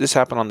this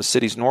happened on the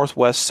city's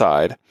northwest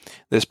side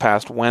this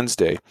past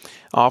Wednesday.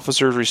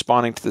 Officers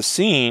responding to the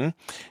scene,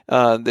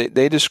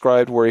 they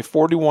described where a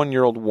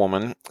 41-year-old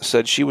woman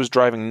said she was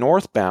driving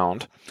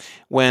northbound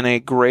when a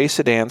gray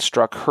sedan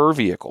struck her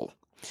vehicle.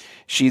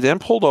 She then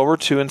pulled over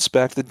to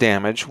inspect the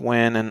damage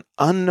when an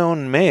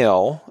unknown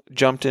male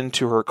jumped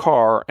into her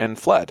car and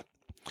fled.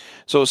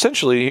 So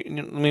essentially,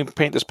 let me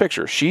paint this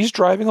picture. She's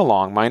driving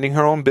along, minding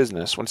her own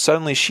business, when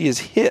suddenly she is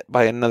hit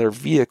by another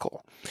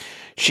vehicle.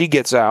 She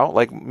gets out,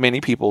 like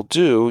many people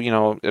do,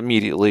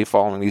 immediately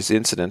following these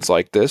incidents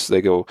like this.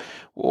 They go,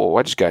 well,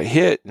 I just got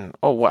hit, and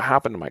oh, what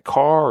happened to my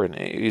car? And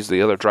is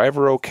the other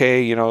driver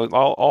okay?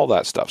 All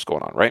that stuff's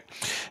going on, right?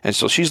 And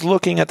so she's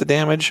looking at the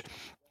damage,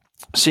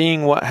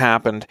 seeing what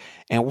happened.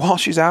 And while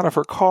she's out of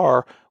her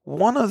car,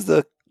 one of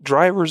the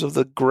drivers of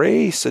the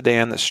gray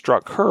sedan that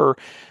struck her,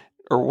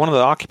 or one of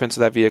the occupants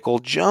of that vehicle,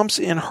 jumps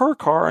in her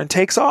car and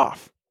takes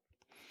off.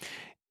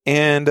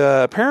 And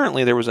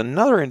apparently there was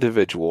another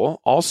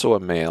individual, also a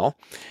male,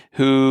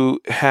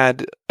 who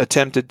had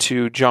attempted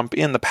to jump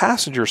in the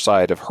passenger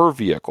side of her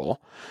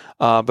vehicle,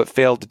 but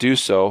failed to do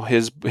so.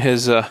 His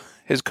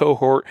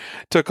cohort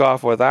took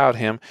off without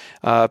him.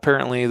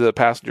 Apparently the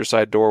passenger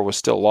side door was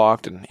still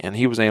locked, and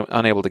he was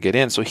unable to get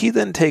in. So he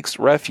then takes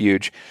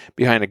refuge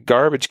behind a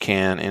garbage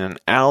can in an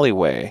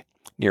alleyway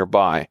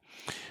nearby.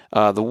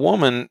 The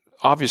woman,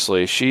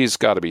 obviously, she's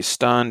got to be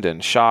stunned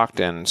and shocked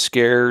and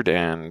scared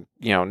and,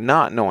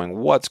 not knowing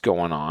what's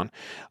going on.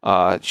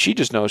 She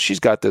just knows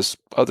she's got this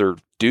other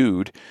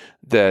dude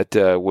that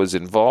was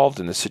involved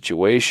in the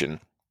situation.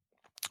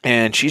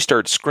 And she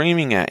starts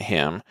screaming at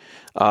him.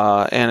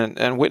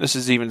 And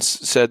witnesses even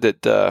said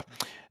that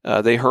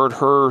they heard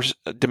her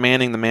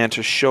demanding the man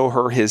to show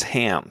her his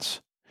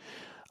hands.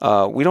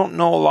 We don't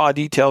know a lot of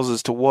details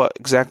as to what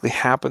exactly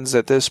happens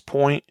at this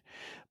point.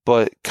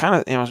 But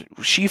kind of,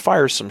 she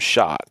fires some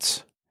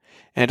shots.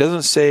 And it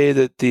doesn't say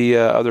that the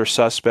other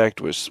suspect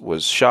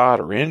was shot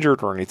or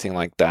injured or anything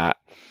like that.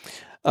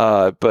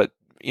 But,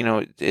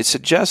 it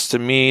suggests to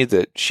me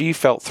that she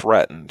felt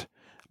threatened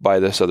by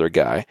this other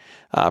guy.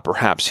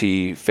 Perhaps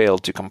he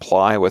failed to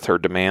comply with her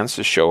demands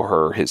to show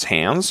her his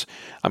hands.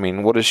 I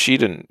mean, who is she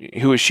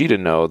to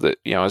know that,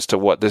 as to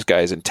what this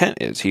guy's intent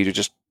is? He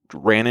just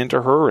ran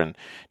into her and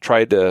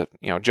tried to,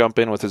 jump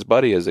in with his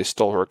buddy as they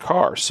stole her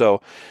car.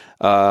 So,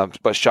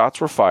 but shots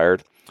were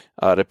fired.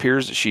 It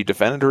appears that she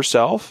defended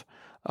herself.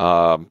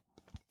 It's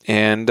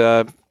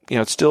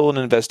still an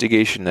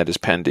investigation that is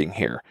pending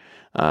here.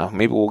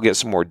 Maybe we'll get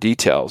some more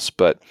details,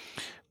 but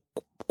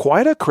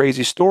quite a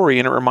crazy story.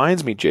 And it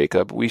reminds me,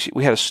 Jacob, we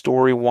had a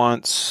story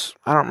once,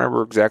 I don't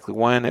remember exactly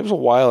when, it was a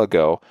while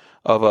ago,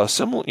 of a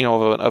similar,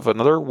 of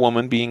another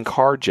woman being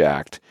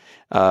carjacked,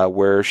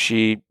 where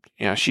she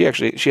had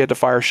to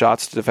fire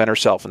shots to defend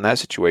herself in that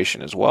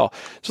situation as well.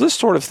 So this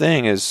sort of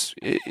thing is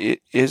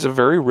a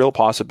very real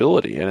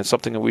possibility, and it's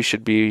something that we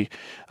should be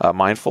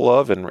mindful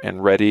of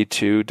and ready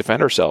to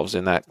defend ourselves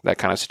in that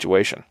kind of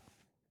situation.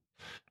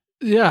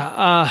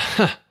 Yeah,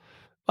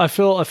 I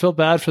feel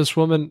bad for this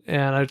woman,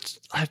 and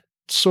I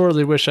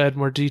sorely wish I had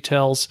more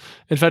details.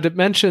 In fact, it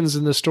mentions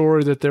in the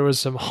story that there was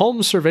some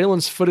home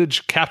surveillance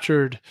footage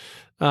captured,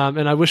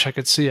 and I wish I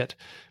could see it.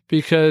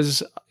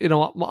 Because,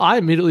 I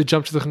immediately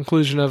jumped to the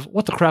conclusion of,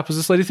 what the crap was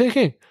this lady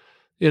thinking?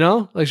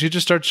 She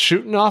just starts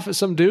shooting off at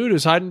some dude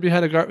who's hiding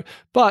behind a garbage.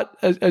 But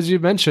as you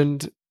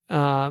mentioned,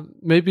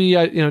 maybe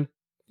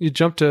you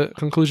jump to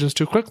conclusions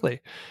too quickly,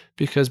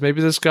 because maybe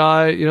this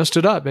guy,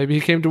 stood up. Maybe he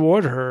came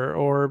toward her,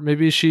 or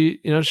maybe she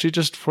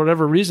just, for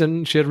whatever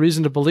reason, she had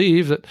reason to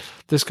believe that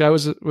this guy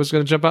was going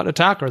to jump out and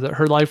attack her, that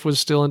her life was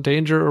still in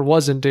danger or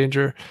was in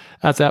danger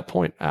at that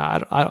point.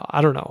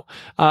 I don't know.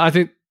 I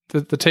think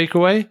the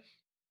takeaway: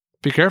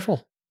 be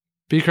careful.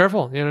 Be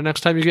careful.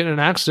 Next time you get in an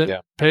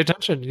accident, Pay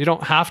attention. You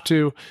don't have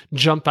to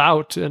jump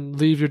out and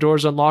leave your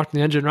doors unlocked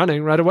and the engine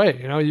running right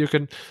away.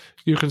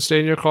 You can stay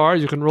in your car.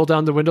 You can roll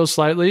down the window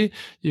slightly.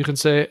 You can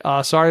say,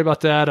 sorry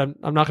about that. I'm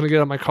not going to get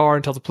out of my car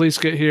until the police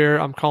get here.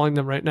 I'm calling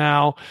them right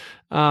now.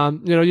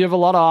 You have a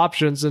lot of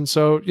options. And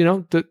so,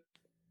 the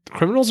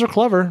criminals are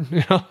clever,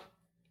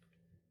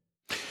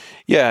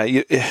 Yeah.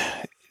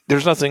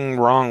 There's nothing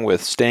wrong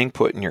with staying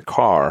put in your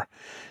car,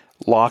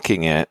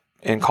 locking it,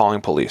 and calling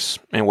police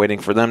and waiting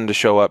for them to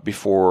show up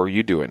before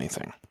you do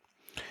anything.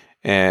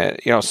 And,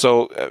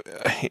 so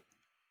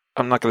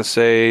I'm not going to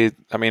say,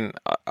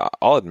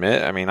 I'll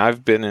admit,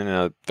 I've been in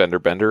a fender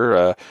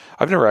bender.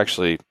 I've never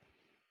actually,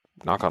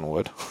 knock on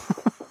wood,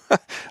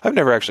 I've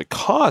never actually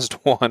caused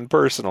one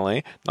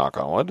personally, knock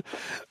on wood.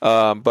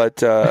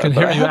 But I can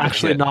hear you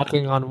actually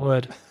knocking on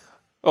wood.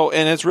 Oh,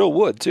 and it's real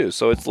wood too.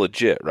 So it's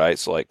legit, right?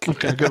 So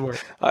okay, good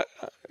work.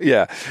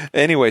 Yeah.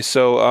 Anyway,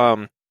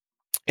 so,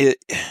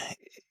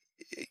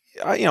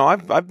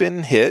 I've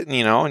been hit,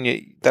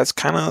 and that's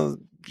kind of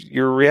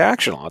your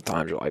reaction a lot of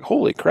times. You're like,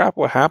 holy crap,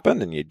 what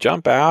happened? And you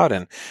jump out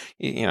and,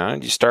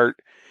 you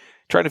start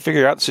trying to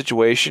figure out the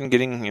situation,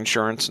 getting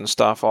insurance and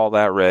stuff, all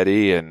that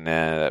ready. And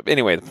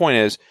anyway, the point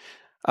is,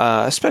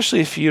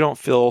 especially if you don't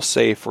feel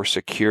safe or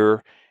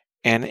secure,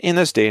 and in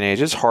this day and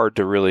age, it's hard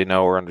to really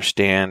know or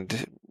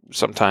understand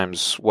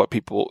sometimes who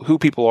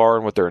people are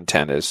and what their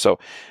intent is. So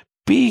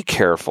be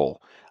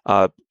careful.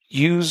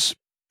 Use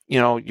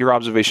your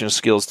observation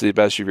skills to the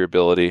best of your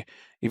ability,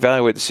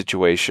 evaluate the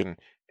situation,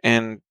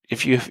 and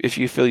if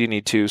you feel you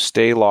need to,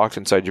 stay locked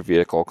inside your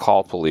vehicle,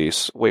 call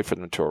police, wait for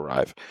them to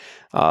arrive.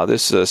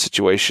 This is a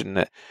situation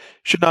that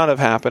should not have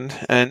happened.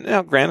 And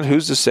now, granted,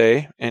 who's to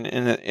say? And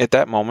at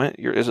that moment,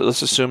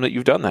 let's assume that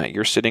you've done that.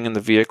 You're sitting in the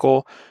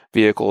vehicle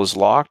is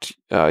locked,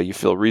 you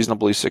feel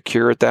reasonably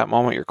secure at that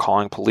moment, you're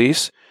calling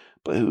police.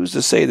 But who's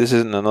to say this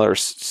isn't another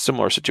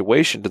similar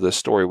situation to the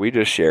story we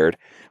just shared,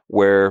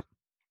 where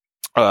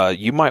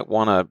you might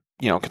want to,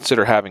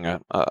 consider having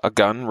a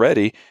gun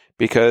ready,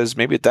 because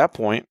maybe at that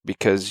point,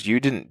 because you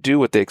didn't do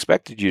what they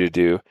expected you to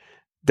do,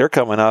 they're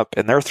coming up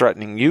and they're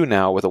threatening you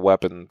now with a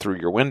weapon through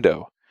your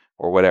window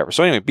or whatever.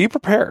 So anyway, be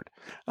prepared.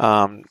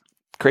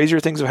 Crazier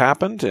things have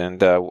happened,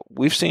 and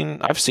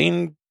I've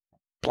seen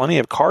plenty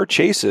of car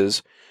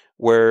chases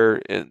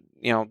where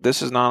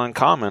this is not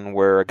uncommon,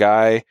 where a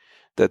guy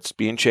that's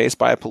being chased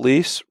by a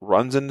police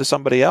runs into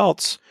somebody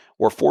else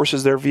or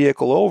forces their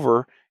vehicle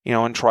over,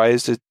 and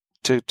tries to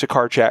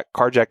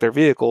carjack their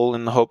vehicle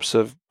in the hopes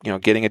of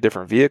getting a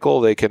different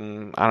vehicle. They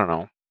can, I don't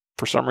know,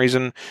 for some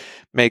reason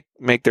make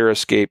their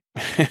escape.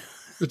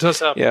 It does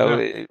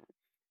happen.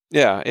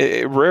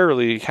 It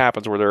rarely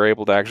happens where they're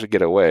able to actually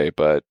get away,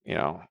 but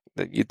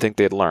you'd think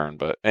they'd learn.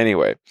 But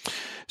anyway,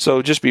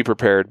 so just be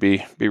prepared,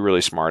 be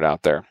really smart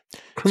out there.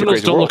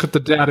 Criminals don't look at the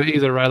data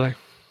either, Riley.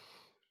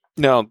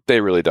 No,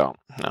 they really don't.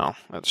 No,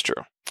 that's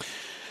true.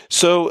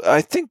 So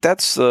I think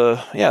that's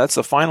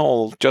the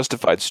final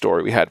justified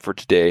story we had for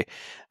today.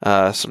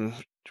 Some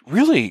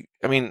really,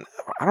 I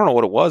don't know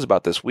what it was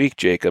about this week,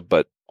 Jacob,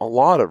 but a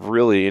lot of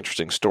really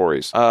interesting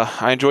stories.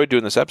 I enjoyed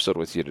doing this episode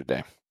with you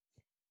today.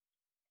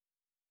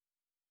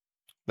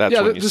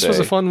 This was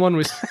a fun one.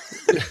 We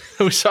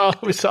saw.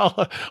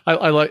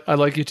 I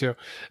like you too.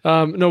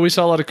 No, we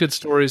saw a lot of good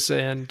stories,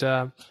 and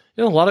a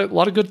lot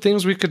of good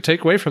things we could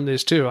take away from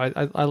these too.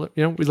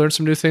 We learned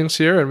some new things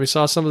here, and we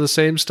saw some of the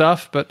same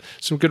stuff, but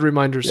some good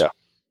reminders.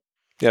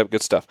 Yeah,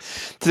 good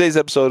stuff. Today's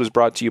episode is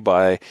brought to you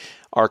by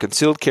our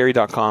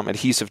concealedcarry.com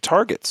adhesive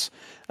targets.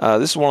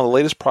 This is one of the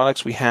latest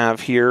products we have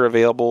here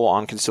available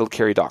on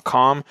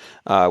concealedcarry.com.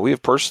 We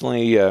have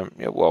personally,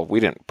 we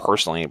didn't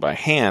personally by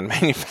hand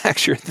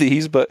manufacture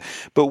these, but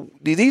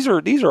these are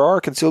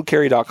our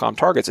concealedcarry.com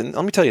targets. And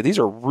let me tell you, these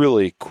are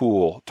really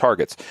cool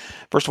targets.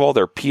 First of all,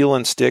 they're peel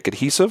and stick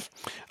adhesive.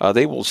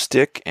 They will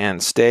stick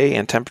and stay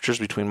in temperatures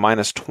between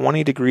minus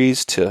 20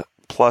 degrees to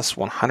plus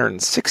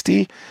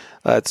 160.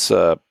 That's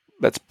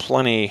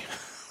plenty.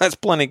 That's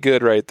plenty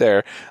good right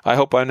there. I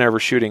hope I'm never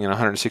shooting in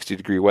 160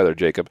 degree weather,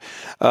 Jacob.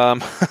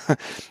 But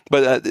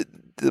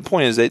the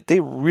point is that they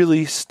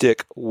really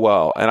stick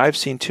well. And I've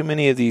seen too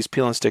many of these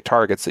peel and stick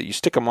targets that you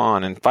stick them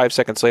on and 5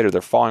 seconds later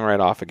they're falling right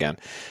off again.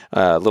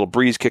 A little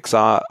breeze kicks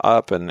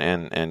up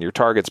and your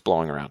target's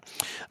blowing around.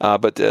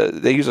 But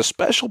they use a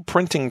special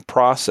printing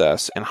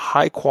process and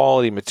high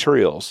quality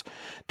materials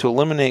to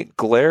eliminate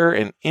glare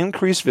and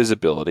increase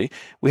visibility.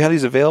 We have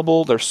these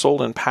available. They're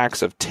sold in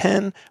packs of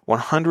 10,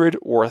 100,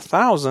 or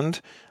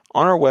 1,000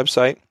 on our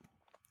website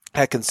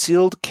at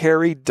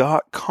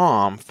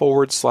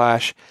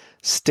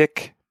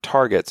concealedcarry.com/stick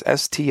targets.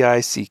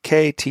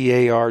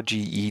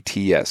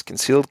 STICKTARGETS.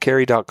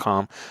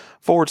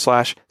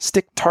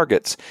 concealedcarry.com/stick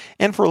targets.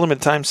 And for a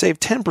limited time, save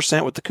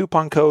 10% with the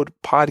coupon code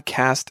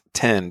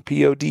podcast10,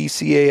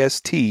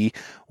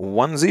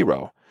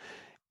 PODCAST10,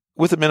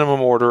 with a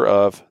minimum order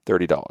of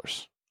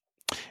 $30.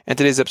 And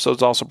today's episode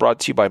is also brought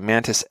to you by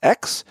Mantis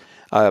X.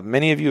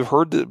 Many of you have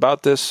heard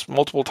about this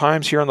multiple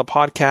times here on the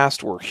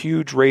podcast. We're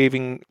huge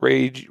raving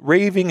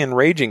and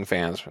raging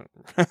fans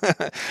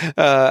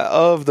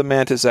of the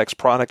Mantis X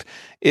product.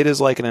 It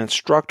is like an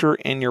instructor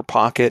in your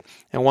pocket.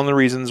 And one of the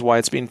reasons why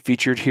it's being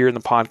featured here in the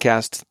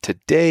podcast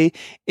today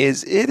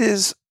is it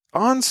is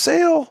on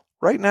sale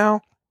right now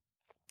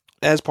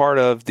as part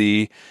of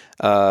the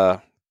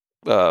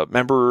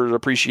member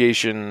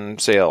appreciation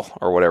sale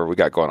or whatever we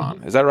got going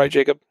on. Is that right,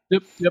 Jacob?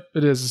 Yep,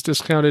 it is. It's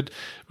discounted,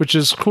 which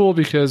is cool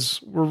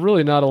because we're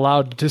really not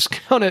allowed to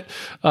discount it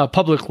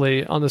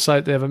publicly on the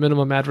site. They have a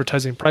minimum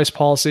advertising price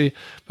policy,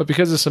 but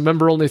because it's a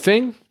member-only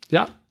thing,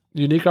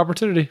 unique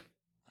opportunity.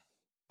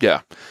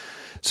 Yeah.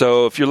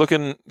 So if you're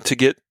looking to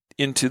get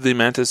into the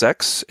Mantis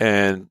X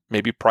and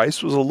maybe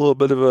price was a little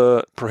bit of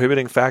a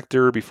prohibiting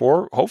factor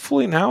before,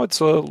 hopefully now it's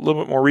a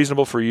little bit more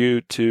reasonable for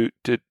you to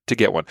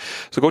get one.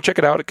 So go check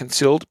it out at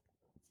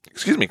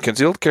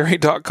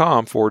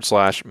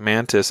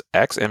concealedcarry.com/Mantis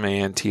X,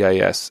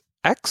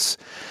 MANTISX.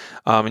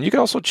 And you can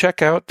also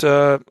check out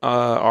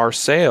our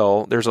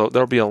sale.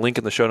 There'll be a link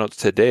in the show notes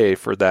today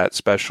for that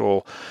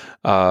special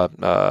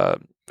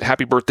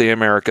Happy Birthday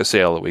America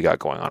sale that we got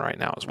going on right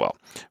now as well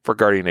for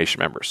Guardian Nation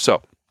members.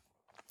 So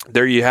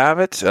there you have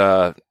it.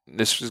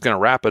 This is going to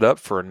wrap it up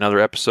for another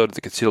episode of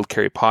the Concealed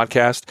Carry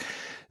podcast.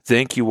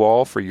 Thank you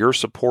all for your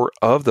support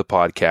of the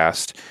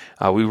podcast.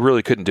 We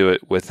really couldn't do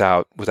it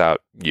without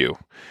you.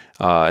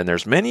 And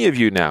there's many of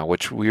you now,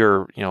 which we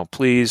are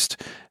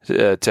pleased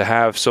to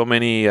have so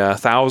many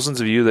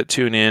thousands of you that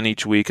tune in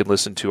each week and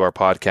listen to our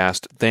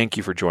podcast. Thank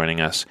you for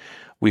joining us.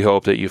 We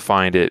hope that you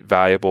find it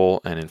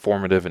valuable and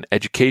informative and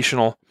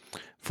educational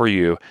for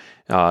you.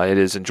 It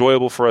is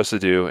enjoyable for us to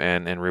do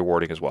and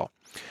rewarding as well.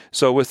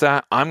 So with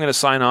that, I'm going to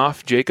sign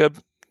off.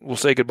 Jacob, we'll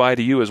say goodbye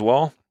to you as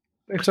well.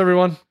 Thanks,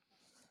 everyone.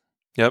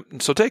 Yep.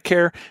 So take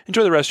care.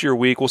 Enjoy the rest of your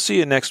week. We'll see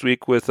you next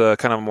week with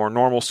kind of a more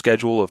normal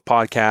schedule of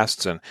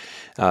podcasts and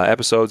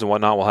episodes and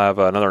whatnot. We'll have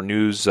another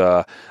news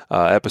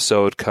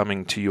episode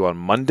coming to you on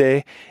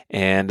Monday.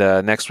 And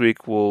next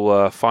week,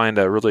 we'll find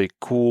a really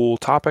cool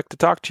topic to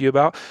talk to you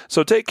about.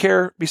 So take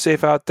care. Be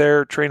safe out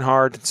there. Train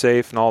hard and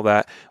safe and all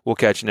that. We'll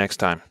catch you next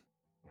time.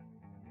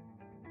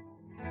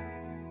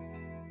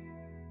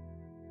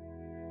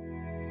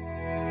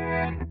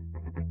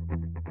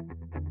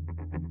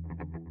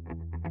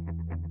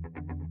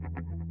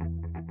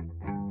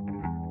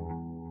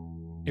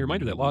 A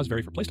reminder that laws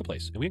vary from place to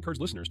place, and we encourage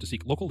listeners to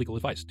seek local legal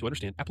advice to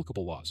understand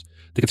applicable laws.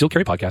 The Concealed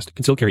Carry Podcast,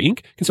 Concealed Carry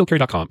Inc.,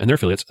 ConcealedCarry.com, and their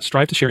affiliates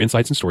strive to share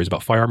insights and stories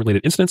about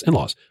firearm-related incidents and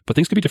laws, but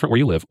things could be different where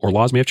you live, or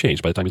laws may have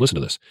changed by the time you listen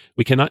to this.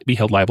 We cannot be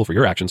held liable for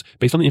your actions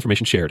based on the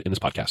information shared in this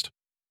podcast.